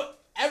didn't know.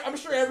 I'm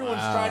sure everyone's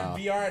tried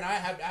VR, and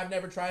I've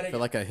never tried it. I feel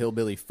like a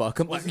hillbilly fuck.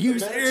 I'm like, you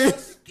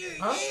serious?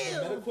 Huh?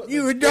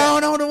 You were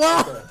drawing on the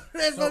wall.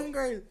 That's fucking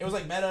crazy. It was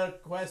like Meta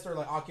Quest or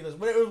like Oculus,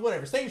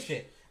 whatever, same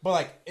shit. But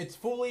like it's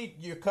fully,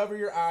 you cover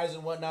your eyes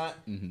and whatnot,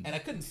 and I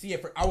couldn't see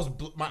it.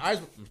 My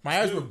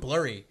eyes were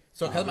blurry,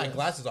 so I had my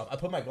glasses off. I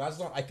put my glasses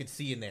on, I could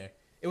see in there.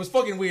 It was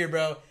fucking weird,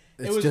 bro.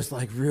 It's it was just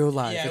like real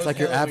life. Yeah, it's it like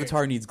your was hella avatar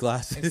weird. needs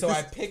glasses. And so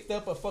I picked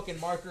up a fucking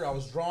marker. I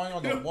was drawing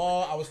on the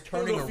wall. I was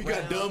turning around. You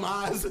got dumb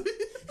eyes.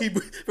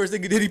 First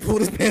thing he did, he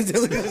pulled his pants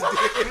down. Look at his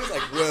dick. He was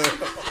like, whoa.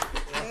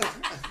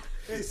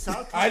 Hey,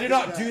 South Park I did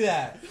not do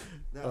that.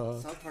 No,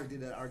 South Park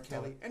did that, R.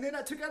 Kelly. And then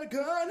I took out a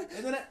gun.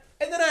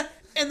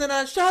 And then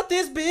I shot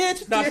this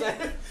bitch. No,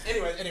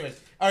 anyways.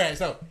 All right,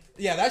 so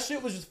yeah, that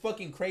shit was just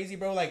fucking crazy,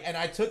 bro. Like, and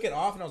I took it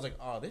off, and I was like,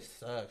 oh, this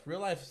sucks. Real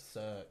life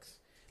sucks.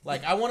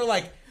 Like, I want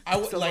to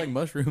Sounds like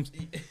mushrooms.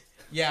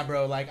 Yeah,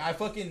 bro. Like, I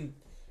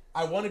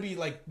want to be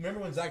like. Remember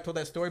when Zach told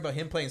that story about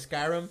him playing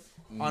Skyrim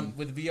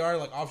with VR,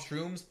 like off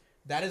shrooms?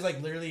 That is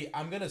like literally.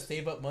 I'm gonna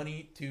save up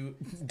money to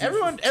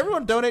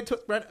everyone donate to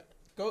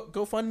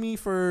go fund me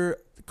for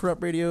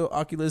Corrupt Radio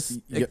Oculus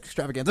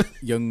extravaganza.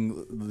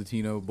 Young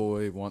Latino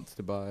boy wants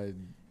to buy.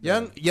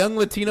 Young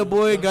Latino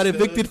boy got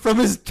evicted from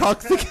his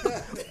toxic.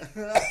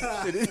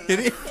 Did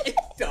he?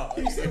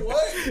 You said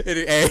what? Hey,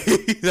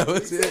 that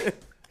was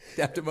it.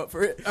 Tapped him up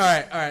for it. All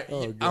right.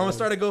 Oh, I'm gonna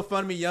start a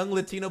GoFundMe. Young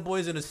Latino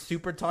boy's in a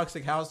super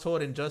toxic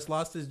household and just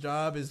lost his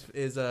job, his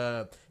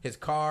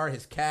car,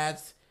 his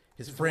cats,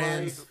 his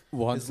friends,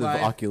 wants his an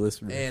life,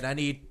 Oculus. and I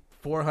need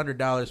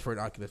 $400 for an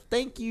Oculus.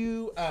 Thank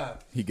you.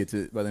 He gets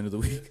it by the end of the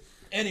week.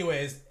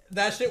 Anyways,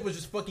 that shit was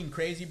just fucking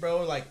crazy,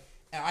 bro. Like,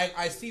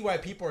 I see why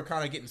people are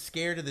kind of getting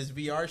scared of this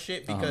VR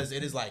shit because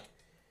it is like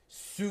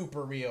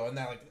super real, and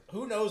that like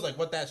who knows like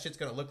what that shit's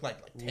gonna look like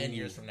 10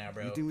 years from now,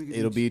 bro.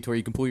 It'll be to where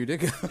you can pull your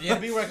dick out. Yeah,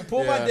 it'll be where I can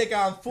pull my dick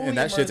out. I'm fully and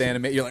that shit's immersive.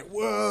 animated. You're like,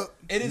 whoa.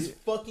 It is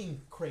fucking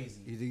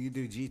crazy. You think you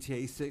do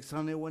GTA 6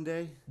 on it one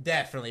day?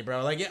 Definitely,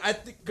 bro. Like, I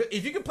think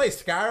if you can play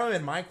Skyrim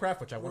and Minecraft,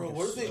 which I want to.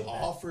 What if they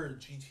offer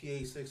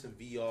GTA 6 in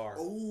VR?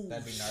 Oh,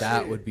 that'd be nice.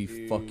 That would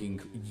be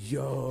fucking.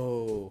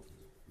 Yo.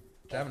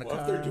 Driving a What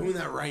car. if they're doing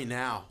that right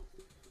now?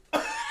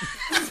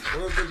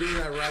 What if they're doing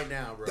that right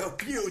now, bro?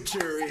 The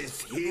future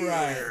is here.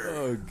 Right.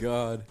 Oh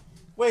god.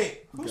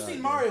 Wait, who's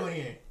seen Mario in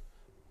here?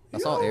 I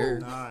saw Air.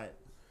 Not.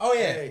 Oh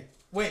yeah. Hey.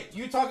 Wait,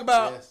 you talk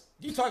about Yes.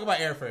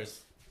 Air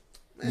first.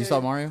 You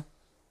saw Mario?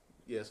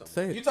 Yes,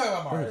 Say it. You talk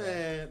about Mario.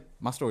 Man,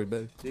 My story,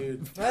 baby.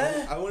 dude,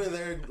 I went in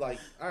there like,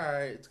 all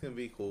right, it's gonna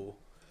be cool.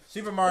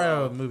 Super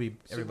Mario movie,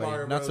 Super everybody.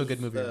 Mario Not so Bros.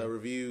 good movie.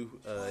 Review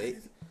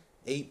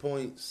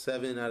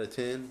 8.7 out of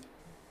 10.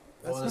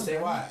 Well, let's say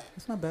why.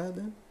 That's not bad,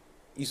 then.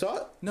 You saw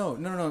it, No.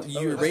 You're that's not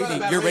a rating.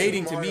 bad You're rating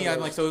rating to for me. Mario I'm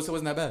Bros. like, so it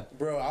wasn't that bad.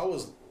 bro? I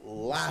was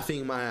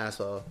laughing my ass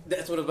off,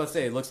 That's what I was about to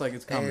say. It looks like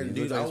it's comedy. and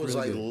dude, I was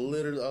like,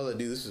 literally, I was like,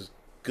 dude, this is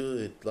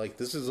good. Like,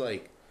 this is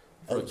like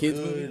For a a kids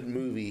good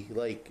movie.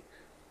 Like,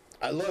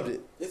 I loved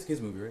it. it's a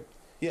kids movie, right?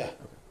 Yeah,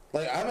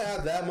 like I haven't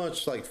had that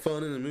much like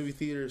fun in the movie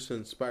theater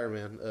since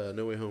Spider-Man: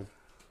 No Way Home.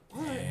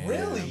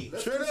 Really?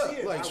 Straight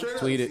up, like straight up.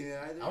 Tweet it.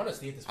 I want to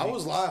see it this week. I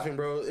was laughing,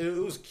 bro.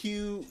 It was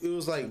cute. It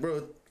was like,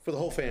 bro, for the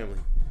whole family.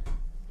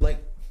 Like,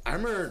 I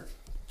remember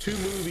two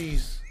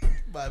movies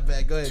My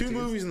bad. Go ahead. Two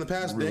movies in the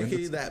past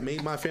decade that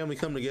made my family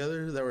come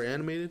together that were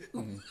animated.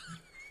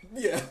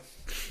 Yeah.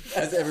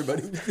 As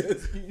everybody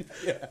does.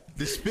 Yeah.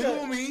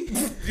 Despicable Me.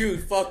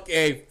 Dude, fuck yeah,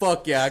 I agree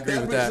That with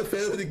brings that. the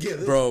family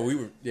together. Bro, we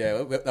were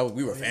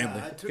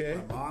family. I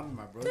took my mom and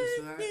my brother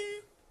to that.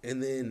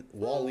 And then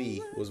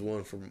Wally was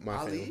one from my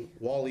family.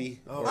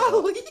 Wally.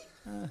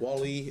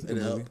 Wally and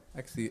Up.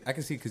 I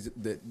can see because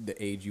the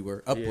age you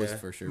were. Up was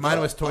for sure. Mine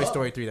was Toy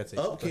Story 3. That's it.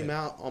 Up came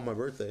out on my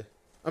birthday.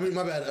 I mean,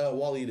 my bad.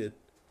 Wally did.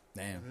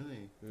 Damn.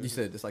 Really? You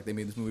said it's like they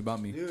made this movie about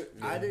me. Dude,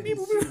 I didn't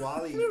see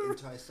Wally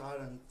until I saw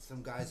it in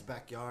some guy's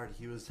backyard.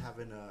 He was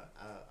having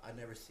I'd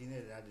never seen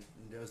it.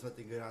 There was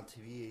nothing good on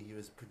TV. He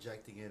was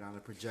projecting it on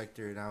a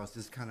projector, and I was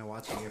just kind of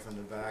watching it from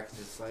the back.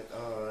 Just like,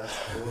 oh, that's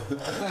cool.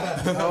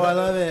 Oh, I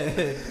love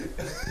it.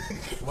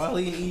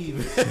 Wally and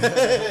Eve.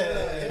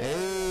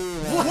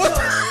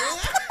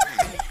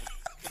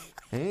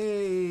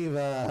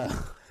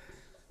 Ava.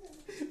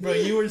 Bro,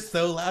 you were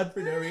so loud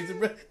for no reason,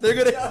 bro. They're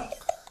gonna.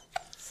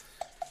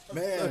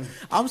 Man,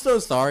 I'm so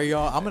sorry,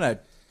 y'all.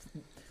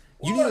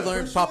 You need to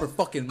learn proper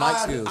fucking mic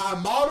skills. I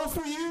model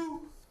for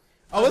you.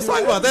 Oh, let's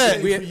talk about that.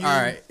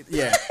 All right,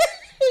 yeah.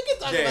 We can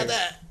talk about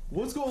that.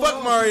 What's going Fuck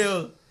on?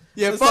 Mario.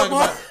 Yeah, Let's talk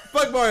about-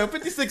 fuck Mario.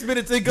 56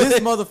 minutes in. This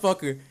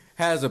motherfucker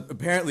has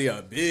apparently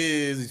a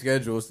busy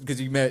schedule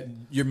because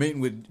you're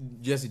meeting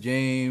with Jesse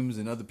James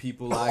and other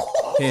people like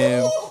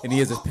him, and he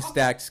has a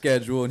stacked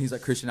schedule. And he's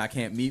like, Christian, I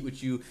can't meet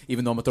with you,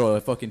 even though I'm gonna throw a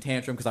fucking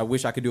tantrum because I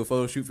wish I could do a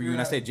photo shoot for you. And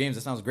I said, James,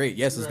 that sounds great.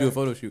 Yes, let's do a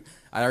photo shoot.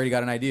 I already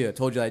got an idea. I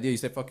told you the idea. You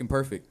said fucking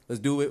perfect. Let's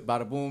do it.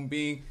 Bada boom,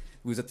 bing.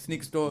 We was at the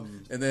sneaker store,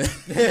 and then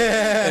and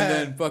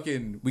then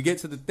fucking we get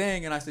to the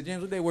thing, and I said, James,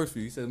 what day works for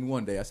you? He said,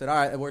 one day. I said, all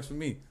right, that works for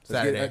me.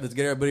 Let's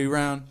get everybody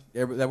around.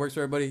 That works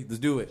for everybody. Let's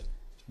do it.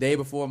 Day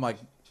before, I'm like,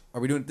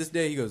 are we doing it this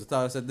day? He goes, I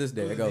thought I said this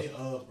day. I go,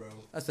 Bro.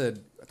 I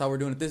said, I thought we were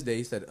doing it this day.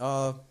 He said,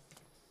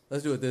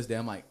 let's do it this day.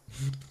 I'm like,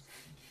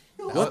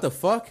 what the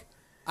fuck?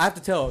 I have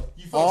to tell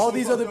all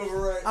these other.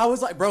 I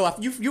was like, bro,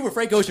 you were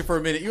Frank Ocean for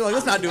a minute. You were like,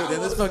 let's not do it then.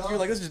 You're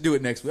like, let's just do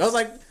it next week. I was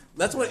like,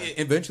 that's what it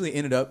eventually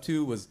ended up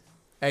to was.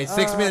 Hey,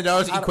 $6 million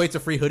equates to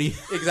free hoodie.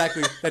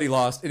 Exactly, that he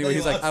lost. Anyway,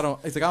 he's like, I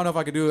don't know if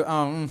I could do it.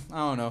 I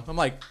don't know. I'm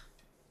like,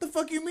 the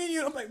fuck you mean?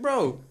 I'm like,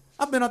 bro,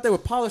 I've been out there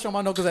with polish on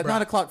my knuckles at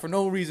 9 o'clock for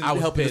no reason to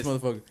help this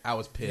motherfucker. I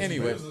was pissed.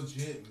 Anyway. It was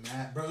legit,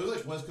 Matt. Bro, it was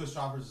like West Coast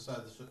shoppers inside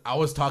the shit. I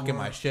was talking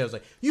my shit. I was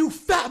like, you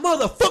fat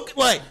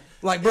motherfucker.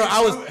 Like, bro,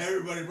 I was.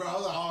 Everybody, bro. I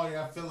was like, oh,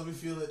 yeah, let me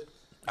feel it.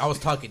 I was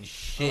talking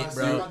shit,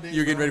 bro.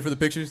 You're getting ready for the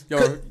pictures?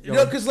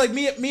 Because like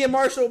me and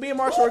Marshall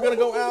are gonna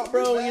go out,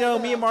 bro. You know,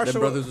 me and Marshall. The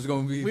brothers was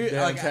gonna be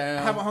downtown.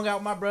 I haven't hung out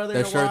with my brother.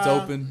 Their in a shirts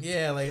while. open.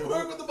 Yeah, like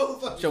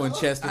showing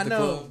chest at I the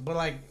know, club. but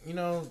like you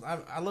know,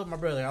 I love my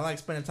brother. I like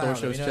spending time. Thor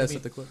with him, shows you know chest what I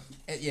at the club.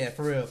 Yeah,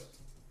 for real.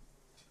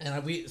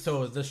 And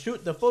so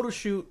the photo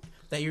shoot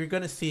that you're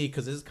gonna see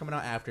because this is coming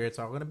out after it's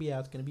all gonna be out.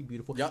 It's gonna be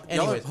beautiful. Y'all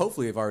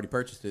hopefully have already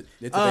purchased it.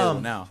 It's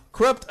available now.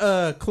 Corrupt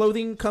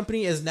Clothing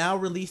Company has now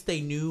released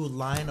a new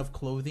line of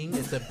clothing.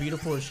 It's a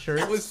beautiful shirt.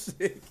 That was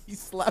sick. He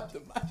slapped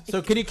him.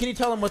 So can you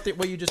tell them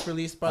what you just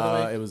released by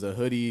the way? It was a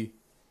hoodie,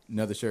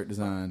 another shirt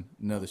design,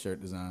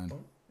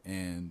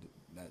 and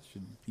that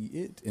should be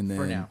it. And then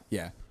for now,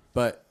 yeah,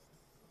 but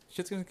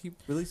shit's gonna keep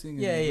releasing.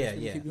 Yeah.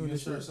 Keep doing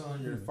this shit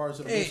on your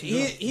farts. Hey,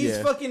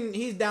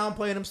 he's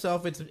downplaying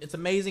himself. It's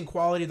amazing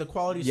quality. The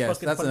quality's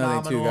fucking that's phenomenal.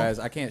 another thing too, guys.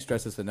 I can't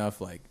stress this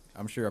enough. Like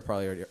I'm sure I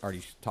probably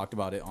already talked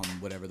about it on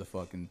whatever the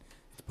fuck and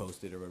it's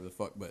posted or whatever the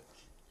fuck. But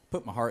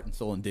put my heart and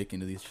soul and dick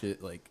into this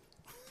shit. Like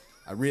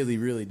I really,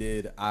 really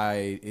did.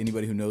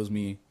 Anybody who knows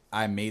me,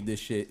 I made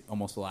this shit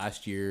almost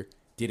last year.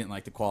 Didn't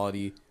like the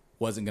quality.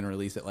 Wasn't gonna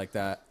release it like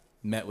that.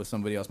 Met with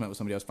somebody else.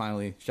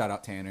 Finally, shout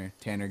out Tanner.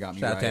 Tanner got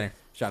me right. Tanner.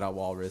 Shout out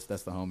Walrus.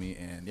 That's the homie.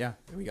 And yeah,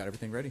 we got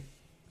everything ready.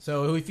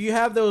 So if you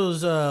have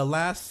those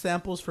last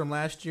samples from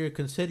last year,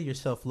 consider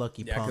yourself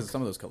lucky, Yeah, punk. because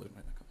some of those colors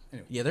might not come.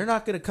 Anyway. Yeah, they're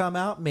not gonna come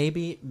out.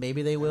 Maybe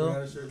they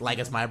will. Like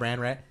it's my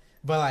brand, right?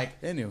 But like,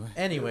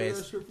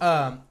 anyways,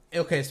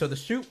 okay. So the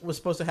shoot was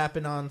supposed to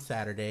happen on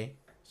Saturday,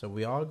 so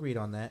we all agreed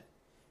on that.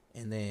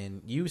 And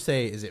then you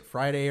say, is it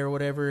Friday or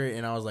whatever?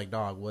 And I was like,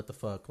 dog, what the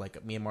fuck?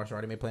 Like me and Marshall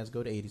already made plans to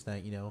go to 80s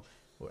night, you know.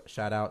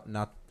 Shout out,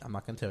 I'm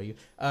not gonna tell you.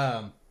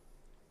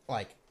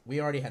 Like we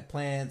already had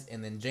plans,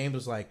 and then James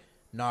was like,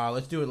 "Nah,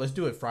 let's do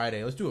it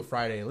Friday. Let's do it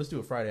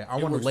Friday. I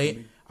want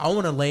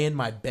to lay in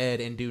my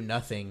bed and do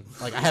nothing.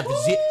 Like I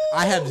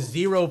have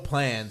zero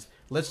plans.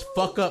 Let's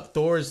fuck up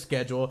Thor's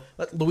schedule.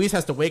 Luis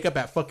has to wake up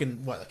at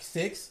fucking what, like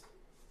 6?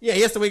 Yeah,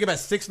 he has to wake up at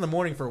 6 in the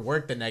morning for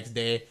work the next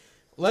day.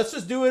 Let's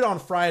just do it on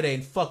Friday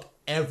and fuck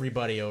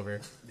everybody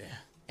over." Yeah.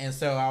 And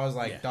so I was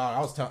like, dog,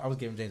 I was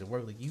giving James a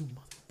word like, you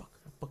motherfucker,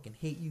 I fucking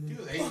hate you.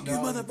 Fuck you,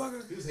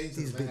 motherfucker.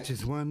 These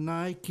bitches want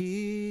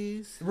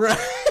Nikes. Right.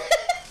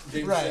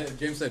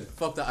 James said,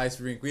 fuck the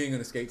ice rink. We ain't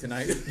gonna skate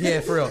tonight.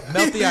 Yeah, for real.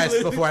 Melt the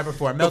ice before I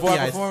perform. Melt the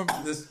ice.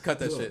 Just cut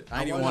that shit.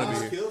 I didn't even want to be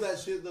here. Kill that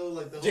shit though.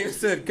 Like James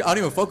said, I don't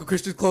even fuck with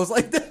Christian clothes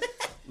like that.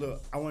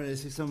 Look, I wanted to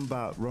say something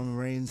about Roman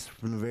Reigns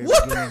from the very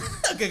beginning.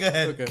 Okay, go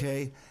ahead.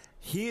 Okay.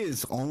 He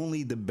is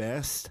only the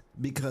best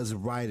because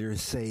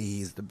writers say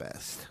he's the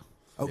best.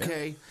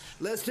 Okay? Yeah.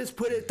 Let's just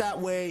put it that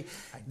way.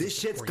 This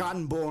shit's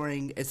gotten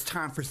boring. It's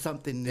time for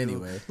something new.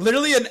 Anyway.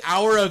 Literally an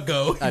hour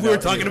ago, we were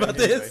talking about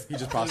this. He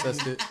just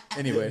processed it.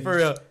 Anyway. For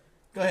real.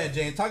 Go ahead,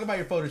 James. Talk about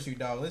your photo shoot,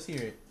 dog. Let's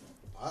hear it.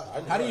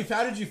 How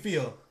did you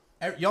feel?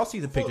 Y'all see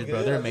the pictures,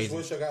 bro. They're amazing.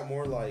 I just wish I got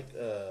more like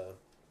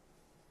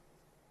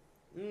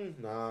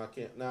wrestling? Nah, I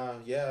can't. Nah,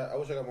 yeah. I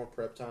wish I got more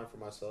prep time for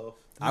myself.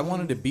 I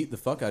wanted to beat the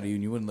fuck out of you,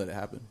 and you wouldn't let it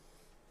happen.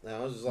 Nah, I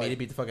was just Made like, to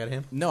beat the fuck out of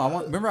him. No,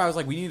 remember I was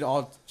like, we need to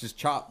all just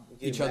chop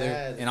Get each other,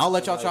 mad and I'll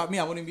let y'all and, chop me.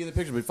 I wouldn't even be in the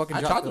picture, but fucking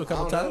I chop chopped him a I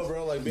couple don't know, times.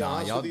 bro. Like, be Nah,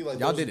 honest y'all, with you, like,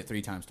 y'all there did was- it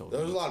 3 times total.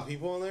 There was a lot of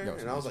people in there, That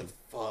was and I was like, amazing.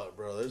 "Fuck,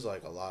 bro." There's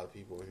like a lot of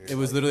people in here. It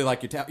was like, literally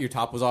like your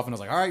top was off, and I was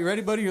like, all right, you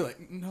ready, buddy? You're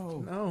like, no,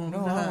 No, I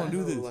nah. don't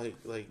do this.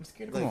 Like,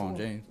 Come on,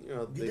 James. You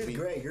know, You they did be,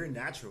 great. You're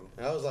natural.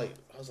 and I was like,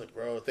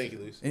 bro, thank you,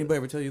 Luis. Anybody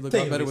ever tell you you look a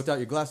Thank lot you, better Luis. without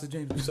your glasses,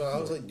 James? So I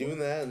was like doing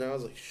that, and I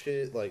was like,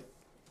 shit, like,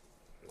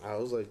 I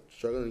was like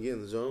struggling to get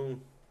in the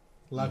zone.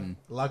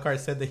 Lockhart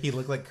said that he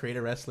looked like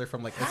creator wrestler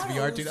from like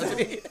SVR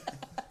 2008.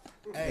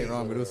 Hey,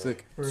 wrong, but it was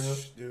sick. For real.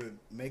 Dude,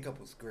 makeup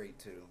was great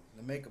too.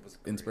 The makeup was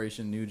great.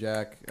 Inspiration, New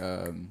Jack,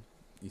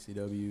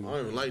 ECW. I don't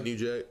even like New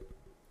Jack.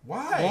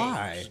 Why?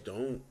 Why? Just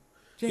don't.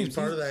 James, He's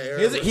part of that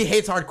era. He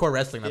hates hardcore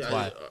wrestling. That's Yeah,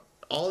 why.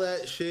 all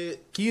that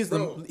shit. He's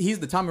Bro. he's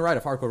the Tommy Wright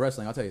of hardcore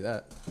wrestling. I'll tell you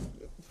that.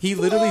 He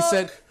literally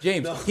said,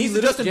 James, No. he He's the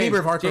literally- Justin James, Bieber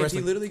of hardcore James,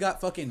 wrestling. He literally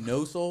got fucking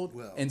no sold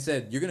Well. and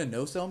said, "You're gonna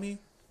no sell me."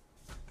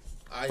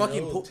 I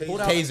Fucking know, pulled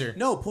out Taser.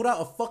 No, pulled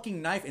out a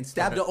fucking knife and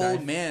stabbed the Fucking old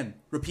knife. man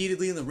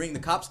repeatedly in the ring. The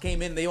cops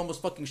came in, they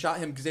almost fucking shot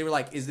him because they were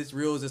like, "Is this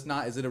real? Is this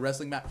not? Is it a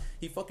wrestling match?"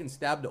 He fucking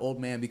stabbed the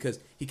old man because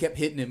he kept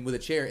hitting him with a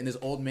chair, and this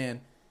old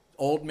man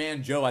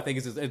Joe, I think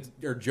is his,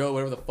 or Joe,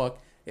 whatever the fuck,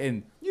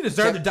 and You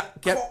deserve to die.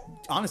 kept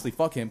honestly,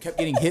 fuck him. Kept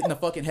getting hit in the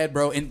fucking head,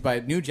 bro, and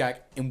by New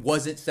Jack, and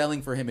wasn't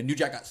selling for him. And New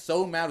Jack got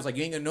so mad, was like,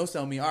 "You ain't gonna no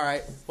sell me, all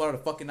right?" Pulled out a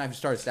fucking knife and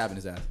started stabbing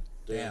his ass.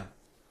 Damn.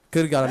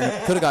 Could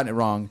have gotten it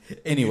wrong.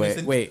 Anyway,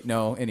 unison. wait,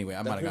 no. Anyway,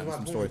 I might have gotten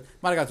some stories.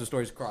 Might have got some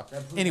stories across.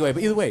 Anyway,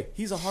 but either way,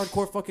 he's a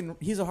hardcore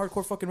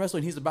fucking wrestler,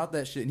 and he's about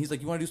that shit. And he's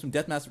like, "You want to do some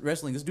deathmatch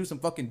wrestling? Let's do some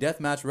fucking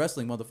deathmatch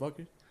wrestling,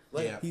 motherfucker."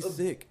 Like, Yeah. He's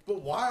sick.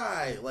 But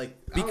why? Like,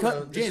 I don't know,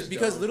 Because this James, is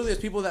because dumb. literally,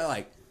 there's people that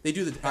like they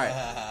do the all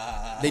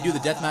right, they do the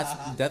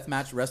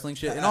deathmatch wrestling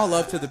shit, and all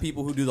love to the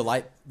people who do the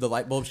light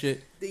bulb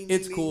shit. Ding,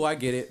 It's ding, cool, I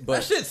get it, but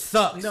That shit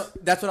sucks. no,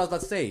 that's what I was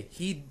about to say.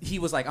 He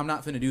was like, "I'm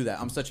not finna do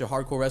that. I'm such a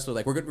hardcore wrestler.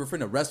 Like, we're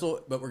finna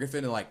wrestle, but we're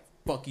finna like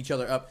fuck each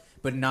other up,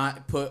 but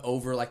not put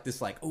over like this,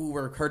 like, oh,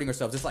 we're hurting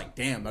ourselves." It's like,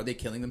 damn, are they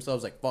killing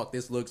themselves? Like, fuck,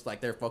 this looks like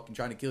they're fucking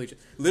trying to kill each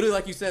other. Literally,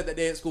 like you said that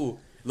day at school,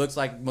 looks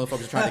like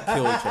motherfuckers are trying to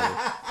kill each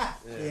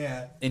other.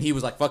 Yeah. And he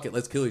was like, "Fuck it,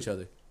 let's kill each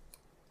other."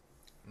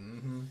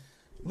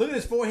 Look at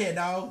his forehead,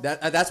 dog.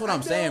 That's what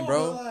I'm saying,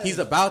 bro. but, like- He's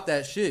about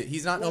that shit.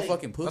 He's not no Like,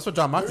 fucking pussy. That's what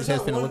John Moxley's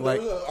head's There gonna was look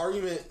like. an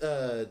argument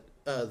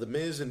the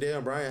Miz and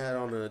Daniel Bryan had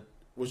on a,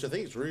 which I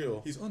think is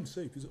real. He's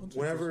unsafe. He's unsafe.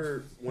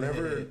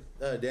 Whenever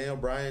Daniel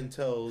Bryan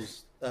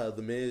tells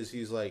the Miz,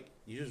 he's like,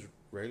 "You just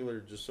regular,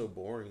 just so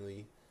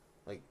boringly,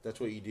 like that's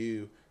what you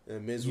do."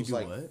 And Miz You was do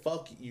like, what?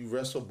 "Fuck, you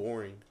wrestle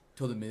boring."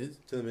 To the Miz.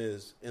 To the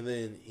Miz, and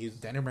then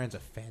Daniel Bryan's a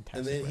fantastic.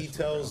 and then he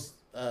wrestler, tells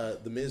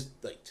the Miz,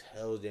 like,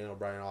 tells Daniel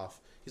Bryan off.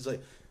 He's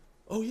like,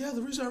 "Oh yeah,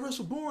 the reason I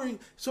wrestle boring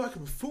so I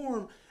can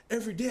perform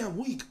every damn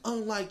week,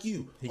 unlike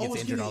you. He gets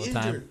Always injured getting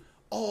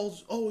all the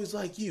time. Always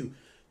like you.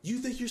 You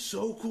think you're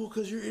so cool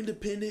because you're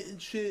independent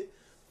and shit.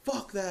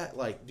 Fuck that."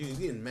 Like, dude, he's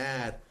getting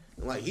mad.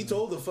 And, like, he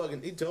told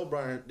Daniel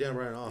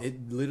Bryan off.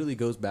 It literally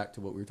goes back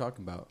to what we were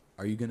talking about.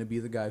 Are you going to be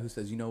the guy who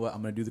says, "You know what,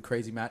 I'm going to do the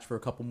crazy match for a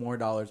couple more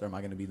dollars," or am I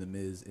going to be the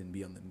Miz and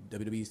be on the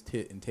WWE's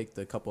tit and take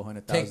the couple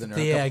 $100,000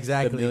 or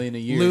exactly. the $1 million a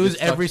year? Lose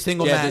Just every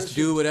single match. Just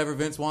do whatever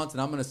Vince wants, and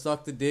I'm going to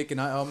suck the dick,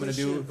 and I'm going to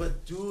do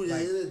But dude, at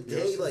the end of the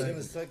day,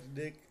 like, suck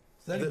dick.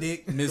 Suck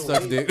dick. Miz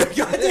sucks dick.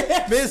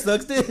 Miz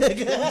sucks dick.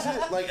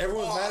 like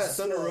everyone's mad at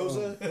Thunder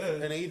Rosa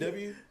in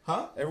AEW.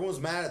 Huh? Everyone's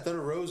mad at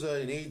Thunder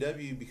Rosa in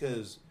AEW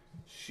because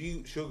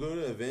she'll go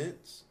to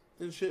events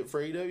and shit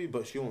for AEW,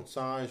 but she won't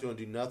sign. She won't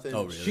do nothing.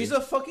 Oh, really? She's a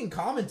fucking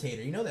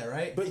commentator. You know that,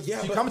 right? But yeah,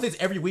 she but commentates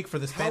every week for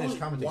the How Spanish is-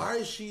 commentator. Why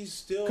is she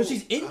still? Because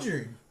she's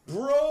injured.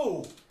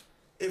 Bro.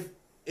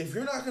 If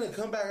you're not gonna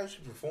come back and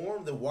actually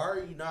perform, then why are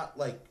you not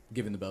like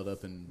Giving the belt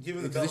up and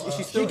Giving the because belt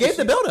up. She She gave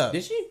the build up.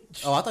 Did she?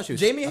 Oh, I thought she was.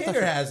 Jamie I thought Hayter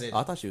she- has it.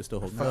 I thought she was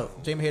still holding it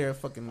up. Jamie Hayter,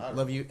 fucking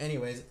love you.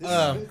 Anyways, This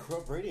has been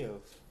Corrupt Radio.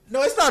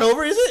 no, it's not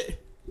over, is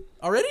it?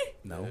 Already?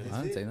 No,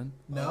 I didn't say nothing.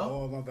 No.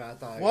 Oh, my bad. I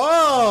thought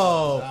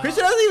Whoa!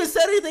 Christian hasn't even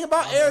said anything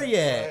about Air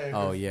yet.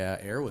 Oh yeah,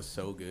 Air was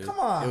so good. Come It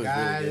on, was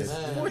guys. Really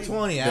good.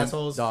 420 Them-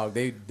 assholes. Dog,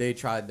 they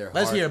tried their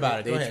Let's hard- hear about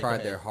it. They Go ahead, tried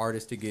go their ahead.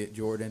 hardest to get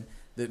Jordan.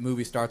 The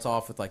movie starts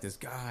off with like this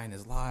guy and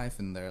his life,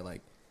 and they're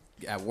like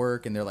at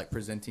work, and they're like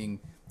presenting.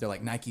 They're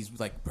like, Nike's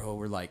like, bro,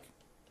 we're like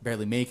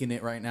barely making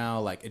it right now.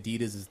 Like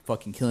Adidas is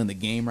fucking killing the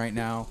game right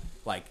now.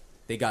 Like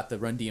they got the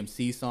Run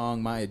DMC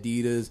song, My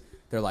Adidas.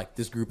 They're like,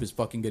 this group is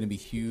fucking gonna be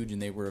huge,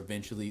 and they were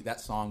eventually, that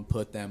song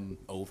put them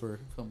over.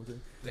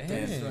 Damn.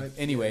 And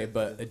anyway,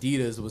 but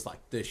Adidas was like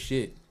the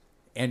shit.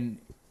 And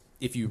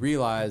if you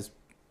realize,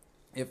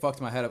 it fucked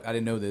my head up. I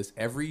didn't know this.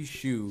 Every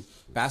shoe,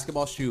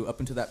 basketball shoe, up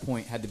until that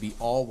point, had to be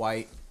all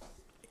white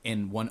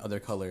and one other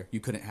color.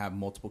 You couldn't have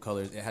multiple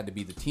colors. It had to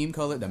be the team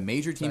color, the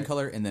major team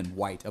color, and then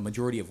white. A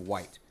majority of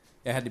white.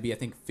 It had to be, I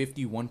think,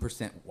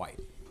 51% white.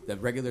 The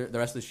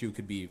rest of the shoe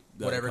could be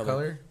the Whatever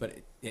color? but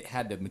it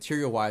had to,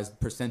 material-wise,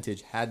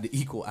 percentage had to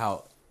equal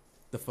out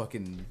the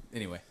fucking,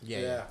 anyway.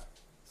 Yeah.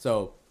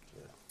 So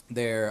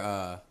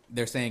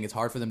they're saying it's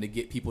hard for them to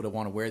get people to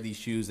want to wear these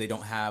shoes. They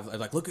don't have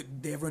like look at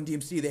they have Run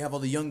DMC. They have all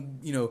the young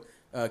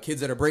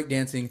kids that are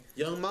breakdancing.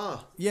 Young Ma.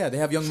 Yeah, they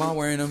have Young Ma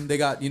wearing them. They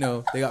got they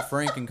got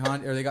Frank and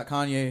they got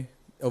Kanye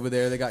over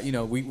there. They got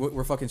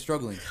we're fucking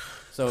struggling.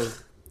 So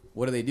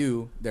what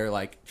do? They're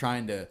like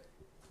trying to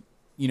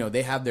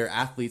they have their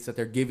athletes that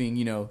they're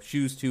giving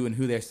shoes to and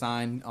who they're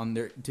signed on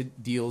their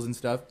deals and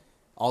stuff.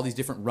 All these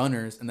different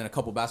runners and then a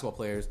couple basketball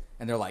players,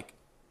 and they're like,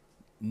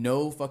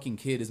 no fucking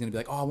kid is gonna be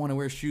like, oh, I want to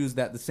wear shoes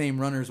that the same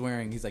runner's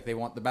wearing. He's like, they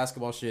want the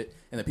basketball shit,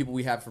 and the people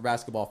we have for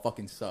basketball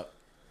fucking suck.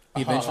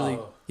 He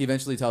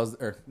eventually tells,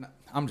 or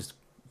I'm just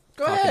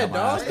go talking ahead, out my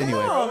dog. ass.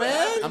 Anyway, Come on,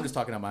 man. I'm just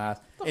talking out my ass.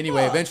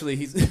 Anyway, eventually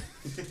he's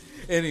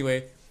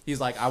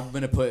like,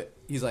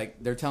 he's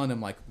like, they're telling him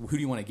like, who do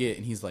you want to get?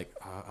 And he's like,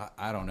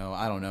 I don't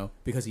know,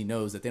 because he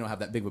knows that they don't have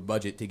that big of a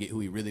budget to get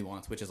who he really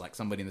wants, which is like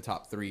somebody in the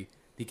top 3.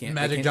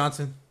 Magic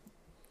Johnson.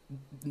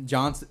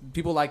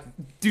 People like,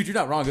 dude, you're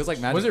not wrong. It was like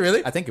Magic. Was it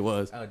really? I think it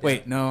was. Oh, damn.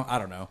 Wait, no, I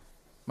don't know.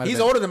 He's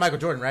older than Michael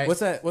Jordan, right?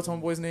 What's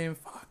homeboy's name?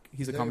 Fuck,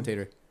 he's a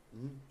commentator.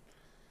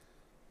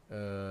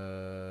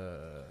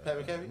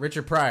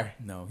 Richard Pryor.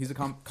 No, he's a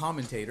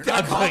commentator.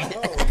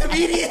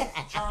 Comedian.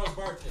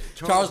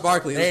 Charles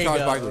Barkley. It was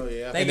Charles Barkley. Oh,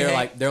 yeah. And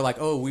they're like,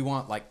 oh, we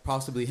want like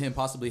possibly him.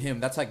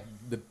 That's like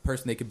the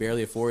person they could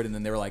barely afford. And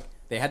then they were like,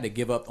 they had to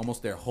give up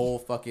almost their whole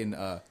fucking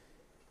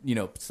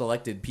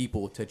selected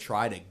people to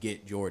try to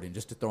get Jordan,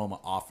 just to throw him an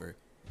offer.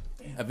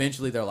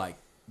 Eventually they're like,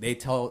 they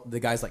tell the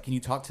guys like, can you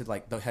talk to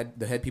like the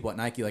head people at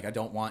Nike? Like, I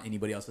don't want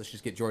anybody else. Let's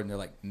just get Jordan. They're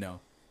like, no,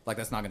 like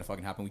that's not gonna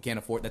fucking happen. We can't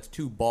afford. That's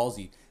too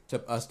ballsy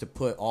to us to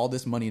put all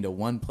this money into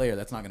one player.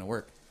 That's not gonna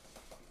work.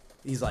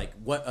 He's like,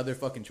 what other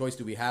fucking choice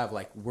do we have?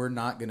 Like, we're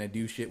not gonna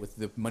do shit with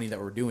the money that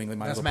we're doing. We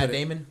might as That's well Matt put it-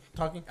 Damon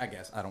talking. I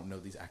guess I don't know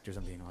these actors.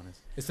 I'm being honest.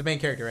 It's the main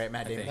character, right?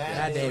 Matt Damon.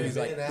 Matt Damon. He's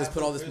like, Been let's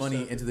put all this after money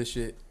Christopher. into this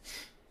shit.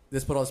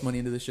 Let's put all this money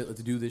into this shit.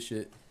 Let's do this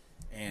shit.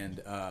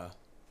 And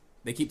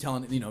they keep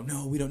telling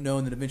no, we don't know.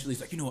 And then eventually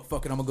he's like, you know what?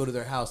 Fuck it. I'm gonna go to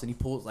their house. And he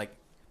pulls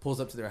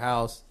up to their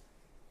house.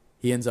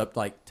 He ends up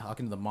like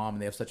talking to the mom,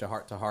 and they have such a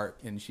heart to heart.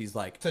 And she's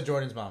like, To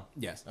Jordan's mom.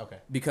 yes, Okay.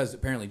 because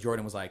apparently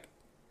Jordan was like,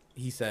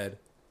 he said,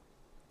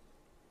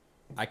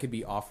 I could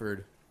be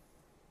offered,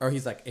 or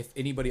he's like, if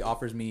anybody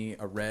offers me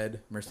a red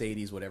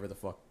Mercedes, whatever the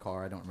fuck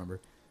car, I don't remember,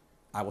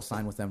 I will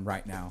sign with them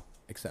right now,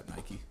 except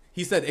Nike.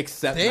 He said,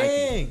 except Nike.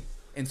 Dang.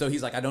 And so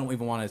he's like, I don't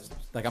even want to,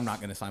 like, I'm not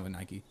going to sign with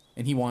Nike.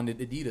 And he wanted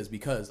Adidas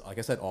because, like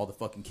I said, all the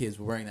fucking kids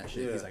were wearing that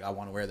shit. Yeah. He's like, I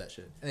want to wear that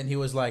shit. And then he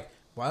was like,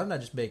 why don't I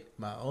just make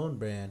my own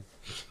brand?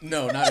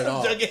 No, not at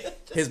all.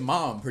 His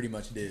mom pretty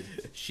much did.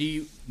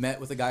 She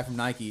met with a guy from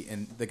Nike,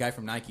 and the guy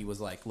from Nike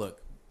was like,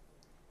 look,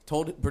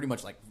 told pretty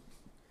much like,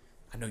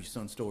 I know your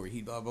son's story.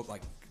 He blah, blah,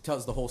 like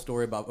tells the whole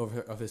story about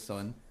of her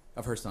son,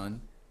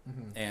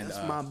 and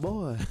That's my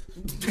boy.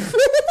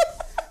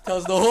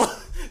 tells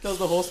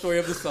the whole story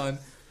of the son,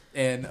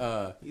 and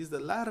He's the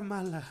light of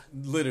my life.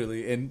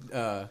 literally, and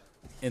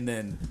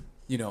then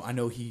I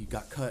know he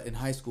got cut in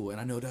high school, and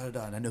I know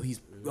and I know he's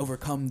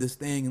overcome this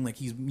thing, and like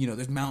he's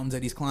there's mountains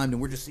that he's climbed,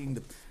 and we're just seeing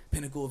the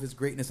pinnacle of his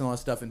greatness and all that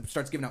stuff, and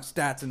starts giving out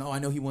stats, and I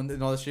know he won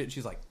and all this shit. And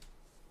she's like,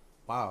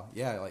 wow,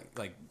 yeah,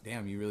 like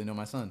damn, you really know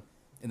my son.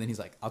 And then he's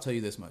like, I'll tell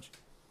you this much.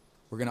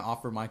 We're going to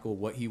offer Michael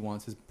what he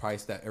wants, his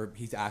price that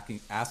he's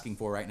asking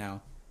for right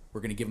now.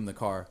 We're going to give him the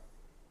car.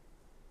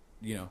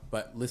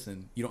 But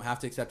listen, you don't have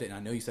to accept it. And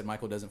I know you said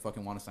Michael doesn't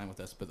fucking want to sign with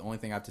us. But the only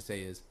thing I have to say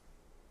is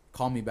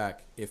call me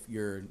back if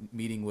your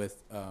meeting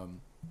with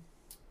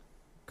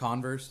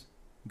Converse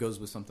goes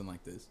with something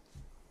like this.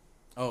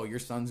 Oh, your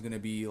son's going to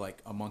be like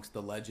amongst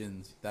the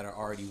legends that are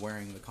already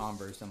wearing the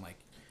Converse. And like,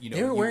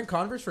 They were wearing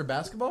Converse for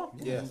basketball?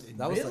 Yeah.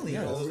 that was Really?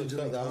 yeah. That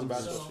was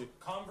about So to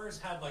Converse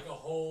had like a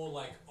whole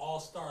like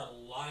all-star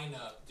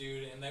lineup,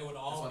 dude, and they would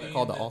all what be they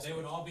called in the the, All-Stars.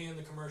 they would all be in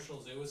the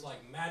commercials. It was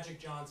like Magic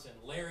Johnson,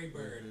 Larry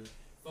Bird,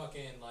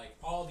 fucking like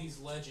all these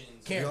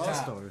legends. Carrot All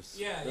Top. stars.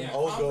 Yeah, Them yeah.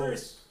 old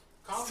Converse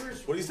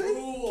What do you say?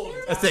 ruled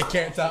I said basketball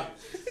Carrot Top.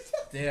 shoes.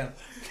 Damn.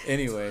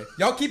 Anyway,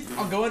 Y'all keep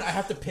on going. I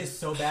have to piss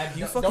so bad.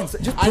 you Don't-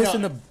 fucking just I piss know.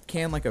 in the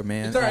can like a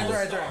man. It's alright, All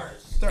it's alright.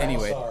 stars.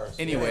 Anyway, The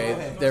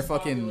most they're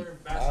fucking. popular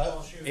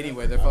basketball shoe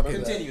Anyway, ever. they're fucking.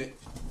 Continue it.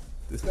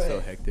 This is so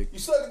hectic. You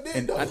suck a dick,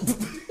 And though.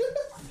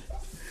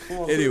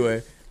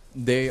 Anyway,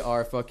 they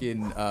are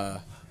fucking.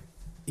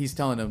 He's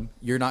telling them,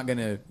 you're not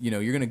gonna,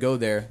 you're gonna go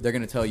there. They're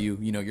gonna tell you,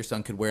 your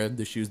son could wear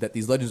the shoes that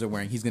these legends are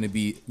wearing. He's gonna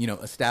be,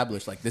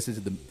 established. Like this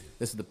is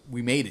the,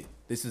 we made it.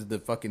 This is the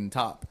fucking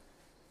top.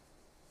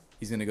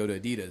 He's gonna go to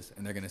Adidas,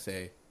 and they're gonna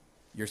say,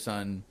 your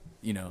son,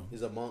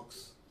 He's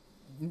amongst.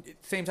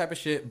 same type of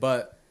shit,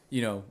 but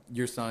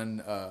your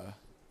son.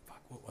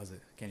 Fuck, what was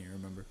it? I can't even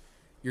remember.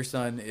 Your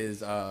son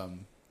is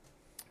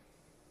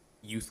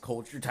youth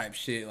culture type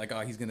shit. Like,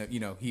 oh, he's gonna,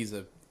 he's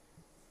a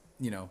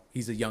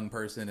young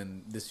person,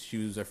 and this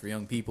shoes are for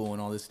young people,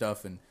 and all this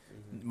stuff. And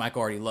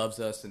Michael already loves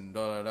us, and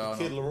da da da.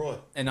 Kid Leroy.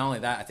 And not only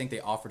that, I think they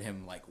offered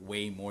him like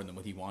way more than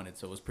what he wanted.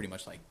 So it was pretty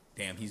much like,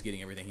 damn, he's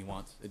getting everything he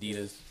wants: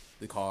 Adidas,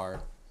 the car,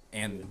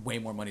 and way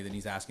more money than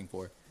he's asking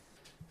for.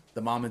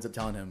 The mom ends up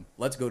telling him,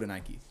 "Let's go to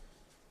Nike."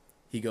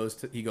 He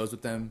goes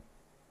with them,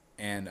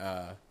 and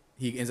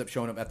he ends up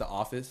showing up at the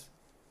office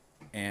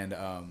and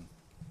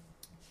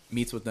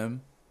meets with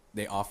them.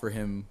 They offer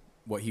him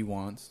what he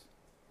wants.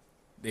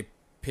 They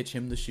pitch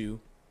him the shoe,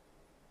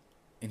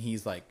 and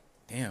he's like,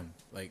 "Damn,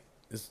 like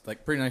this is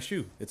like pretty nice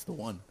shoe. It's the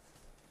one,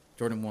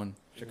 Jordan 1,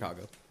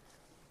 Chicago."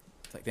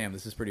 It's like, damn,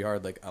 this is pretty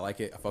hard. Like, I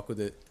like it. I fuck with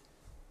it.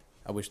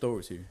 I wish Thor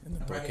was here, and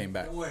then Thor came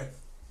back.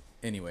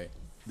 Anyway,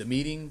 the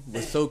meeting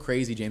was so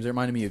crazy, James. It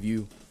reminded me of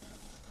you.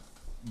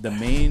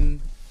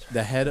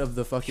 The head of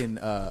the fucking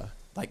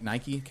like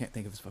Nike, can't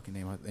think of his fucking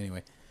name.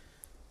 Anyway,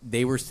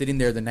 they were sitting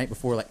there the night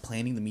before, like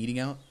planning the meeting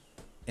out.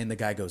 And the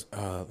guy goes,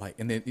 like,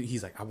 and then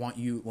he's like, I want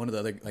you, one of the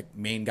other, like,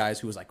 main guys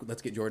who was like,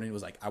 let's get Jordan,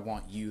 was like, I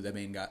want you, the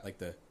main guy, like,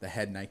 the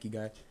head Nike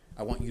guy,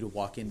 I want you to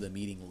walk into the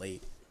meeting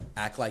late.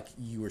 Act like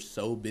you were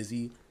so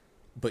busy,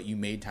 but you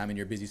made time in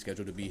your busy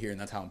schedule to be here, and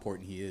that's how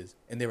important he is.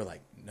 And they were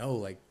like, no,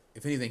 like,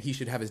 if anything, he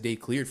should have his day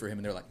cleared for him.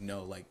 And they're like,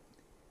 no, like,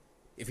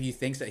 if he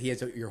thinks that he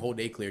has your whole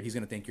day cleared, he's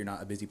going to think you're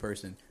not a busy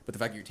person. But the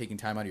fact that you're taking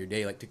time out of your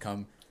day, like, to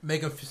come...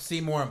 Make him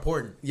seem more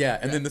important. Yeah,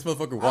 and then this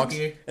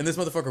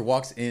motherfucker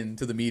walks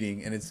into the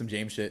meeting, and it's some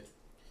James shit.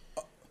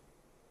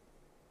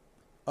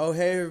 Oh,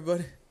 hey,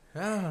 everybody.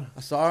 I'm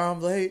sorry I'm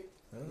late.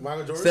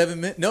 Michael Jordan? 7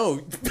 minutes. No.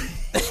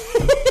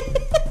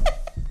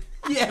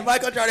 Yeah,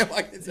 Michael Jordan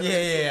walked in.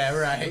 Yeah,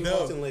 right.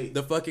 No,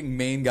 the fucking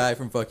main guy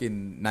from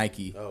fucking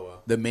Nike. Oh,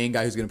 wow. The main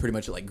guy who's going to pretty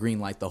much, like, green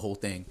light the whole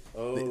thing.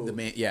 Oh. The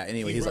main, yeah,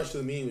 anyway. He He's rushed like, to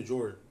the meeting with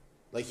Jordan.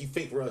 Like, he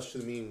fake rushed to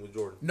the meeting with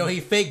Jordan. No,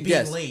 he faked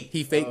being late.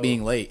 He faked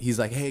being late. He's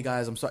like, hey,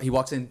 guys, I'm sorry. He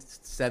walks in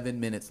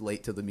 7 minutes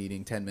late to the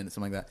meeting, 10 minutes,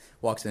 something like that.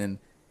 Walks in,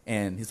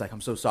 and he's like,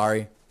 I'm so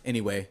sorry.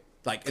 Anyway,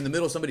 like, in the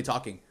middle of somebody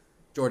talking,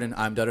 Jordan,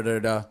 I'm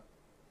da-da-da-da-da.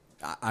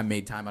 I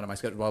made time out of my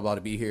schedule, blah, blah,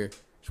 to be here.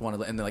 Just want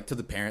to, and then, like, to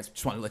the parents,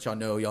 just want to let y'all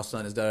know y'all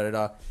son is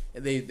da-da-da-da.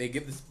 And they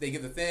give the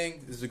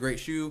thing. This is a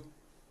great shoe.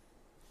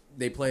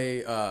 They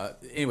play,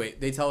 anyway,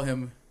 they tell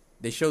him,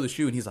 they show the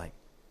shoe, and he's like,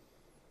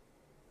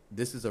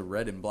 this is a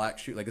red and black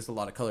shoe. Like, it's a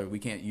lot of color. We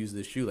can't use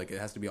this shoe. Like, it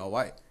has to be all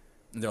white.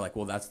 And they're like,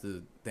 well, that's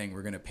the thing.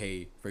 We're going to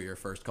pay for your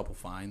first couple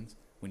fines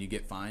when you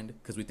get fined,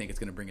 because we think it's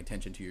going to bring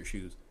attention to your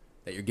shoes,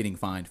 that you're getting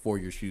fined for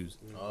your shoes.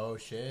 Oh,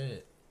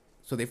 shit.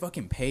 So they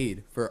fucking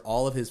paid for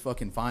all of his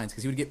fucking fines,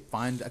 because he would get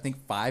fined, I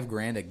think,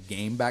 $5,000 a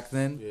game back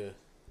then. Yeah.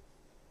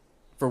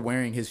 For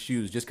wearing his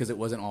shoes just because it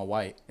wasn't all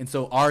white. And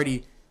so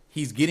already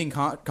he's getting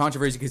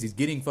controversy because he's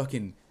getting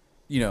fucking,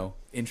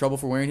 in trouble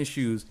for wearing his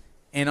shoes.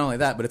 And not only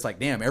that, but it's like,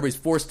 damn, everybody's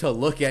forced to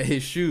look at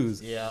his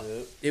shoes. Yeah.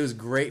 It was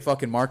great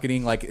fucking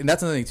marketing. Like, and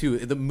that's another thing too.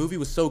 The movie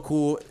was so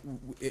cool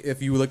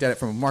if you looked at it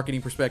from a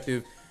marketing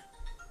perspective,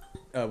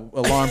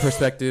 alarm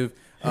perspective,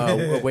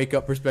 a wake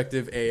up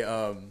perspective,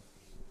 a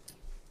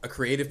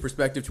creative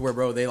perspective, to where,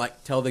 bro, they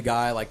like tell the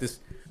guy like this,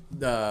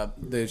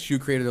 the shoe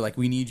creator, they're like,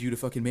 we need you to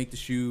fucking make the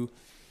shoe.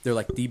 They're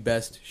like the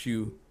best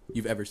shoe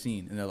you've ever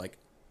seen, and they're like,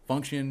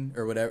 function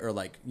or whatever, or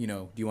like,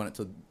 do you want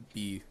it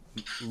to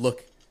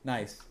look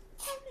nice?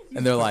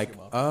 And they're like,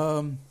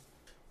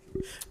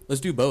 let's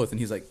do both. And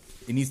he's like,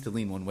 it needs to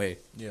lean one way.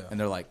 Yeah. And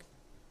they're like,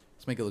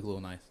 let's make it look a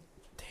little nice.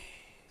 Dang.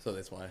 So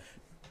that's why.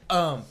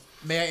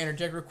 May I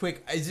interject real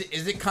quick?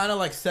 Is it kind of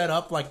like set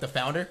up like the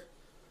founder?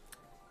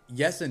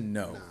 Yes and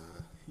no. Nah.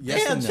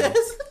 Yes Damn, and no.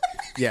 Chess.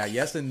 Yeah,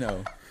 yes and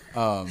no.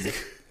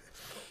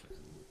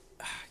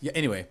 Yeah.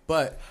 Anyway,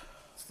 but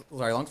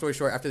sorry. Long story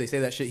short, after they say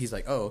that shit, he's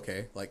like, "Oh,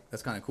 okay, like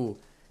that's kind of cool."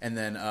 And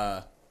then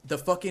the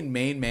fucking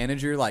main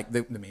manager, like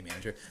the main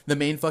manager, the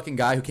main fucking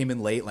guy who came in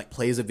late, like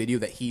plays a video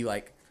that he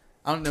like.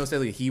 I don't know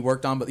necessarily he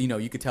worked on, but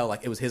you could tell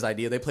like it was his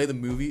idea. They play the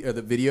movie or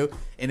the video,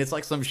 and it's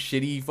like some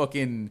shitty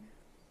fucking.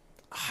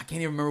 I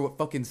can't even remember what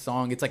fucking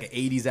song. It's like an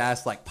 80s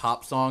ass like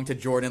pop song to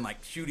Jordan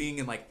like shooting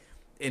and like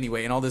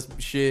anyway and all this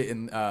shit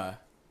and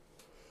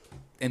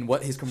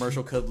what his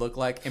commercial could look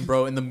like. And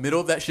bro, in the middle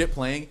of that shit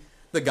playing,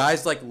 the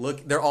guys like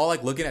they're all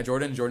like looking at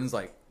Jordan, and Jordan's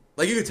like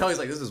you could tell he's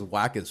like, this is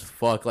whack as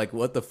fuck. Like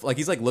what the like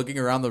he's like looking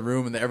around the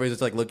room and everybody's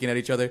just like looking at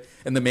each other.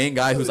 And the main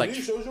guy who's like, did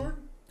they show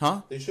Jordan?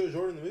 Huh? They showed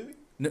Jordan in the movie?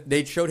 No,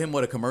 they showed him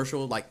what a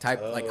commercial like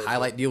type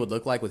highlight deal would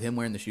look like with him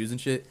wearing the shoes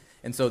and shit.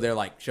 And so they're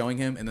like showing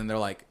him, and then they're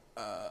like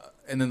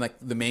and then like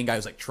the main guy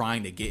who's like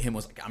trying to get him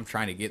was like, I'm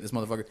trying to get this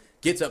motherfucker.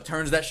 Gets up,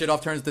 turns that shit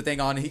off, turns the thing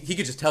on. And he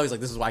could just tell he's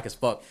like, this is whack as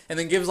fuck. And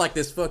then gives like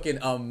this fucking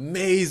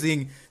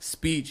amazing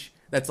speech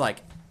that's like,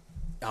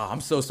 oh,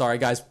 I'm so sorry,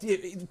 guys.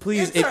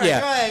 Please, Go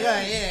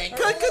ahead.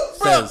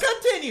 Bro,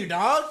 continue,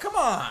 dog. Come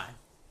on.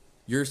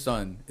 Your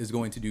son is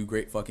going to do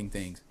great fucking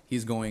things.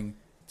 He's going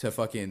to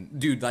fucking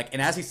dude like,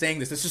 and as he's saying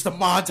this, it's just a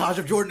montage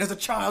of Jordan as a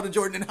child and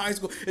Jordan in high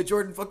school and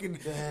Jordan fucking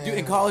dude,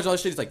 in college, all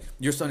this shit. He's like,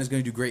 your son is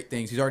going to do great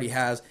things. He's already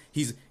has.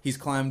 He's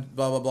climbed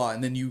blah blah blah,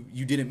 and then you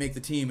didn't make the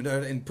team,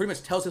 and pretty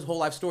much tells his whole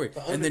life story.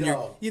 And then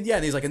and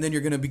he's like, and then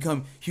you're going to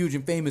become huge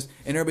and famous,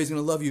 and everybody's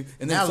going to love you.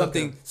 And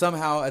then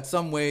somehow at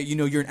some way,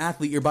 you're an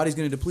athlete, your body's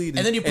going to deplete,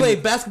 and then you play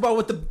basketball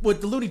with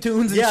the Looney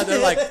Tunes. And yeah,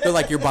 they're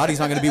like your body's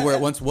not going to be where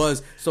it once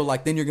was. So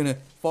like then you're going to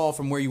fall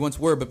from where you once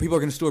were, but people are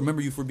going to still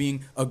remember you for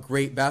being a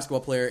great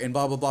basketball player and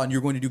blah blah blah, and you're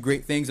going to do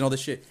great things and all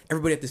this shit.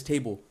 Everybody at this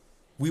table,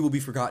 we will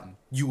be forgotten.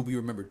 You will be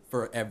remembered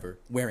forever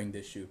wearing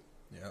this shoe.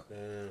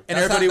 And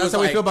everybody was that's how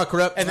we like, feel about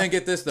corrupt. And then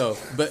get this though,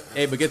 but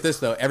get this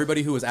though.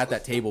 Everybody who was at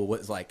that table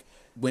was like,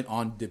 went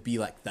on to be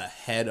like the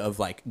head of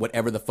like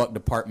whatever the fuck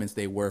departments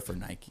they were for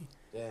Nike.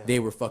 Damn. They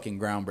were fucking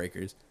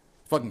groundbreakers.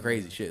 Fucking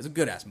crazy shit. It's a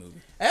good ass movie.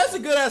 That's a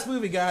good ass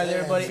movie, guys.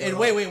 Everybody. And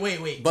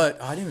wait.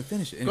 But I didn't even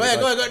finish it. Anyway,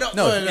 Go ahead.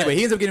 No, anyway,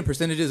 he ends up getting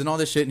percentages and all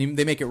this shit, and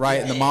they make it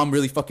right. And the mom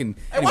really fucking.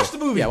 Hey, watch the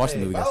movie. Yeah, watch the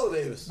movie. Guys.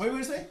 Davis. What were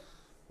you gonna say?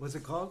 What's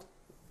it called?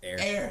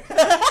 Air.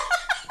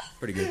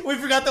 Pretty good. We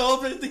forgot the whole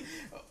thing.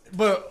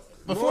 But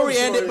before we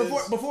end it, hold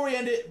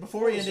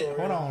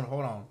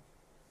on.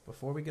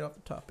 Before we get off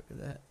the topic of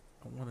that,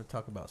 I want to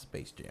talk about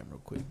Space Jam real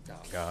quick. Oh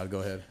God,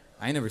 go ahead.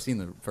 I ain't never seen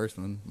the first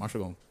one.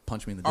 Marshall gonna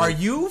punch me in the. Are dick.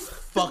 you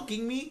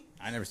fucking me?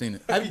 I never seen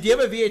it. Do you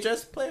have a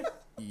VHS player?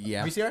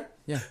 Yeah. VCR?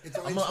 Yeah.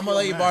 I'm gonna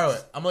let you borrow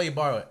it.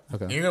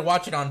 Okay. And you're gonna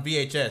watch it on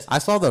VHS. I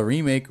saw the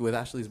remake with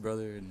Ashley's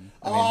brother. And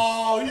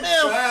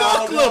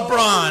Fuck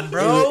LeBron,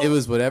 bro. It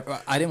was whatever.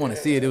 I didn't want to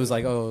see it. It was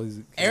like, oh.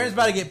 Aaron's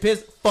about to get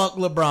pissed. Fuck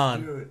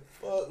LeBron. Dude,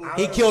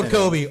 he killed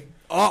Kobe.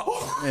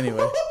 Oh.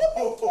 Anyway.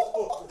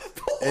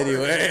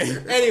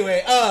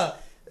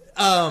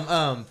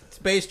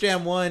 Space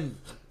Jam 1,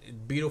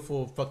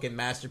 beautiful fucking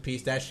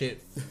masterpiece. That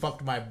shit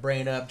fucked my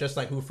brain up, just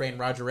like Who Framed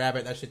Roger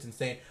Rabbit. That shit's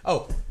insane.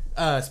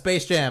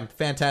 Space Jam,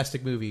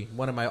 fantastic movie.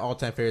 One of my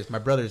all-time favorites. My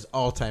brother's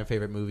all-time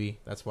favorite movie.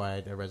 That's why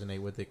I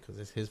resonate with it, because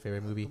it's his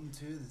favorite movie.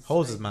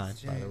 Holds his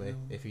mind, by the way,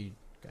 if you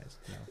guys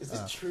know. Is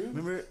it true?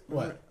 Remember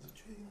what? Is it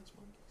true he loves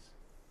monkeys?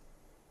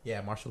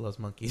 Yeah, Marshall loves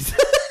monkeys.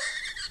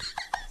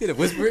 You gonna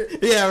whisper it?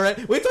 Yeah, right.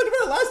 We talked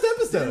about it last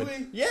episode. Did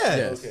we? Yeah.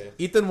 Yes. Okay.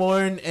 Ethan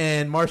Warren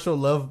and Marshall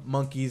love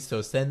monkeys,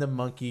 so send them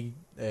monkey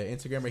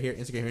Instagram right here.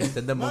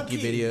 Send them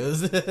monkey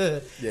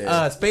videos.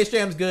 Yeah. Space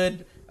Jam's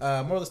good.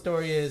 Moral of the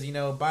story is,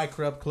 buy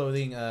corrupt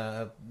clothing.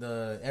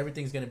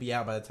 Everything's gonna be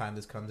out by the time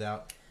this comes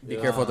out. Be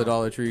careful at the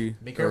Dollar Tree.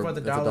 Be careful at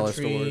the Dollar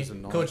Tree. Stores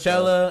and all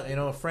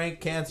Coachella, Frank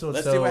canceled.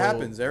 Let's see what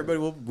happens. Everybody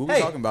will be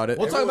talking about it.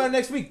 We'll talk about it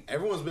next week.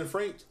 Everyone's been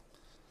franked.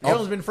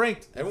 Everyone's been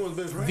franked.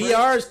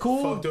 VR is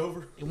cool. Fucked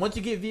over. Once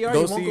you get VR,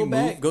 you won't go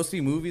back. Go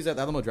see movies at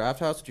the Alamo Draft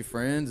House with your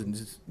friends and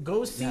just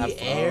go see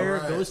Air.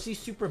 Right. Go see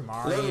Super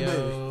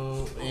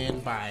Mario.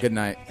 And bye. Good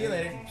night. See you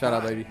later. Shout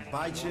out, baby.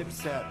 Buy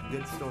chips at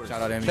good stores.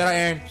 Shout out, Amy. Shout out,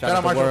 Aaron. Shout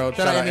out, Marshall. World.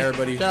 Shout out,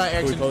 everybody. Shout out,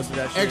 Erickson. Who posted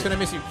that shit. Erickson, I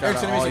miss you. Shout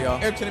out all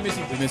y'all. Erickson, I miss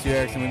you. We miss you,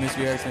 Erickson. We miss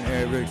you, Erickson.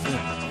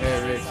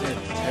 Erickson.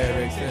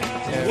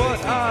 What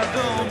I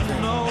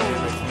don't know.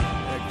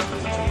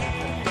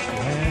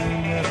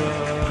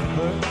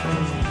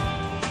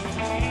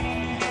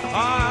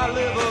 I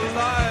live a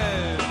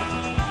life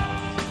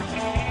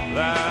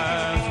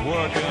that's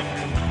working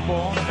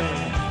for me.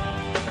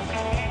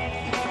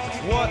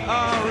 What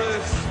I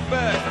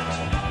respect,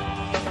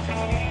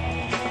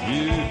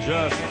 you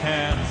just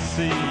can't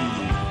see.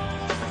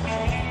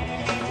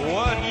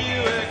 What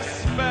you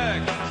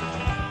expect,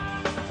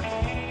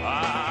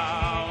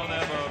 I'll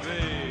never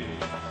be.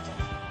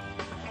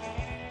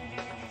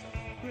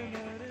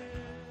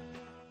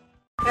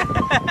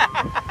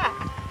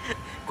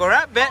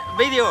 Correct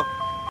video.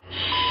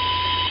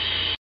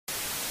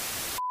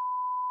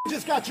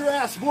 Just got your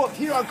ass whooped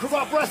here on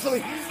Corrupt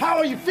Wrestling. How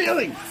are you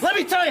feeling? Let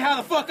me tell you how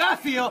the fuck I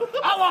feel.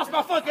 I lost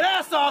my fucking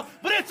ass off,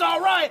 but it's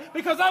all right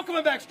because I'm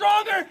coming back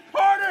stronger,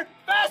 harder,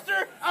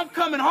 faster. I'm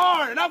coming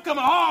hard, and I'm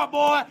coming hard,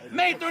 boy.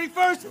 May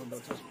 31st.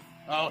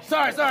 Oh,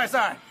 sorry.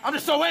 I'm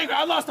just so angry.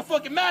 I lost the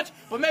fucking match,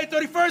 but May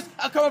 31st,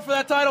 I'm coming for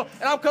that title,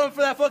 and I'm coming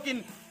for that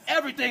fucking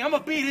everything. I'm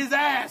gonna beat his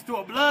ass to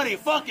a bloody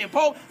fucking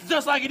pulp,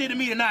 just like he did to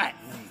me tonight.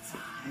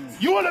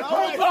 You wanna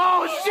come?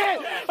 Oh,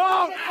 shit!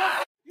 Oh,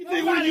 you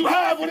think what you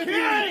have what it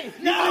means? You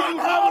think you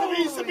have what it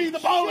means to be the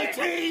bowling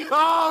team?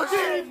 oh,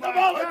 shit! The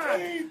bowling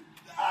team!